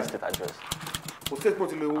 he didn't state address. Kò state pé o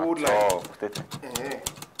ti lo old line. Kò state.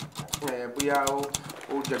 Bóyá ó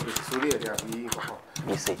jẹ gbèsè sórí ẹ̀ ní àbí nǹkan.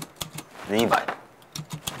 You see, ní ìbáyìí,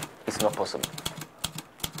 it's not possible.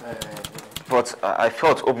 But I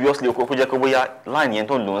felt obviously ó jẹ́ pé bóyá line yẹn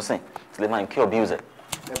tó ń lò ń sìn tí lè máa kí abuse ẹ̀.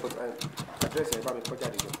 Address ẹ̀ bá mi kọjá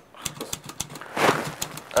àdìjọ.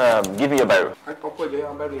 Give me your biro. Ọkọ ìjọ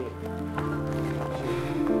yẹn bẹ́ẹ̀ ni.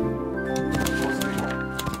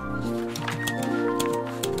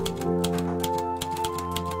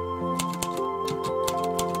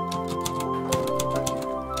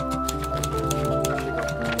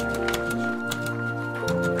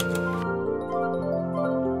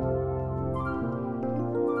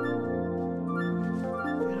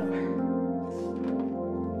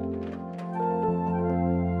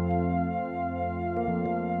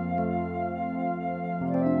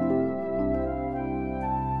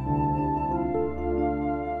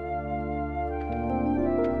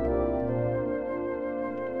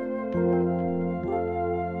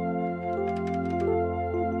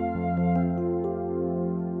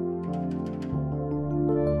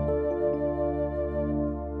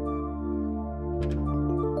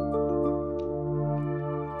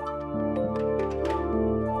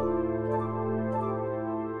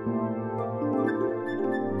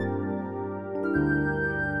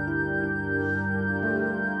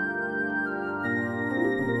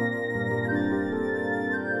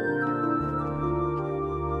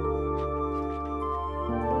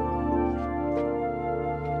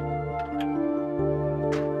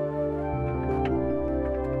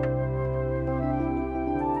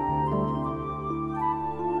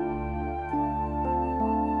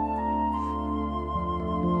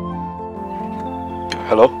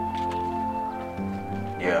 Hello?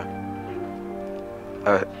 Yeah.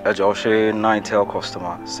 Ẹ jọ̀ọ́ ṣé Nitel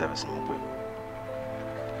customer service ni mo pè.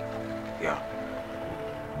 Yeah.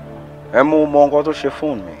 Ẹ mú mọ nǹkan tó ṣe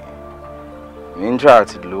fóònù mi. Mi ń jà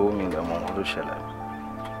àti lò mi lè mọ nǹkan tó ṣẹlẹ̀.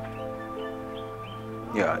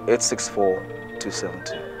 Yeah,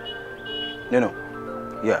 864272. No.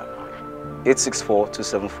 Yeah.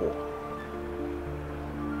 864274.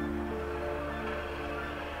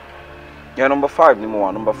 Yeah, number 5 ni mo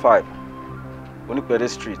wà, number 5. Onípẹ̀dé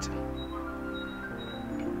street.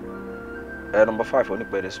 Number 5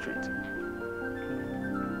 Onípẹ̀dé street.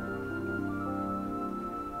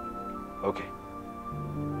 Okay.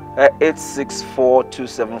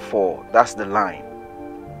 864274. That's the line.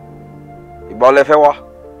 Ìgbà wo lẹ fẹ́ wá?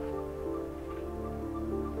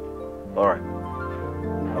 All right.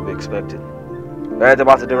 I'll be expecting. It's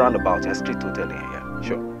about the roundabout. Street hotel here. Yeah,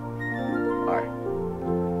 sure. All right.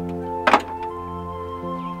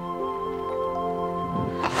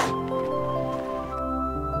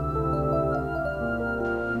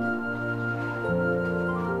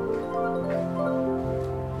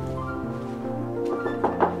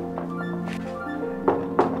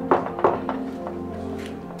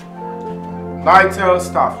 Nitel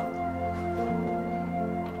staff.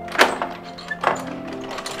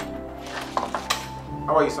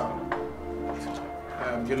 How are you, sir?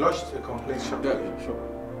 You lodged a complaint shop. Yeah, sure.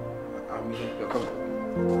 You're coming.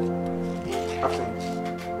 After you.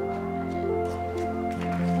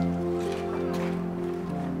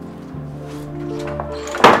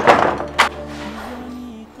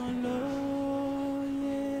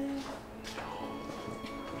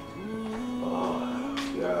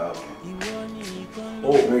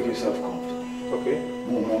 Oh, make yourself comfortable. Okay.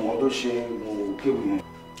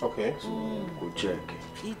 Okay. So, go check.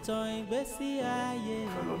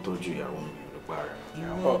 Fellow told you you're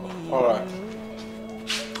Oh, all right.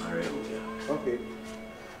 Okay.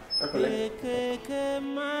 Okay.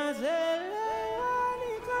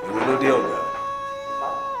 Hello, dear ọ̀gá.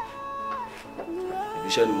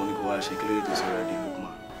 Ibiṣẹ́ ni mo ní kó wá ṣe kílódé tó sọ̀rọ̀ di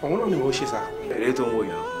Lukman. Àwọn náà ni mo ṣe sá. Èrè tó ń wò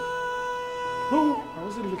yàn. No, I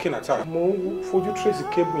wasn't looking at her. Mo fojú trace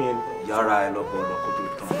cable yẹn. Yàrá ẹ lọ́pọ̀ ọlọ́kọ̀ tó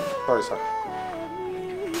tán. Sorry, sir.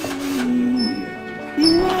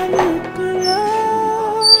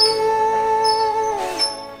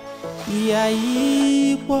 Ìyà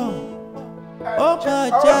yìí pọ̀, ó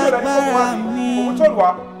kọjá agbára mi.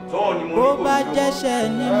 Bó bá jẹ́ṣẹ̀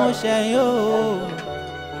ni mo ṣẹ̀ yóò,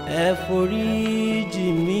 ẹ foríjì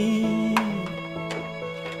mí.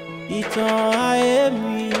 Ìtàn ayé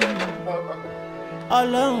mi,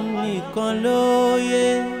 Ọlọ́run nìkan ló yé.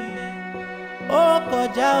 Ó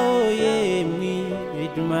kọjá òye mi,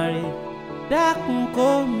 Èdùmàrè. Dákun kó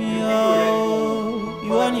mi yọ o,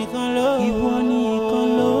 ìwọ nìkan ló yé. Ìwọ nìkan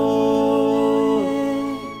ló yé.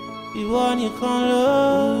 Ìwọ nìkan ló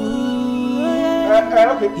yé.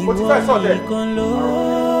 Ìwọ nìkan ló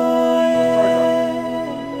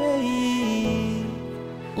yé.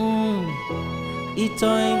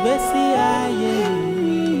 Ìtàn ìgbésí ayé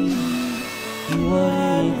mi, ìwọ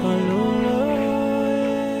nìkan ló yé.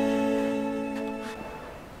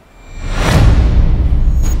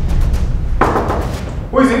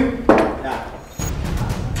 Who is it? Yeah.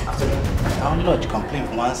 After me. I'll lodge complaint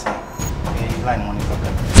once. Line money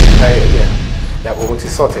problem. Yeah, but what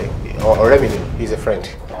is sorted? Or Remy, he's a friend.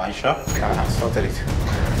 Oh, are you sure? I sorted it.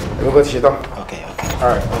 Let me go to Shetan. Okay.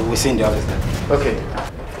 Alright. We'll see in the office then. Okay.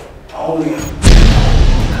 Oh, yeah.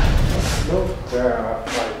 No,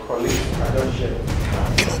 my colleague, I don't share.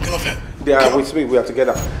 They are with me, we are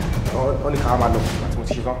together. Only come and look at what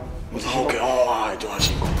she's on. Okay, I don't want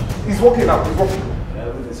to go. He's walking now, he's walking. Yeah,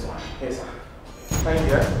 with this one. Yes, sir. Thank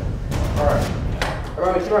you. Alright.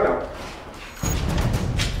 Everybody, keep on now.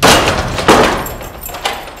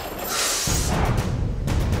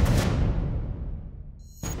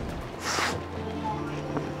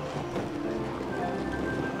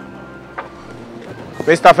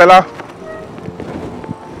 Mr. Fella.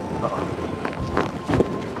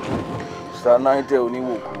 Mr. Naite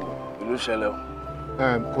Oniwoku, ìlú ṣẹlẹ̀ o.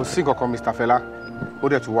 Kò sí nǹkan Mr. Fella, ó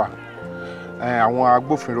dẹ̀ tún wà. Àwọn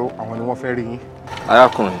agbófinró, àwọn ni wọ́n fẹ́ rí yín.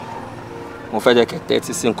 Arákùnrin, mo fẹ́ jẹ́ kẹ́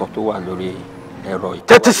tẹ́tí sí nǹkan tó wà lórí ẹ̀rọ yìí.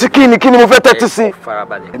 Tẹ́tí sí kí ni mo fẹ́ tẹ́tí sí?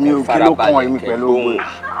 Farabalẹ̀. Èmi ò kí ló kàn èmi pẹ̀lú owó.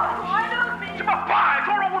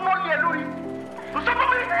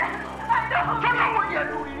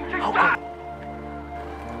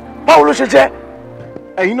 Báwo ló ṣe jẹ́?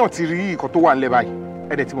 Ẹ̀yin náà ti rí nǹkan tó wà nílẹ̀ báyìí.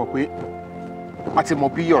 Ẹ dẹ̀ ti mọ̀ pé a ti mọ̀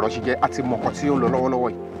bí ọ̀rọ̀ ṣe jẹ́, a ti mọ̀ nǹkan tí ó ń lọ lọ́wọ́lọ́wọ́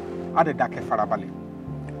yìí. A dẹ̀ dákẹ́ farabalẹ̀.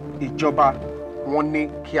 Ìjọba wọ́n ní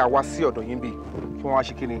kí a wá sí ọ̀dọ̀ yín bí kí wọ́n wá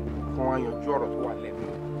ṣe kíni kí wọ́n yanjú ọ̀rọ̀ tó wà lẹ́nu.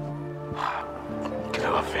 Kí ló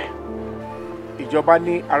wá fẹ́? Ìjọba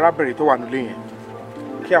ní arábìnrin tó wà nílé yẹn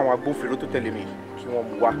kí àwọn agbófinró tó tẹ̀lé mi kí wọ́n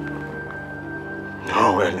mú wá.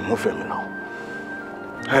 Àwọn ẹ̀ lè mú fẹ́mi lọ.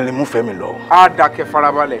 Ẹ lè mú fẹ́mi lọ. A dákẹ́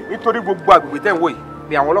farabalẹ̀ nítorí gbogbo agbègbè tẹ́ ń wò yìí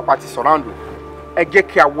ni àwọn ọlọ́pàá ti surround. Ẹ jẹ́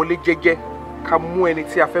kí a wọlé jẹ́jẹ́ ká mú ẹni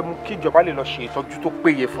tí a fẹ́ mú kí ìjọba lè lọ ṣe ìtọ́jú tó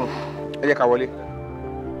péye fún. Ẹ jẹ́ ká wọlé.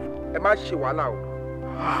 Ẹ má ṣe wàhálà o.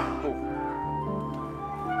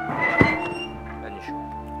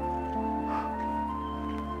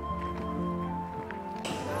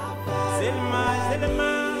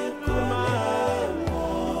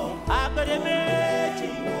 Agbede Meji,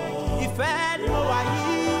 ìfẹ́ ni mo wà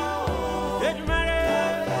yìí. Èdùmàrè,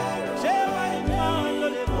 ṣé wà ní kan ló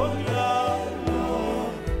lè kó mi lọ?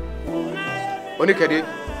 Onikede,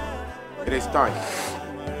 it is time.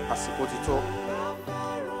 Àsìkò ti tó.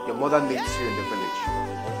 Your mother needs you in the village.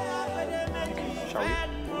 Okay, shall we?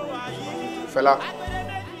 Fella,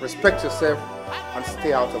 respect yourself and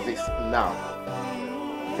stay out of this now.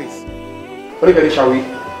 Please. Onikede, shall we?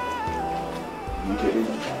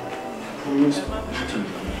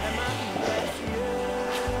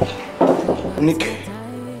 Nike,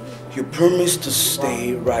 you promised to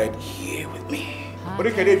stay right here with me.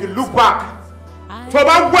 Onikede, if you look back, from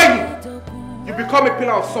that way, you become a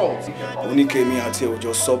pillar of salt. Onike, me àti ẹ ò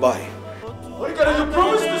jọ sọ báyìí. Onikede, you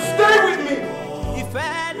promised to stay with me.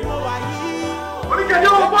 Onikede,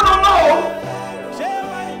 you wanna know?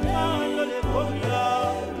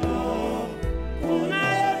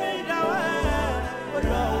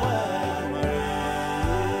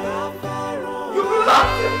 You lied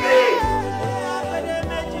to me.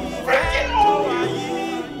 Freaking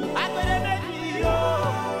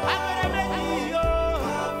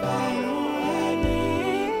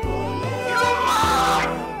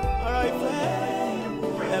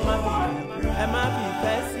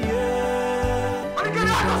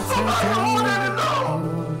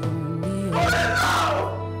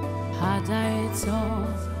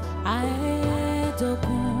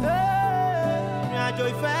Ìrìnàjò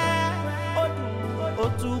ìfẹ́ ó dùn ó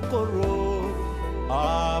tún korò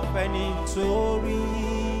ọ̀fẹ́ nítorí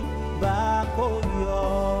bá kò yọ.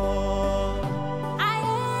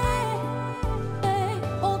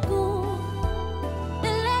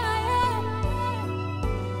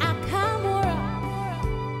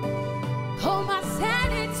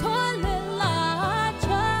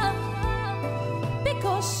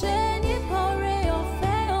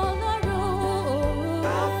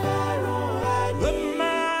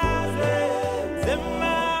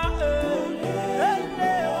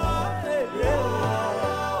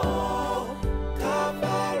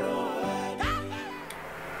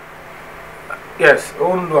 Yes,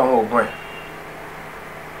 ó ń lo àwọn oògùn ẹ̀.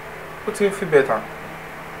 Ó ti ń feel better.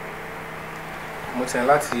 Mo tẹ̀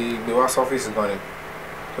láti gbé wá sọ́fíìsì gan ni.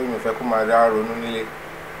 Torí mi fẹ́ kó máa dá ronú nílé.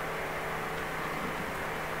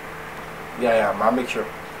 Yeah, I'll make sure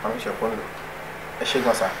kó ń lò. Ẹ ṣé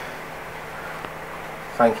gan sir.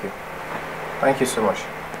 Thank you. Thank you so much.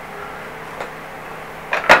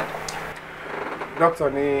 Doctor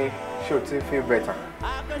ní ṣé o ti feel better?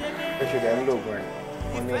 Ẹ ṣe dẹ̀ ń lo oògùn ẹ̀.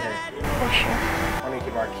 Wọ́n ní ẹ̀. Wọ́n ní kí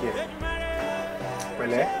n máa kí ẹ.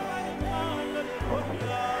 Pẹ̀lẹ́.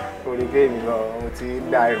 Orí géèmì náà mo ti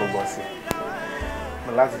dá irun bọ̀ sí.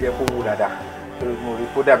 mo láti jẹ́ kó wú dáadáa torí mo rí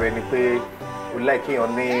kó dàbẹ̀ ni pé o láì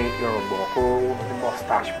kéèyàn ní irùngbọ̀n kó ní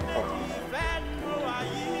mustache púpọ̀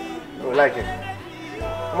o láì kẹ́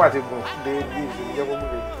ó má ti gùn dé bí ìṣèlú jẹ́ kó mú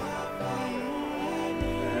lè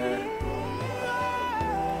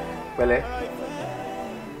pẹ̀lẹ́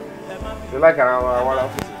o láì kàrà àwọn ará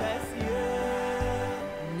ọ́fíìsì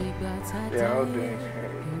yeah all doing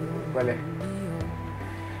pẹ̀lẹ́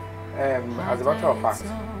as a matter of fact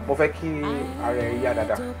mo fẹ́ kí ara ẹ yá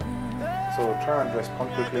dáadáa so try and respond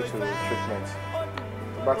quickly to treatment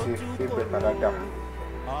tó bá ti feel better dáadáa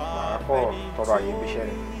màá kọ́ tọrọ àyè ibi iṣẹ́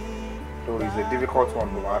ni though it's a difficult one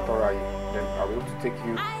but màá tọrọ àyè then I will take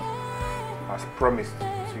you as promised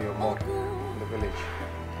to your mom in the village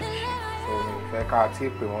so fẹ́ ká tí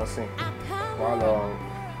pè wọ́n sìn wọ́n á lọ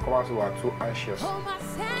come out to were too anxious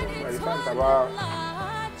by the time taba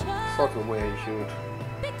sort of where you should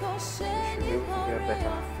be able to get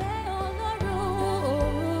better.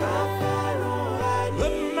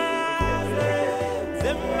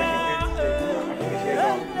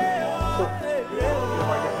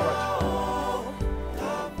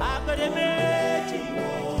 Agbede Meji,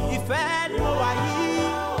 ìfẹ́ ni mo wà yìí.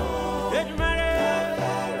 Èdùmàrè,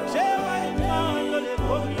 ṣé wà ní kan ló lè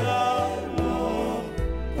kó mi lọ?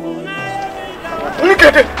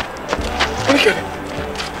 Oníkẹ̀dẹ̀! Oníkẹ̀dẹ̀!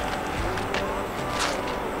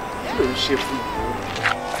 Kí ló ń ṣe fún mi?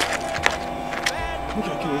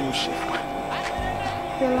 Nígbà kí ni mo ṣe fún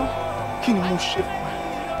ẹ? Kí ni mo ṣe fún ẹ?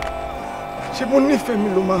 Ṣé mo nífẹ̀ẹ́ mi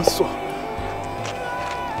ló máa ń sọ?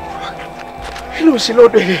 Kí ló ń ṣe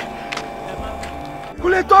lọ́dọ̀ ẹ̀? Kò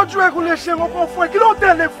lè tọ́jú ẹ, kò lè ṣe nǹkan fún ẹ, kí ló ń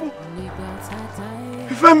tẹ̀lé fún?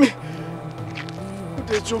 Ìfẹ́ mi, ó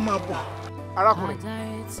dé jọ máa bọ̀. Arákùnrin,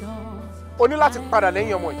 o ní láti padà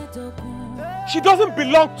lẹ́yìn ọmọ yìí. She doesn't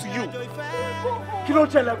belong to you. Kí ló ń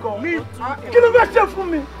ṣẹlẹ̀ gan? Kí ló fẹ́ ṣe fún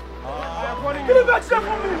mi? Kí ló fẹ́ ṣe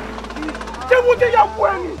fún mi? Ṣé mo jẹ́ ìyàwó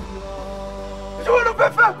ẹ ni? Ṣé wọ́n ló fẹ́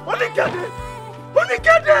fẹ́? Oníkẹ̀dẹ̀!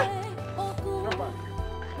 Oníkẹ̀dẹ̀!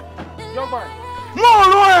 Mo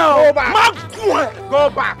rọ ẹ o! Má gún ẹ! Go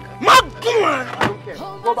back! Má gún ẹ!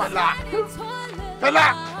 Go back! Fẹlá!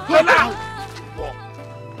 Fẹlá!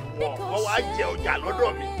 Wọ́n wá jẹ ọjà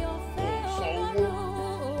lọ́dọ̀ mi. San owó.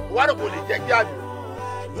 Wá rò kò lè jẹ́ kí àbí.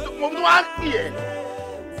 Mo tún wá pè ẹ́.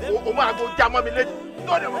 O máa go já mọ́ mi létí.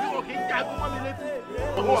 Lọ́dọ̀ mo tún wọ́n kì í já mọ́ mi létí.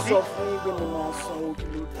 Mo sọ fún yín pé mo máa san owó kí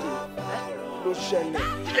ló dé ló ṣẹlẹ̀.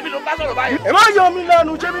 Èmi ló ń bá sọ̀rọ̀ báyìí. Ẹ má yọ mi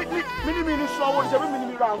lẹ́nu ṣé mi ní san owó ṣé mi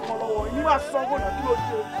ní ra nǹkan lọ́wọ́ yín máa san owó náà kí ló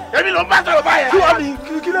dé. Èmi ló ń bá sọ̀rọ̀ báyẹn. Kí wàá ní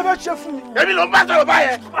kí lè fẹ́ ṣe fún mi. Èmi ló ń bá sọ̀rọ̀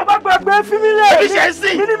báyẹn. Bàbá gbàgbé fí mi lé. Èmi ṣe é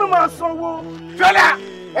sìn. Mi ní mi máa san owó. Fẹ́lá!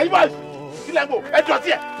 Ẹ̀yin bọ̀ sílẹ̀ gbò ẹ dọ̀tí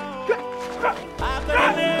ẹ̀.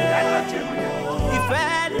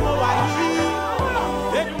 Ìfẹ́ ni mo wà yìí.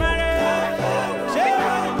 Èdùmàrè, ṣé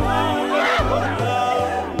wà ní kan ló lè kó mi lọ?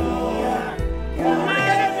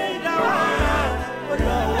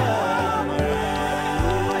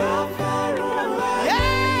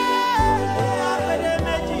 Agbede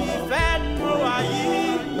Meji, ìfẹ́ ni mo wà yìí.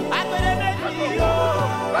 Agbede Meji yo,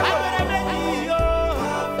 Agbede Meji yo.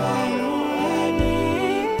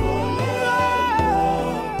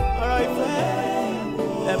 Ọ̀rọ̀ ìfẹ́,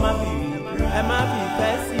 ẹ má fi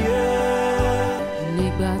ìfẹ́ sí i.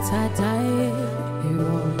 Nígbà tá a dá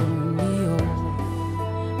ìrọ̀rùn ní o,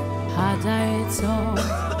 a dá ìtàn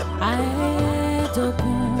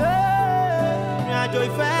àìdógún. Ìrìnàjò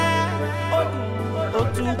ìfẹ́ ó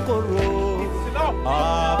tún korò,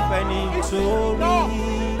 ọ̀fẹ́ nítorí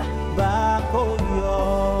bá kò yọ.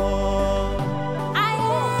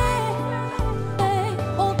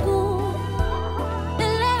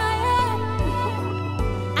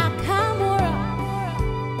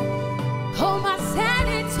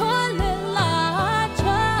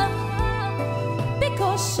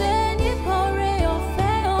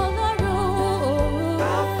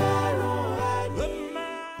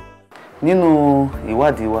 Nínú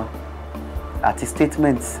ìwádìí wa àti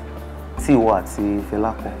statement tí ìwọ àti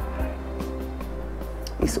Fẹlá kọ,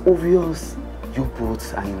 it's obvious you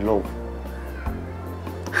both are in love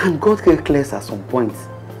and God get clear at some point.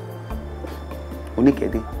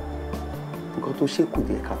 Oníkẹ̀dẹ̀, nǹkan tó ṣe kù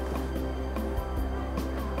díẹ̀ káàtó.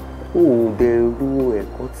 Ó bẹ̀rù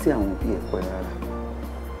ẹ̀kọ́ tí àwọn òbí ẹ̀ pẹ́ rárá.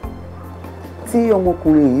 Tí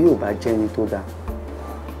ọmọkùnrin yìí ò bá jẹ́ ẹni tó dáa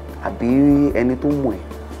àbí ẹni tó mọ̀ ẹ́,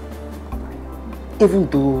 even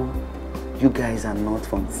though you guys are not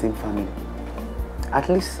from the same family, at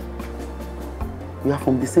least you are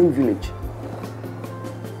from the same village.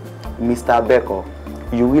 Mr. Beko,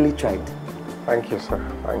 you really tried. Thank you, sir.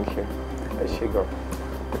 Thank you. I should go.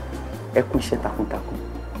 Ẹ kú iṣẹ́ takuntakun.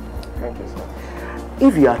 Thank you, sir.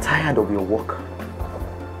 If you are tired of your work,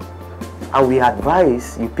 I will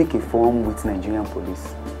advise you pick a firm with Nigerian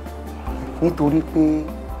police. Nítorí pé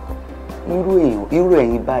irú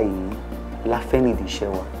ẹ̀yin báyìí la fẹ́ nídìí iṣẹ́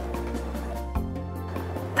wa.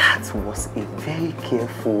 That was a very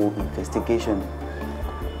careful investigation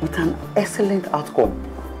with an excellent outcome.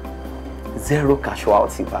 0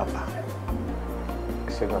 casualty, Baba.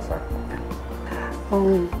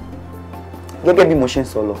 Gẹ́gẹ́ bí mo ṣe ń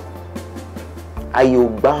sọ lọ, àyè ò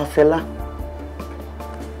gbà Fẹlá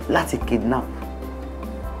láti kidnap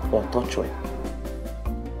or torture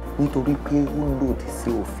nítorí pé ó lòdì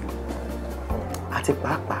sí òfin àti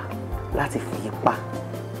pàápàá láti fi ipá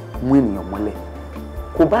mú ènìyàn mọ́lẹ̀.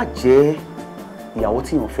 Kò bá jẹ́ ìyàwó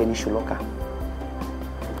tí èèyàn fẹ́ ní ṣùlọ́kà,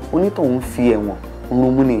 onítọ̀hún fi ẹ̀wọ̀n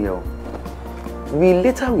rún mú nìyẹn o. We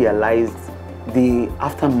later realized the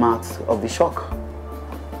aftermath of the shock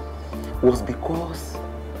was because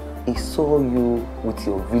he saw you with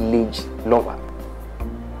your village lover.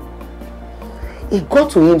 It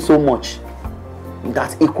got to him so much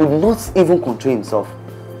that he could not even control himself.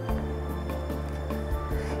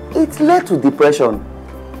 It led to depression,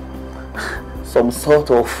 some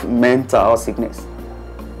sort of mental sickness.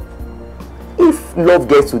 If love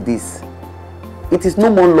gets to this, it is no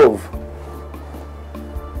more love.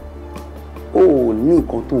 Oh, ní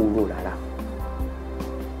nǹkan tó ń rò rárá.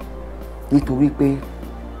 Nítorí pé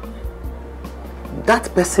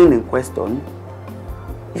that person in question,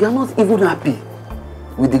 you are not even happy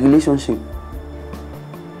with the relationship.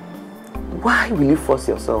 Why will you force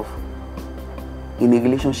yourself in a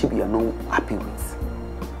relationship you are not happy with?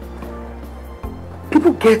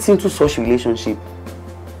 People get into such relationship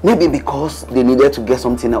maybe because they needed to get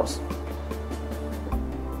something else.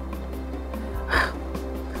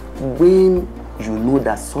 When you know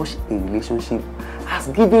that such a relationship has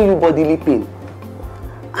given you bodily pain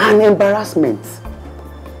and embarrassment,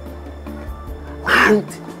 and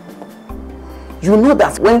you know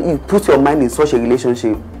that when you put your mind in such a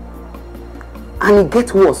relationship and it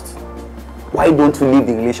gets worse, why don't you leave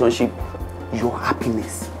the relationship? Your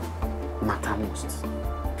happiness matters most.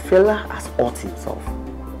 Fella has hurt himself.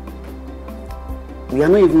 We are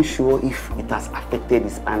not even sure if it has affected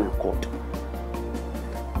his spinal cord.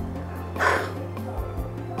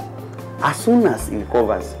 As soon as he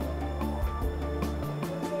recovers,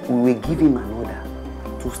 we will give him an order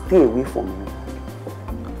to stay away from him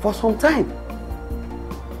for some time.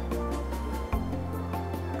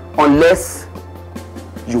 Unless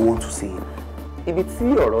you want to see him. Ibi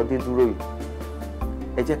tí ọ̀rọ̀ dé dúró yìí,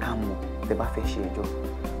 ẹ jẹ́ ká mọ̀ tẹ́ bá fẹ́ ṣe ẹjọ́.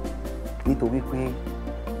 Nítorí pé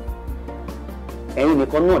ẹ̀yin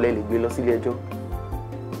nìkan náà lẹ lè gbé lọ sílé ẹjọ́.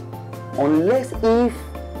 Unless if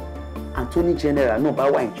Attorney General náà bá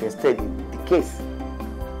wà interested in the case.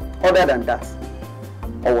 Other than that,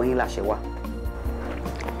 ọwọ́ yín láṣẹ wà.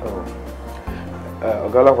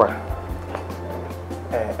 Ọ̀gá ọlọ́pàá,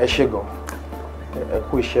 ẹ ṣé gan. Ẹ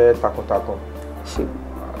kú iṣẹ́ takuntakun. Ṣé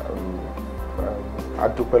a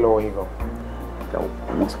dúpẹ́ lọ́wọ́ yín gan.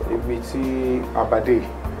 Ibi tí a bá dé,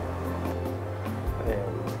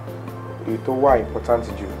 èyí tó wà important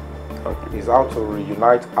jù is how to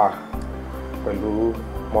reunite her pẹ̀lú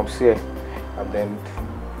mọ̀mísí ẹ̀ and then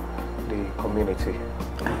the community.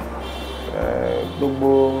 Gbogbo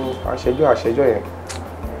àṣẹjọ́ yẹn,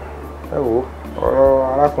 ẹ wò ọ̀rọ̀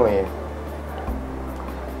arákùnrin yẹn,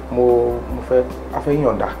 a fẹ́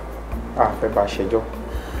yọ̀ǹda, a fẹ́ bá ṣẹjọ́,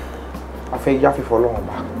 a fẹ́ yáfi fọlọ́run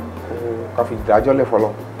bá, ká fi dájọ́ lẹ̀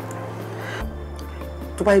fọlọ́run.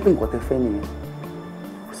 Tó bá yẹ pé nǹkan tẹ́ fẹ́ nìyẹn,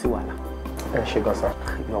 kò sí wàhálà. Ẹ ṣé gan sir.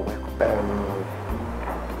 You're welcome.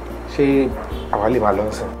 Ṣé àwa lè máa lọ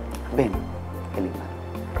sí? Bẹ́ẹ̀ni, ẹ lè máa.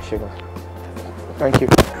 Ẹ ṣé gan. Thank you.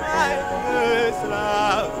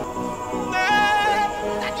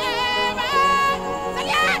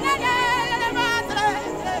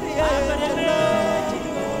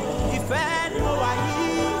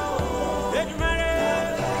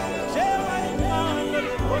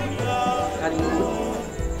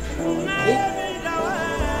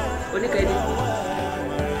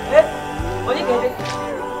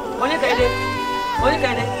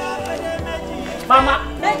 Oníkẹ̀dé. Mama,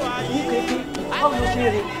 Oníkẹ̀dé, báwo ló ṣe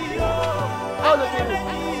rí? Báwo ló ṣe rí?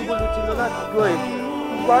 Ibo ló ti lọ láti gbọ́ ẹ̀?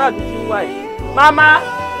 Gbogbo ará àdúgbò ń wá ẹ̀. Mama,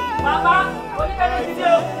 Oníkẹ̀dé ti dé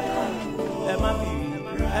o. Ẹ má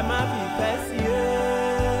fi ìfẹ́ sí i.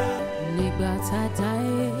 Nígbà tá a dá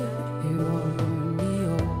ìrọ̀rùn ní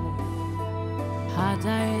ọ,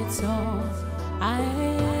 àdá ẹ̀tọ́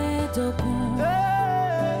àẹ́dógún.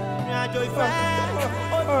 Ìrìn àjò ìfẹ́.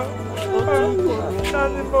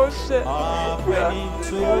 Láti bó ṣe. Ọ̀pẹ̀ni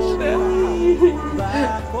tó ṣe.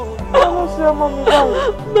 Báwo ṣe ọmọ mi báwo?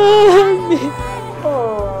 Báwo mi.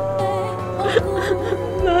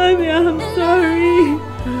 Mommy, I'm sorry.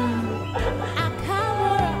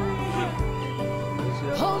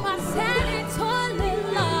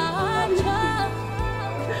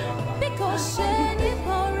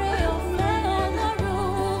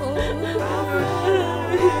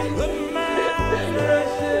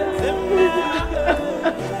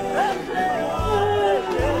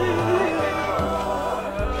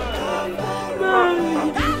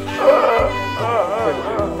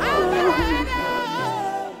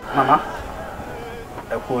 Mama,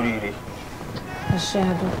 ẹ kú oríire. Ẹ ṣé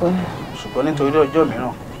àdúpẹ́. Ṣùgbọ́n nítorí ọjọ́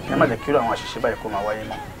mìíràn, ẹ má jẹ́ kí irú àwọn àṣìṣe báyìí kó máa wáyé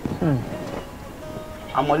mọ́.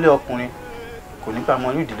 Amọ̀lé ọkùnrin kò ní pé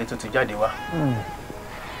amọ̀lé ìdílé tó ti jáde wá.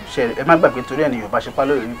 Ẹ má gbàgbé torí ẹni Yorùbá ṣe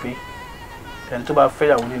pálọ̀ wípé ẹni tó bá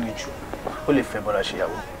fẹ́yàwó nínú jù ó lè fẹ́ bọ́ra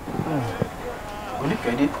ṣèyàwó.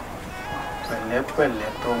 Oníkẹ́dé pẹ̀lẹ́pẹ̀lẹ́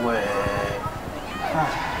tọwọ́ ẹ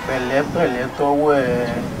pẹ̀lẹ́pẹ̀lẹ́ tọwọ́ ẹ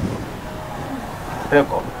bẹ́ẹ̀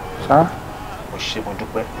kọ́. Mo ṣe mo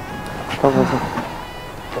dúpẹ́.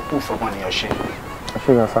 Ó kú ìfọmọnìyàn ṣe.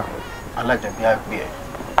 Ṣé yàn sá? Alájọbí àgbẹ̀ ẹ̀.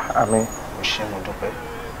 Àmín. Mo ṣe mo dúpẹ́.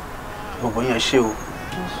 Gbogbo yín ẹ ṣé o.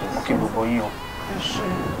 Mo kí gbogbo yín o.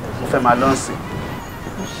 Mo fẹ́ máa lọ́ǹsì.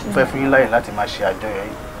 Mo fẹ́ fún yín láyè láti máa ṣe àjọyọ̀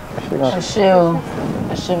yìí. Ẹ ṣé o.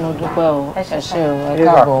 Ẹ ṣé mo dúpẹ́ o. Ẹ ṣé o. Ẹ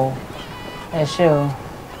káàbọ̀ o. Ẹ ṣé o.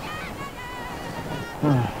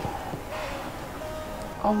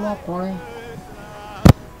 Ọmọkùnrin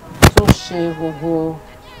tó ṣe gbogbo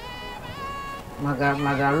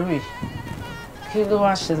màgàrú yìí kí ló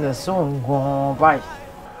wá ṣẹlẹ̀ sóun gan-an báyìí.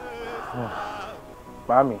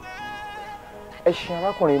 Màámi, ẹṣin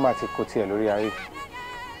arákùnrin máa ti kó tiẹ̀ lórí ayé.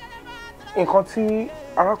 Nǹkan tí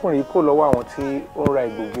arákùnrin kò lọ́wọ́ àwọn tí ó ń ra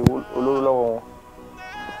egbògi olóró lọ́wọ́ wọn,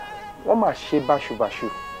 wọ́n máa ṣe báṣubàṣu.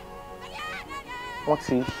 Wọ́n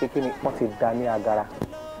ti ṣe kí ni, wọ́n ti dá ní agara,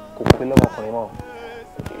 kò pé lọ́mọkùnrin mọ́.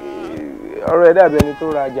 Ọ̀rọ̀ ẹ̀ dàbí ẹni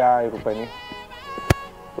tó rajà erùpẹ̀ ni,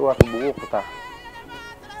 tó wá fi gbowó òkúta.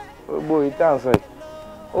 Gbogbo ìta ń sọ yìí,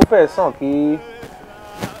 ó fẹ́ sàn kí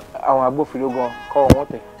àwọn agbófinró gan kọ́ wọn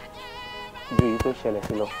tẹ̀ ju èyí tó ṣẹlẹ̀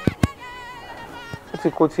sí lọ. Ó ti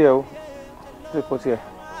kó tiẹ̀ o, ó ti kó tiẹ̀.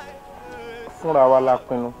 Fúnra wa la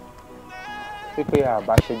pinnu pípé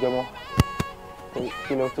àbá ṣẹjọ́ mọ́,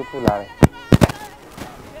 kí ló tún kù lára ẹ̀.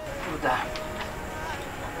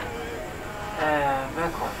 Bẹ́ẹ̀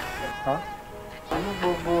kọ́. Pẹ̀lú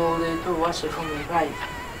gbogbo oore tó wá ṣe fún mi báyìí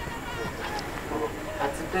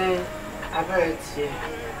àti pé abẹ́rẹ́ tiẹ̀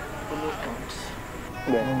olókùn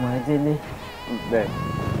mo mọ̀ ẹ́ délé.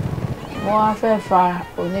 Mo wá fẹ́ fa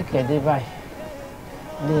Oníkẹ́dé báyìí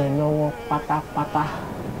lé ẹ lọ́wọ́ pátápátá.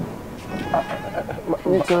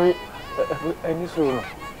 Nítorí ẹni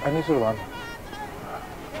sọ̀rọ̀ wà nù.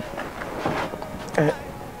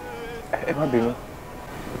 Ẹ má bínú,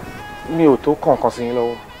 mi ò tó kọ̀ọ̀kan sí yín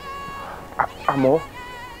lọ́wọ́. Àmọ́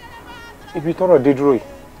ibi tọ́rọ̀ dé dúró yìí,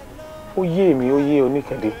 ó yé èmi, ó yé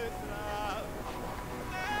Oníkẹ́dé.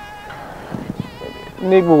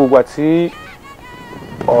 Ní gbogbo ìgbà tí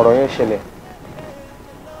ọ̀rọ̀ yẹn ṣẹlẹ̀,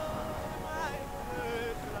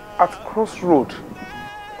 at crossroad,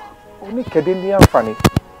 Oníkẹ́dé ní àǹfààní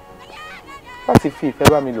láti fi ìfẹ́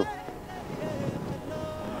bá mi lò.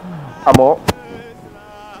 Àmọ́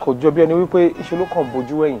kò jọ bí ẹni wípé iṣẹ́ ló kàn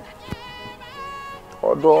bójú ẹ̀yìn.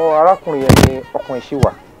 Ọ̀dọ̀ arákùnrin yẹn ni ọkàn ẹ̀ ṣì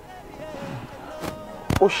wà.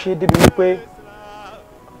 Ó ṣe débi wípé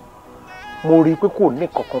mo rí i pé kò ní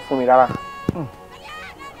kankan fún mi rárá.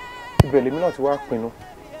 Ibẹ̀ lèmi náà ti wá pinnu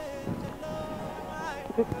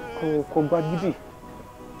kò gba gidi.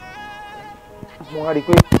 Mo wá rí i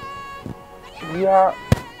pé bóyá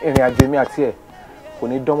ìrìn àjò mi àti ẹ̀ kò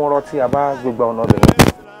ní dánmọ́rọ́ tí a bá gbégbá ọ̀nà ọ̀bẹ̀ yẹn.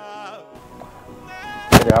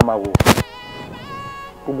 Ẹ̀rẹ̀ á máa wò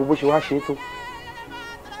gbogbo bó ṣe wá ṣe é tó.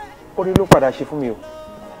 Orí ló padà ṣe fún mi o,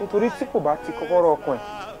 nítorí tí kò bá ti kọ́kọ́rọ́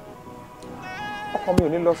ọkàn mi ò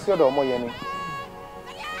ní lọ sí ọ̀dọ̀ ọmọ yẹn ni.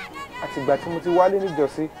 Àtìgbà tí mo ti wálé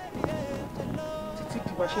níjọ́sí títí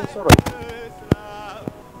tí bá ṣe ń sọ̀rọ̀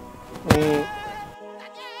yìí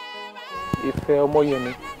ni ìfẹ́ ọmọ yẹn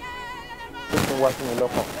ni tó ti wá sí mi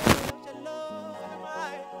lọ́kàn,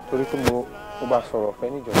 torí pé mo bá sọ̀rọ̀ ọ̀fẹ́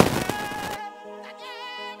níjọ́sí.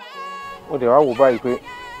 Mo dẹ̀ wá wò báyìí pé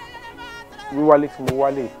wíwálé tí mo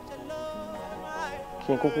wálé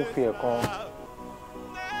kí n kúkú fi ẹ̀kan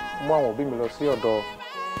mú àwọn òbí mi lọ sí ọ̀dọ̀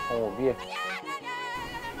àwọn òbí ẹ̀,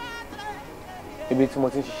 ibi tí mo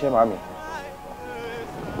ti ń ṣiṣẹ́ màmí.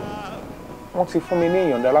 Wọ́n ti fún mi ní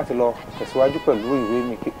ìyọ̀ǹda láti lọ tẹ̀síwájú pẹ̀lú ìwé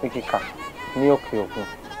mi kíkà ní òkè òkun.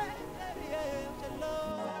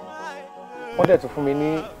 Wọ́n dẹ̀ tún fún mi ní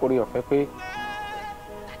oore ọ̀fẹ́ pé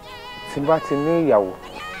tí n bá ti ní ìyàwó,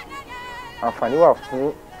 àǹfààní wà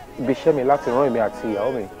fún ibi iṣẹ́ mi láti rán èmi àti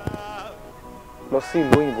ìyàwó mi lọ sí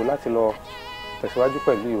ìlú òyìnbó láti lọ tẹ̀síwájú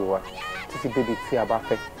pẹ̀lú ìwé wa títí débi tí a bá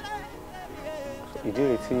fẹ́. Ìdí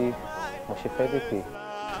rèé tí mo ṣe fẹ́ tètè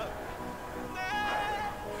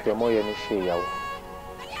fi Ọmọyẹni ṣe ìyàwó.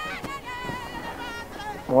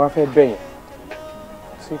 Mo wá fẹ́ bẹ̀yìn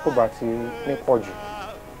tí kò bá ti ní pọ̀ jù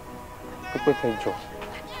pípé kẹjọ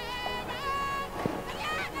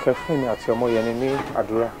kẹ fún mi àti Ọmọyẹni ní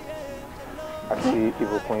àdúrà àti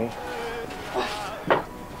ìbùkún yín.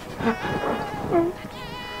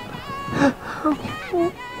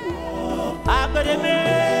 Agbede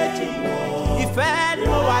Meji, ìfẹ́ ni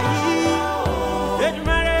mo wà yìí.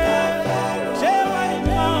 Èdùmàrè, ṣé wà ní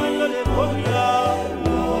mọ́ ló lè kó mi lọ?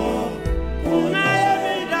 Náyé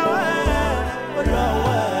mi dáwọ́ ẹ̀, ó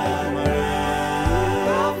lọ́wọ́ Èdùmàrè.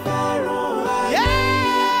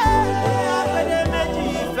 Agbede Meji,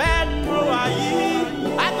 ìfẹ́ ni mo wà yìí.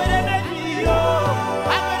 Agbede Meji o,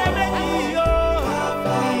 Agbede Meji o.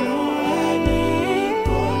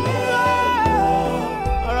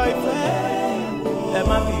 Ọ̀rọ̀ ìfẹ́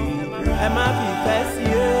ẹ má fi ìfẹ́ sí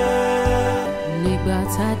i. Nígbà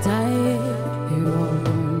tá a dá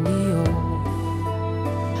ìrọ̀rùn ní ọ,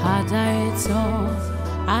 àdá ẹ̀tàn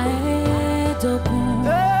àẹ́dógún.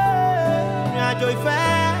 Ìrìn àjò ìfẹ́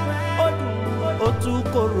ó dùn ó tún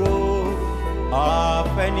korò,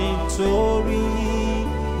 ọ̀fẹ́ nítorí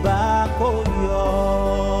bá kò yọ.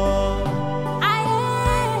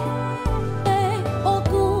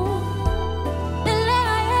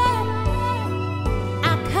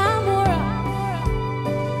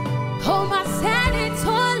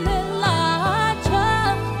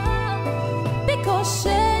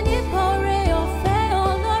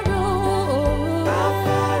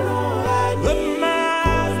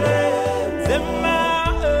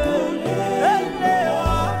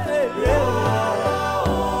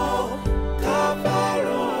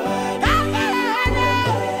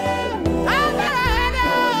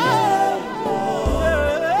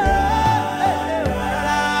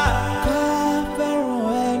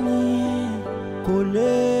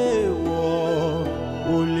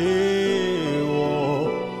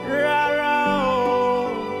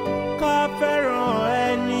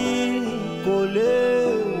 Kò lè